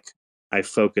why like I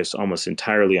focus almost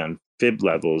entirely on fib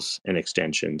levels and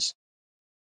extensions,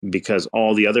 because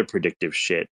all the other predictive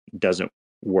shit doesn't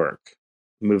work.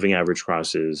 Moving average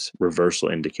crosses, reversal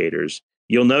indicators.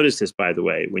 You'll notice this, by the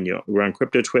way, when we're on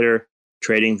crypto Twitter,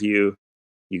 TradingView,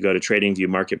 you go to TradingView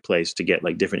Marketplace to get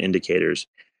like different indicators.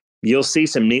 You'll see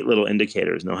some neat little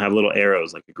indicators, and they'll have little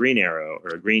arrows like a green arrow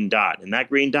or a green dot. And that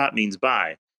green dot means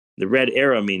buy. The red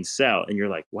arrow means sell. And you're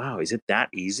like, wow, is it that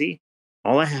easy?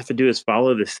 All I have to do is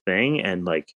follow this thing and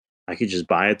like I could just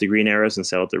buy at the green arrows and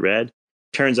sell at the red.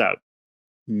 Turns out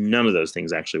none of those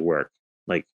things actually work.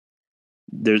 Like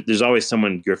there's always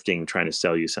someone grifting trying to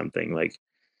sell you something. Like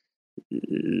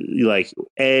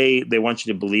they want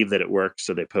you to believe that it works,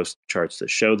 so they post charts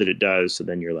that show that it does. So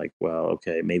then you're like, well,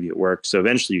 okay, maybe it works. So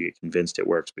eventually you get convinced it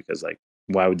works, because like,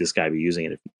 why would this guy be using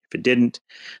it if it didn't?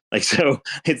 Like, so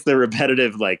it's the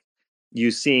repetitive, like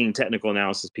you seeing technical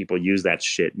analysis people use that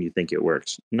shit and you think it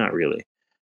works. Not really.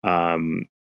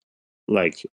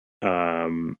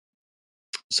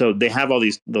 So they have all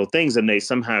these little things, and they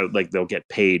somehow like they'll get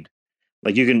paid.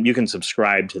 Like you can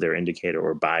subscribe to their indicator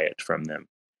or buy it from them,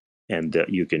 and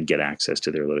you can get access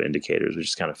to their little indicators, which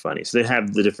is kind of funny. So they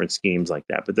have the different schemes like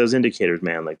that, but those indicators,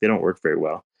 man, like they don't work very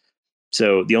well.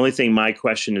 So the only thing my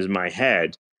question is in my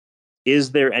head,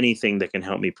 is there anything that can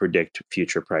help me predict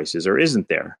future prices, or isn't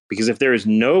there? Because if there is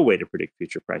no way to predict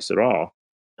future price at all,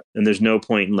 then there's no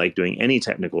point in like doing any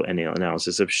technical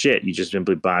analysis of shit. You just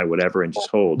simply buy whatever and just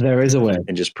hold. There is a way.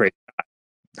 And just pray.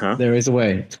 Huh? There is a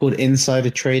way. It's called insider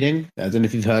trading. I don't know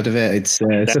if you've heard of it. It's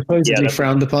supposedly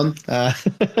frowned upon.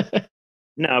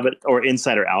 No, or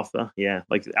insider alpha. Yeah,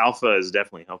 like alpha is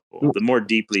definitely helpful. The more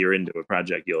deeply you're into a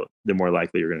project, the more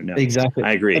likely you're going to know. Exactly.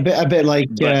 I agree. A bit like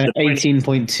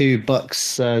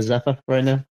 $18.2 Zephyr right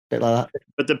now. A bit like that.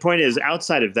 But the point is,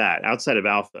 outside of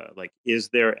alpha, like, is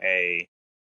there a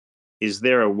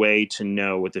way to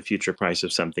know what the future price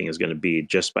of something is going to be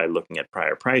just by looking at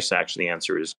prior price action? The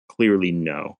answer is clearly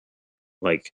no.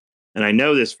 Like, and I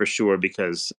know this for sure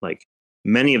because like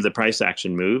many of the price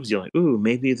action moves, you're like, ooh,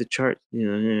 maybe the chart,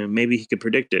 maybe he could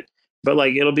predict it. But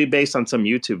like, it'll be based on some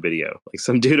YouTube video. Like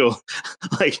some dude will,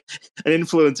 like an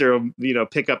influencer will,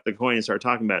 pick up the coin and start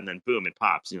talking about it, and then boom, it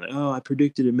pops. And you're like, oh, I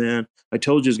predicted it, man. I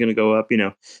told you it was going to go up.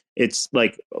 It's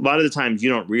like a lot of the times you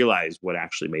don't realize what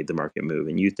actually made the market move,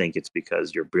 and you think it's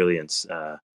because your brilliance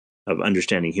of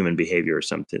understanding human behavior or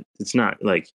something. It's not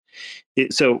like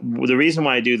it. So the reason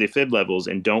why I do the fib levels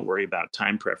and don't worry about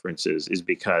time preferences is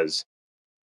because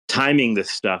timing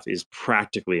this stuff is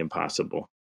practically impossible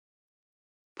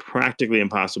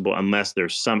unless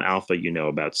there's some alpha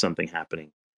about something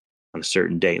happening on a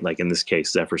certain date, like in this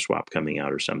case Zephyr swap coming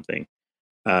out or something.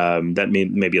 That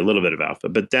may be a little bit of alpha,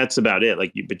 but that's about it.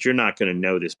 Like, but you're not going to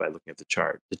know this by looking at the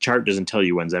chart. The chart doesn't tell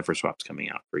you when Zephyr swap's coming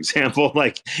out, for example.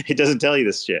 Like, it doesn't tell you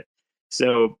this shit.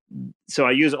 So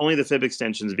I use only the fib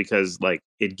extensions because like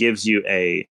it gives you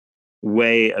a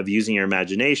way of using your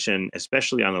imagination,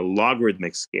 especially on a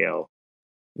logarithmic scale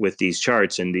with these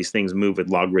charts, and these things move with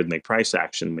logarithmic price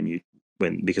action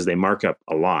because they mark up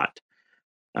a lot.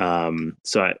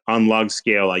 So on log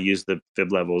scale, I use the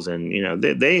fib levels, and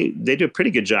they do a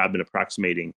pretty good job in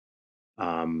approximating.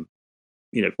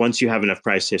 Once you have enough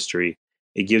price history,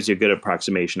 it gives you a good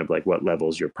approximation of like what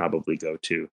levels you'll probably go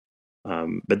to.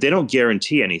 But they don't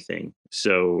guarantee anything.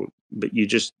 So, but you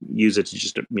just use it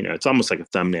to it's almost like a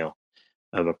thumbnail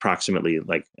of approximately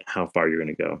like how far you're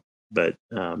going to go. But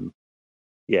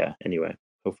yeah, anyway,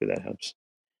 hopefully that helps.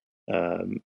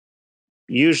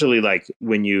 Usually, like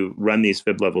when you run these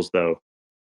fib levels, though,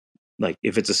 like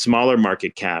if it's a smaller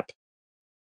market cap,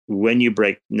 when you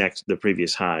break the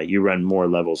previous high, you run more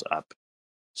levels up.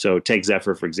 So take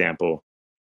Zephyr, for example.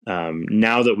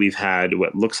 Now that we've had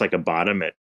what looks like a bottom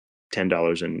at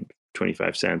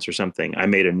 $10.25 or something, I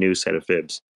made a new set of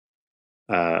fibs.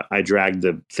 I dragged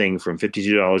the thing from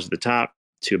 $52 at the top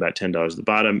to about $10 at the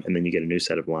bottom, and then you get a new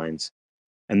set of lines.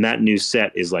 And that new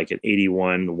set is like at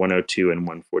 81, 102, and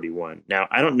 141. Now,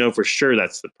 I don't know for sure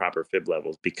that's the proper fib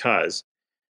levels because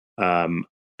I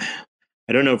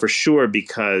don't know for sure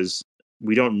because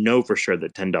we don't know for sure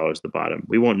that $10 is the bottom.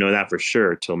 We won't know that for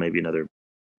sure till maybe another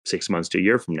 6 months to a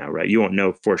year from now, right? You won't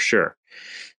know for sure.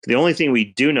 The only thing we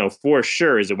do know for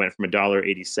sure is it went from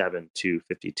 $1.87 to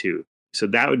 52. So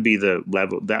that would be the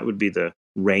level, that would be the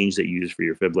range that you use for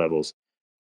your fib levels,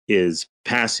 is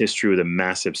past history with a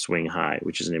massive swing high,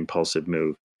 which is an impulsive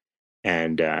move,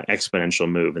 and exponential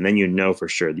move. And then you know for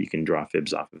sure that you can draw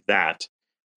fibs off of that.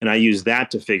 And I use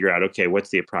that to figure out, okay, what's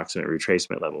the approximate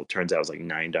retracement level? It turns out it was like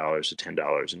 $9 to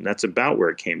 $10. And that's about where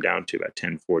it came down to, about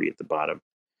 1040 at the bottom,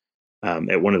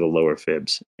 at one of the lower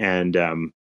fibs. And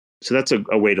so that's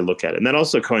a way to look at it. And that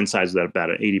also coincides with about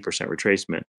an 80%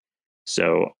 retracement.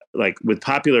 So like with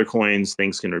popular coins,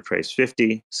 things can retrace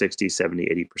 50, 60,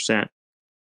 70, 80%.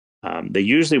 They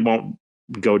usually won't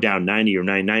go down 90 or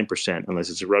 99%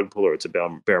 unless it's a rug pull or it's a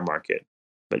bear market.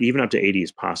 But even up to 80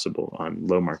 is possible on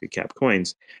low market cap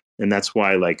coins. And that's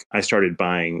why like I started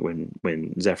buying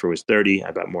when Zephyr was 30,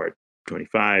 I bought more at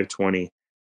 25, 20,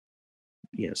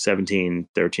 17,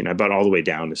 13. I bought all the way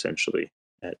down essentially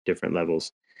at different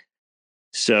levels.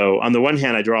 So on the one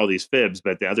hand, I draw all these fibs,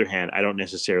 but the other hand, I don't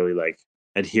necessarily like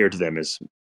adhere to them as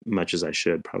much as I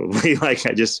should probably. Like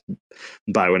I just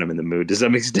buy when I'm in the mood to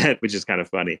some extent, which is kind of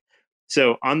funny.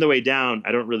 So on the way down,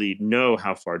 I don't really know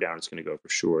how far down it's going to go for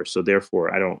sure. So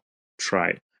therefore, I don't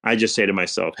try. I just say to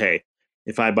myself, hey,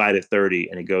 if I buy it at 30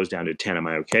 and it goes down to 10, am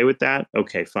I okay with that?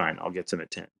 Okay, fine. I'll get some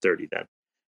at 10, 30 then.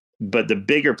 But the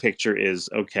bigger picture is,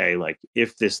 okay, like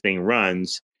if this thing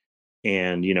runs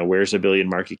and, where's a billion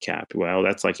market cap? Well,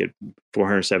 that's like at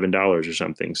 $407 or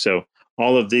something. So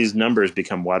all of these numbers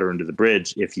become water under the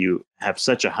bridge if you have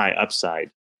such a high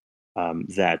upside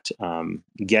that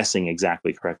guessing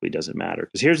exactly correctly doesn't matter.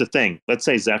 Because here's the thing: let's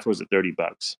say Zephyr was at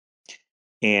 $30,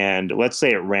 and let's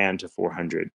say it ran to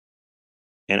 400,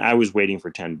 and I was waiting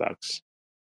for $10,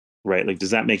 right? Like,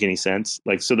 does that make any sense?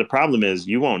 Like, so the problem is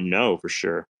you won't know for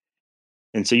sure,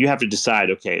 and so you have to decide.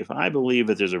 Okay, if I believe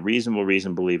that there's a reasonable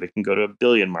reason to believe it can go to a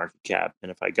billion market cap, and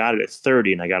if I got it at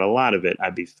 30 and I got a lot of it,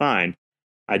 I'd be fine.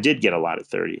 I did get a lot at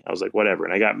 30. I was like, whatever,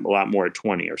 and I got a lot more at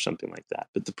 20 or something like that.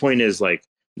 But the point is, like,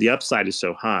 the upside is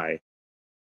so high,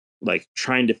 like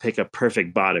trying to pick a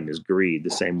perfect bottom is greed, the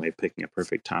same way picking a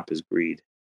perfect top is greed.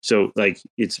 So like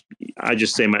I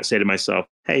just say to myself,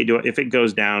 hey, if it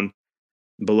goes down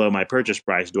below my purchase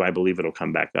price, do I believe it'll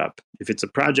come back up? If it's a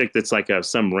project that's like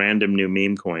some random new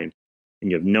meme coin and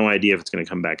you have no idea if it's going to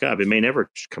come back up, it may never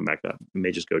come back up. It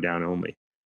may just go down only.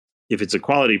 If it's a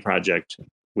quality project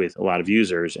with a lot of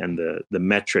users and the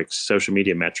metrics, social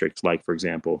media metrics, like for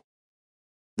example,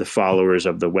 the followers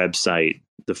of the website,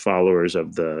 the followers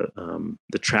of the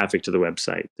traffic to the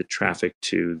website, the traffic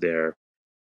to their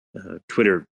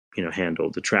Twitter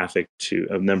handle, the traffic to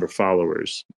a number of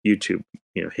followers, YouTube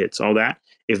hits, all that.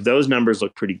 If those numbers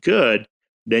look pretty good,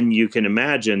 then you can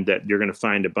imagine that you're going to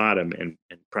find a bottom and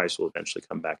price will eventually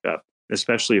come back up,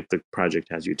 especially if the project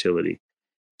has utility.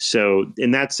 So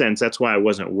in that sense, that's why I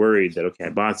wasn't worried that, okay, I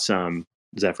bought some,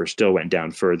 Zephyr still went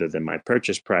down further than my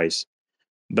purchase price.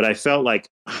 But I felt like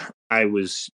I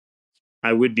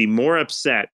would be more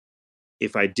upset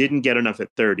if I didn't get enough at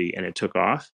 30 and it took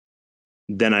off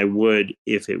than I would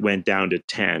if it went down to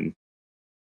 10.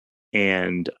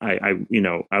 And I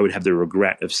would have the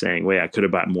regret of saying, wait, I could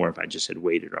have bought more if I just had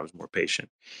waited or I was more patient.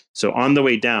 So on the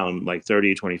way down, like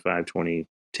 30, 25, 20,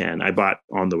 10, I bought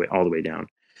all the way down.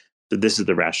 So this is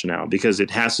the rationale, because it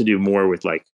has to do more with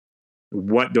like,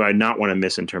 what do I not want to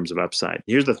miss in terms of upside?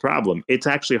 Here's the problem. It's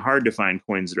actually hard to find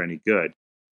coins that are any good.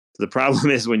 So the problem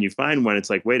is when you find one, it's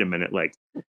like, wait a minute, like,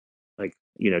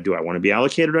 do I want to be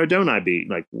allocated or don't I be?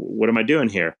 Like, what am I doing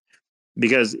here?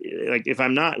 Because like, if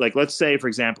I'm not, like, let's say, for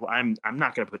example, I'm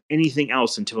not going to put anything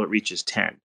else until it reaches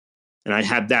 10. And I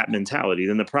had that mentality.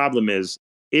 Then the problem is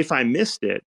if I missed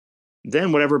it,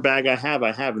 then whatever bag I have,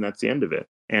 and that's the end of it.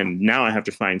 And now I have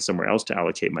to find somewhere else to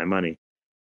allocate my money.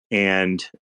 And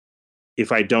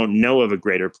if I don't know of a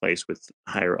greater place with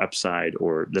higher upside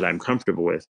or that I'm comfortable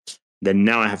with, then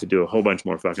now I have to do a whole bunch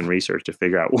more fucking research to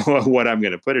figure out what I'm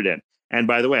going to put it in. And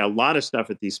by the way, a lot of stuff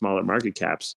at these smaller market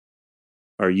caps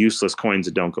are useless coins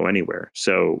that don't go anywhere.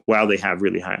 So while they have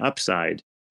really high upside,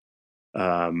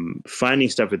 finding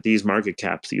stuff at these market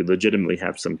caps that you legitimately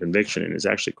have some conviction in is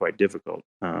actually quite difficult.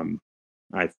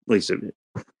 At least,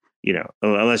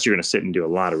 unless you're going to sit and do a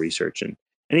lot of research, and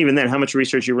even then, how much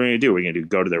research are you going to do? We're going to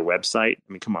go to their website.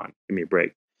 I mean, come on, give me a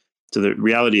break. So the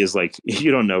reality is, like, you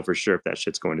don't know for sure if that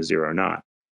shit's going to zero or not.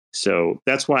 So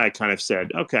that's why I kind of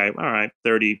said, okay, all right,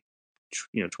 30,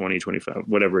 20, 25,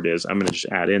 whatever it is, I'm going to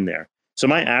just add in there. So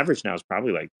my average now is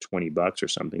probably like $20 or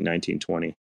something, 19,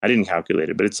 20. I didn't calculate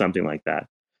it, but it's something like that.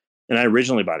 And I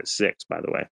originally bought it 6, by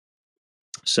the way.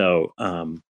 So,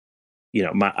 I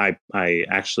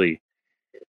actually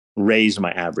raised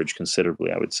my average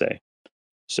considerably, I would say.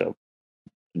 So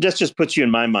that just puts you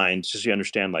in my mind, just so you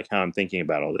understand like how I'm thinking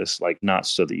about all this, like not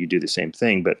so that you do the same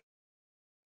thing, but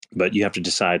you have to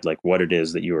decide like what it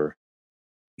is that you're,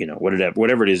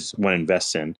 whatever it is one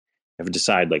invests in, you have to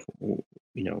decide like,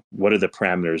 what are the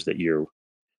parameters that you're,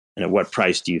 and at what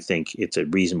price do you think it's a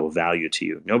reasonable value to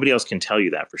you? Nobody else can tell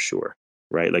you that for sure,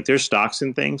 right? Like there's stocks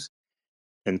and things,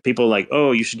 and people are like,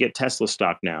 oh, you should get Tesla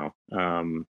stock now.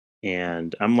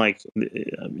 And I'm like,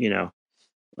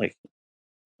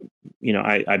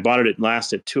 I bought it at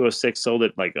last at 206, sold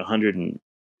it like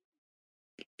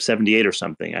 178 or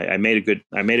something. I made a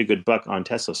good buck on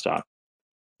Tesla stock.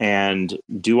 And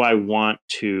do I want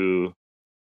to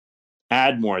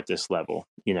add more at this level?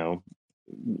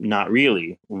 Not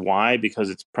really. Why? Because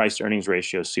its price to earnings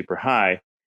ratio is super high.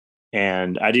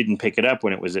 And I didn't pick it up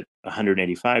when it was at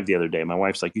 185 the other day. My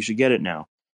wife's like, you should get it now.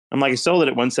 I'm like, I sold it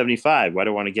at 175. Why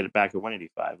do I want to get it back at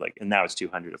 185? Like, and now it's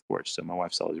 200, of course. So my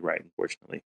wife's always right,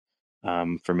 unfortunately,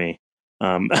 for me.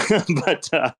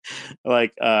 But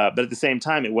at the same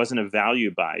time, it wasn't a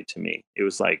value buy to me. It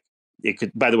was like, it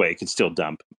could, by the way, it could still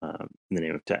dump in the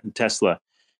name of Tesla.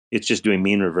 It's just doing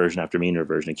mean reversion after mean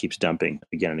reversion. It keeps dumping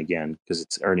again and again because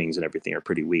its earnings and everything are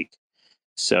pretty weak.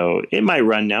 So it might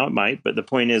run now, it might, but the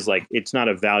point is like, it's not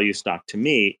a value stock to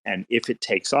me. And if it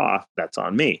takes off, that's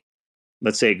on me.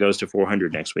 Let's say it goes to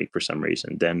 400 next week for some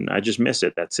reason, then I just miss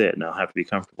it. That's it. And I'll have to be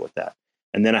comfortable with that.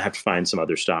 And then I have to find some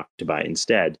other stock to buy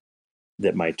instead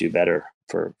that might do better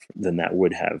than that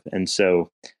would have. And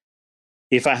so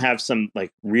if I have some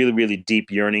like really, really deep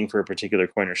yearning for a particular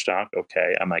coin or stock,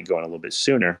 okay, I might go in a little bit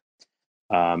sooner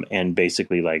and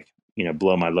basically like,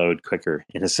 blow my load quicker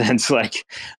in a sense, like,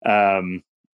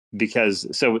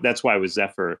 because so that's why with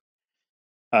Zephyr,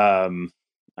 I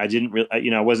didn't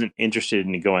really, I wasn't interested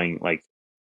in going like,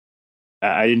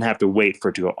 I didn't have to wait for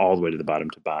it to go all the way to the bottom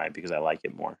to buy because I like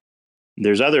it more.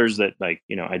 There's others that like,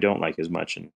 I don't like as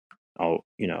much, and I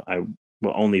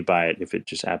will only buy it if it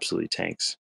just absolutely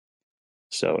tanks.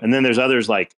 So, and then there's others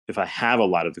like if I have a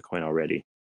lot of the coin already,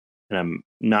 and I'm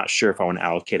not sure if I want to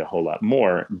allocate a whole lot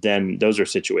more, then those are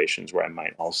situations where I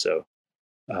might also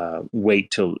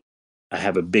wait till I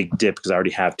have a big dip because I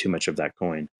already have too much of that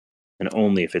coin, and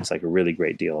only if it's like a really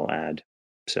great deal I'll add.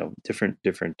 So different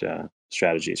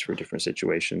strategies for different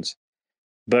situations.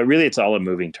 But really, it's all a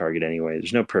moving target anyway.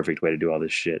 There's no perfect way to do all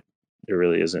this shit. There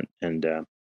really isn't. And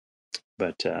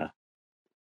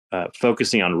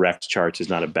focusing on wrecked charts is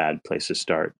not a bad place to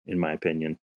start, in my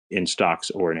opinion, in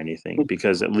stocks or in anything,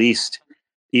 because at least,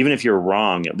 even if you're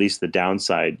wrong, at least the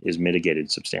downside is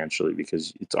mitigated substantially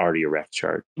because it's already a wrecked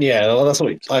chart. Yeah, well, that's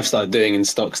what I've started doing in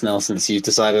stocks now since you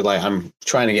decided like I'm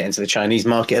trying to get into the Chinese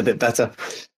market a bit better.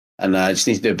 And I just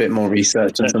need to do a bit more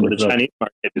research on some of the Chinese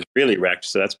market is really wrecked,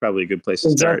 so that's probably a good place to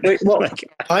start. Well,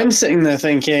 I'm sitting there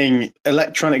thinking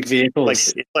electronic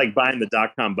vehicles. It's like buying the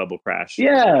dot-com bubble crash.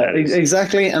 Yeah,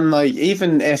 exactly. And like,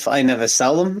 even if I never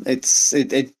sell them,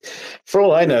 it for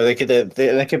all I know,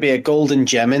 there could be a golden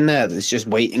gem in there that's just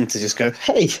waiting to just go,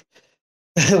 hey,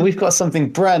 we've got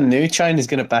something brand new. China's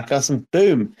going to back us, and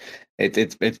boom.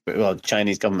 Well,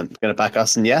 Chinese government's going to back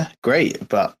us, and yeah, great.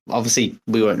 But obviously,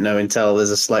 we won't know until there's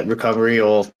a slight recovery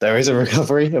or there is a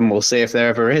recovery, and we'll see if there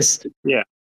ever is. Yeah,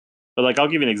 but like, I'll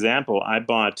give you an example. I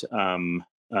bought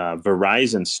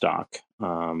Verizon stock.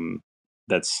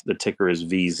 That's the ticker is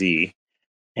VZ,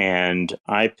 and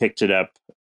I picked it up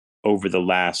over the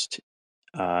last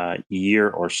year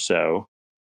or so.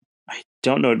 I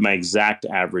don't know what my exact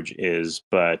average is,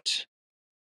 but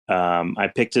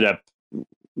I picked it up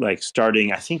like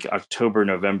starting, I think, October,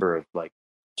 November of like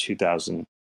 2000.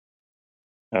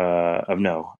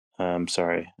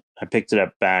 Sorry. I picked it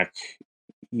up back.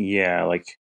 Yeah,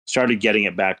 like started getting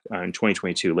it back in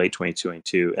 2022, late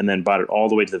 2022, and then bought it all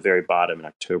the way to the very bottom in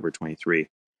October 23.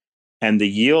 And the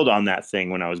yield on that thing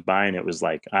when I was buying it was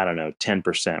like, I don't know,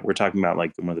 10%. We're talking about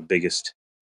like one of the biggest,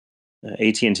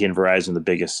 AT&T and Verizon, the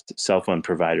biggest cell phone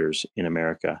providers in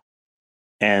America.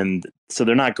 And so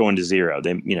they're not going to zero.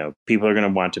 They, people are going to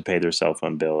want to pay their cell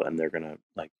phone bill, and they're going to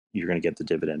you're going to get the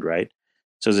dividend, right?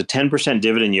 So it was a 10%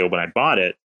 dividend yield when I bought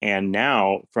it. And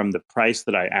now from the price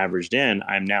that I averaged in,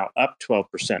 I'm now up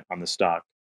 12% on the stock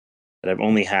that I've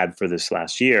only had for this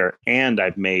last year. And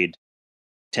I've made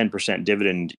 10%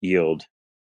 dividend yield,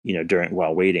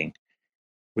 while waiting,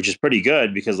 which is pretty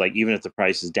good because like, even if the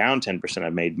price is down 10%,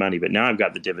 I've made money, but now I've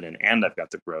got the dividend and I've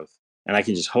got the growth and I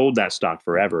can just hold that stock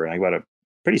forever. And I got a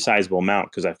pretty sizable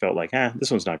amount because I felt like, this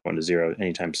one's not going to zero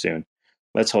anytime soon.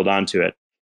 Let's hold on to it.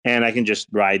 And I can just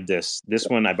ride this. This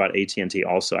one, I bought AT&T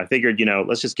also. I figured,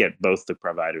 let's just get both the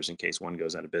providers in case one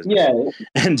goes out of business. Yeah.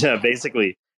 And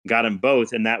basically got them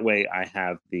both. And that way I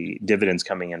have the dividends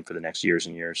coming in for the next years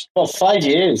and years. Well, 5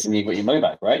 years and you've got your money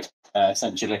back, right?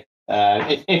 Essentially.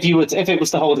 If it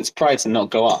was to hold its price and not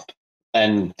go up,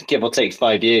 and give or take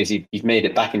 5 years, you've made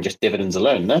it back in just dividends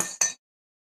alone, no?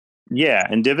 Yeah,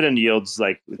 and dividend yields,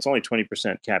 like, it's only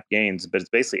 20% cap gains, but it's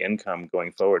basically income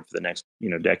going forward for the next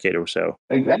decade or so.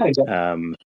 Exactly.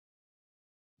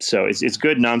 So it's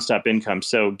good nonstop income.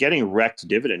 So getting wrecked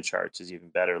dividend charts is even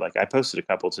better. Like I posted a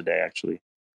couple today actually.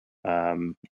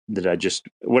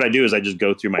 What I do is I just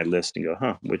go through my list and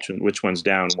go, which one's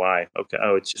down? Why? Okay,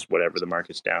 it's just whatever, the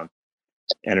market's down,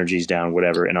 energy's down,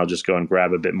 whatever, and I'll just go and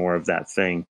grab a bit more of that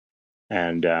thing,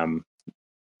 and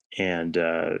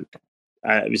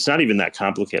it's not even that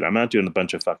complicated. I'm not doing a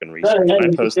bunch of fucking research. I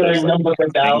post those, number go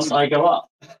down, I go up.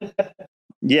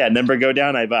 Yeah, number go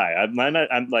down, I buy. I'm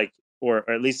like, or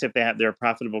at least if they're a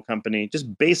profitable company,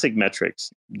 just basic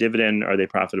metrics. Dividend, are they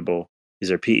profitable? Is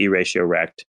their PE ratio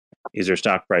wrecked? Is their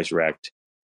stock price wrecked?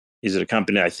 Is it a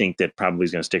company I think that probably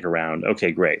is going to stick around?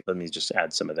 Okay, great. Let me just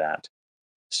add some of that.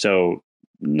 So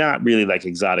not really like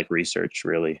exotic research,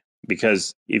 really.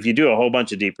 Because if you do a whole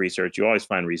bunch of deep research, you always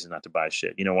find reasons not to buy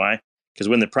shit. You know why? Because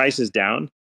when the price is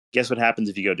down, guess what happens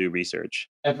if you go do research?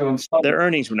 Their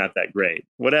earnings were not that great.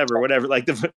 Whatever. Like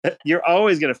you're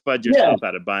always going to fudge yourself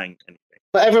out of buying anything.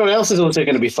 But everyone else is also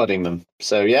going to be fudding them.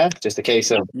 So yeah, just a case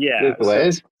of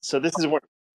So this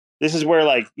is where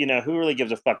like, who really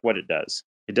gives a fuck what it does?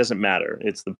 It doesn't matter.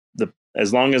 It's the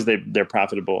as long as they're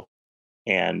profitable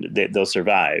and they'll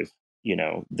survive,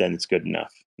 then it's good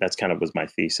enough. That's kind of was my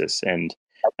thesis. And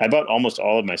I bought almost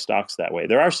all of my stocks that way.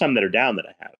 There are some that are down that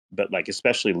I have, but like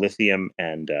especially lithium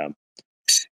and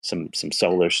some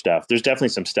solar stuff. There's definitely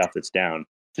some stuff that's down.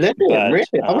 Lithium, really?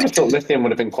 I would have thought lithium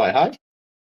would have been quite high.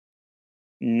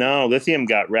 No, lithium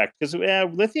got wrecked because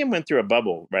lithium went through a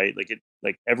bubble, right?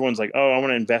 Like everyone's like, oh, I want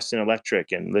to invest in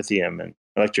electric and lithium and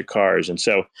electric cars, and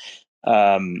so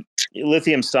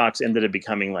lithium stocks ended up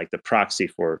becoming like the proxy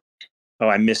for,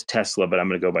 I missed Tesla, but I'm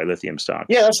going to go buy lithium stocks.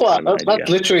 Yeah, that's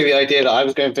literally the idea that I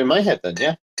was going through my head then.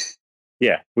 Yeah.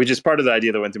 Yeah, which is part of the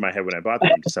idea that went through my head when I bought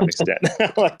them to some extent.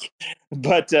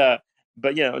 But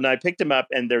and I picked them up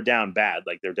and they're down bad.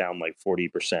 Like they're down like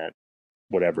 40%,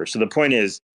 whatever. So the point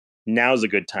is, now's a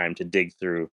good time to dig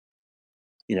through,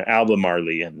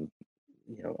 Albemarle and,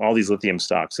 all these lithium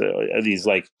stocks, these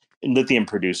like lithium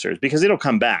producers, because it'll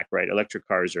come back, right? Electric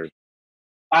cars are.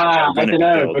 I don't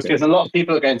know, because a lot of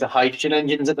people are going to hydrogen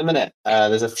engines at the minute.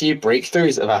 There's a few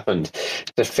breakthroughs that have happened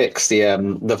to fix the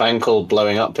Vankel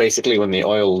blowing up, basically when the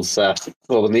oil's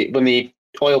when the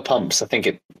oil pumps. I think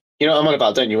it. You know what I'm on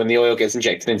about, don't you? When the oil gets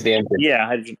injected into the engine. Yeah,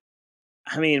 hydrogen.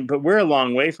 I mean, but we're a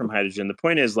long way from hydrogen. The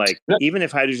point is, like, even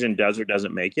if hydrogen does or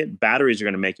doesn't make it, batteries are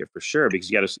going to make it for sure. Because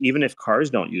you got to, even if cars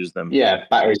don't use them,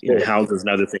 batteries, houses and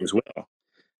other things will.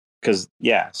 Because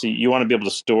so you want to be able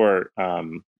to store,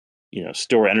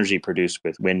 store energy produced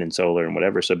with wind and solar and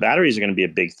whatever. So batteries are going to be a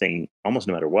big thing, almost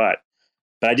no matter what.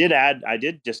 But I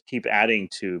did just keep adding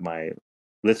to my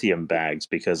lithium bags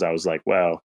because I was like,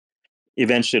 well,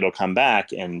 eventually it'll come back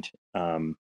and.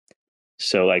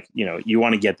 So like, you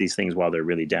want to get these things while they're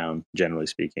really down, generally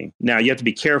speaking. Now you have to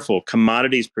be careful.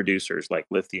 Commodities producers like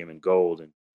lithium and gold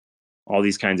and all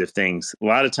these kinds of things, a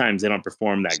lot of times they don't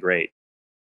perform that great.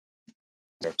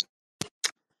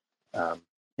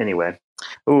 Anyway.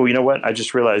 Oh, you know what? I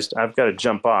just realized I've got to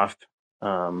jump off.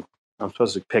 I'm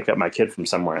supposed to pick up my kid from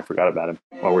somewhere. I forgot about him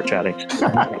while we're chatting.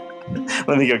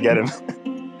 Let me go get him.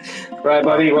 Right,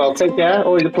 buddy. Well, take care.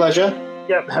 Always a pleasure.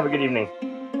 Yep. Have a good evening.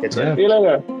 See you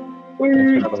later.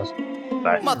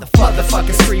 Bye.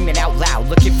 Motherfuckers screaming out loud,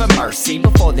 looking for mercy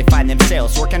before they find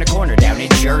themselves working a corner down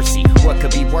in Jersey. What could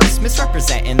be worse?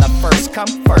 Misrepresenting the first come,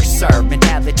 first serve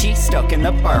mentality stuck in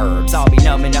the burbs. I'll be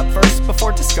numbing up first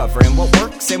before discovering what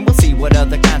works, and we'll see what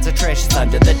other kinds of trash is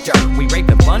under the dirt. We rape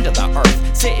and plunder the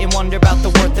earth, sit and wonder about the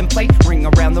worth and play, ring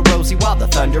around the rosy while the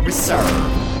thunder is served.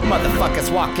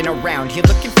 Motherfuckers walking around here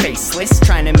looking faceless,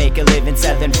 trying to make a living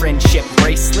selling friendship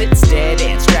bracelets. Dead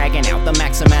ends dragging out the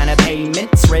max amount of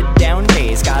payments. Red down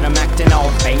days got them acting all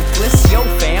bankless. Yo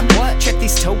fam, what? Check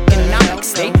these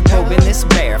tokenomics. They probing this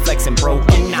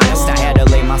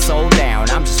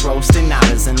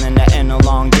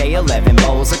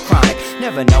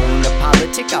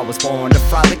born to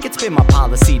frolic. It's been my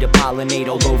policy to pollinate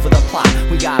all over the plot.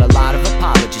 We got a lot of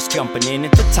apologists jumping in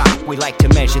at the top. We like to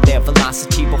measure their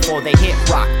velocity before they hit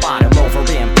rock bottom. Over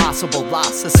impossible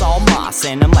loss, it's all moss,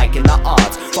 and I'm liking the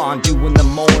odds. Fondue in the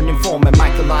morning, forming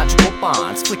mycological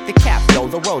bonds. Flick the cap, yo,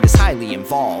 the road is highly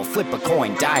involved. Flip a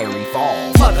coin, diary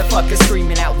evolve. Motherfuckers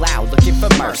screaming out loud, looking for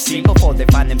mercy before they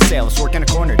find themselves working a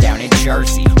corner down in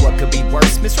Jersey. What could be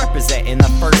worse? Misrepresenting the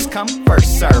first come,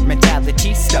 first serve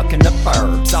mentality stuck in the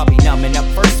burbs. I'll be numbing up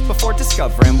first before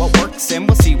discovering what works, and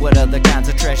we'll see what other kinds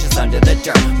of treasures under the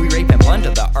dirt. We rape and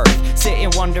plunder the earth, sit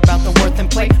and wonder about the worth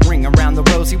and play. Ring around the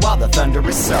rosy while the thunder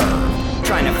is served.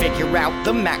 Trying to figure out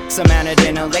the max amount of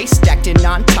dinner lace stacked in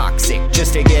non-toxic,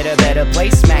 just to get a better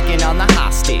place. Smacking on the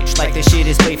hostage like the shit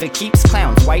is played for keeps.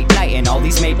 Clowns, white knight, and all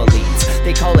these Maybellines.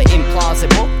 They call it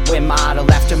implausible when model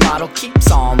after model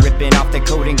keeps on ripping off the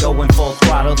coat and going full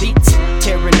throttle beats,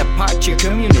 tearing apart your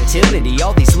community.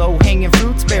 All these low-hanging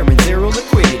fruits bearing zero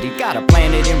liquidity. Got a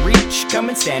planet in reach,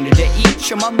 coming standard to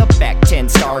each. I'm on the back 10,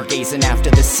 stargazing after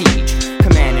the siege,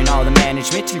 commanding all the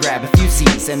management to grab a few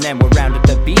Z's, and then we'll round up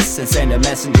the beasts and send a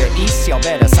messenger east. Y'all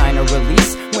better sign a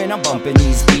release when I'm bumping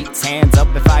these beats. Hands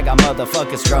up if I got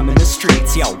motherfuckers drumming the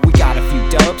streets. Yo, we got a few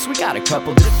dubs, we got a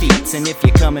couple defeats, and if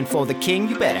you're coming for the king,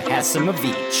 you better have some of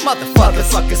each.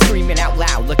 Motherfuckers screaming out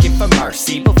loud, looking for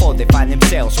mercy before they find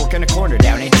themselves working a corner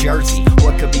down in Jersey.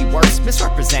 What could be worse?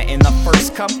 Misrepresenting the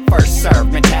first come, first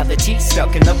serve mentality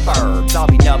stuck in the burbs. I'll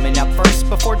be numbing up first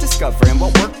before discovering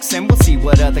what works, and we'll see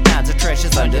what other kinds of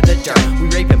treasures under the dirt. We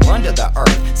rape and plunder the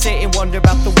earth, sit and wonder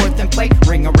about the worth and play.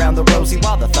 Ring around the rosy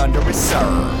while the thunder is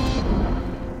served.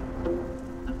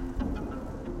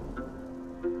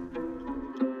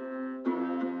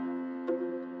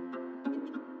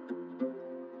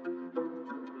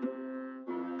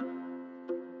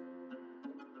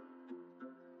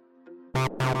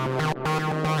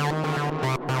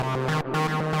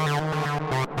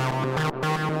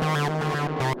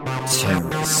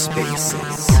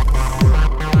 TerraSpaces.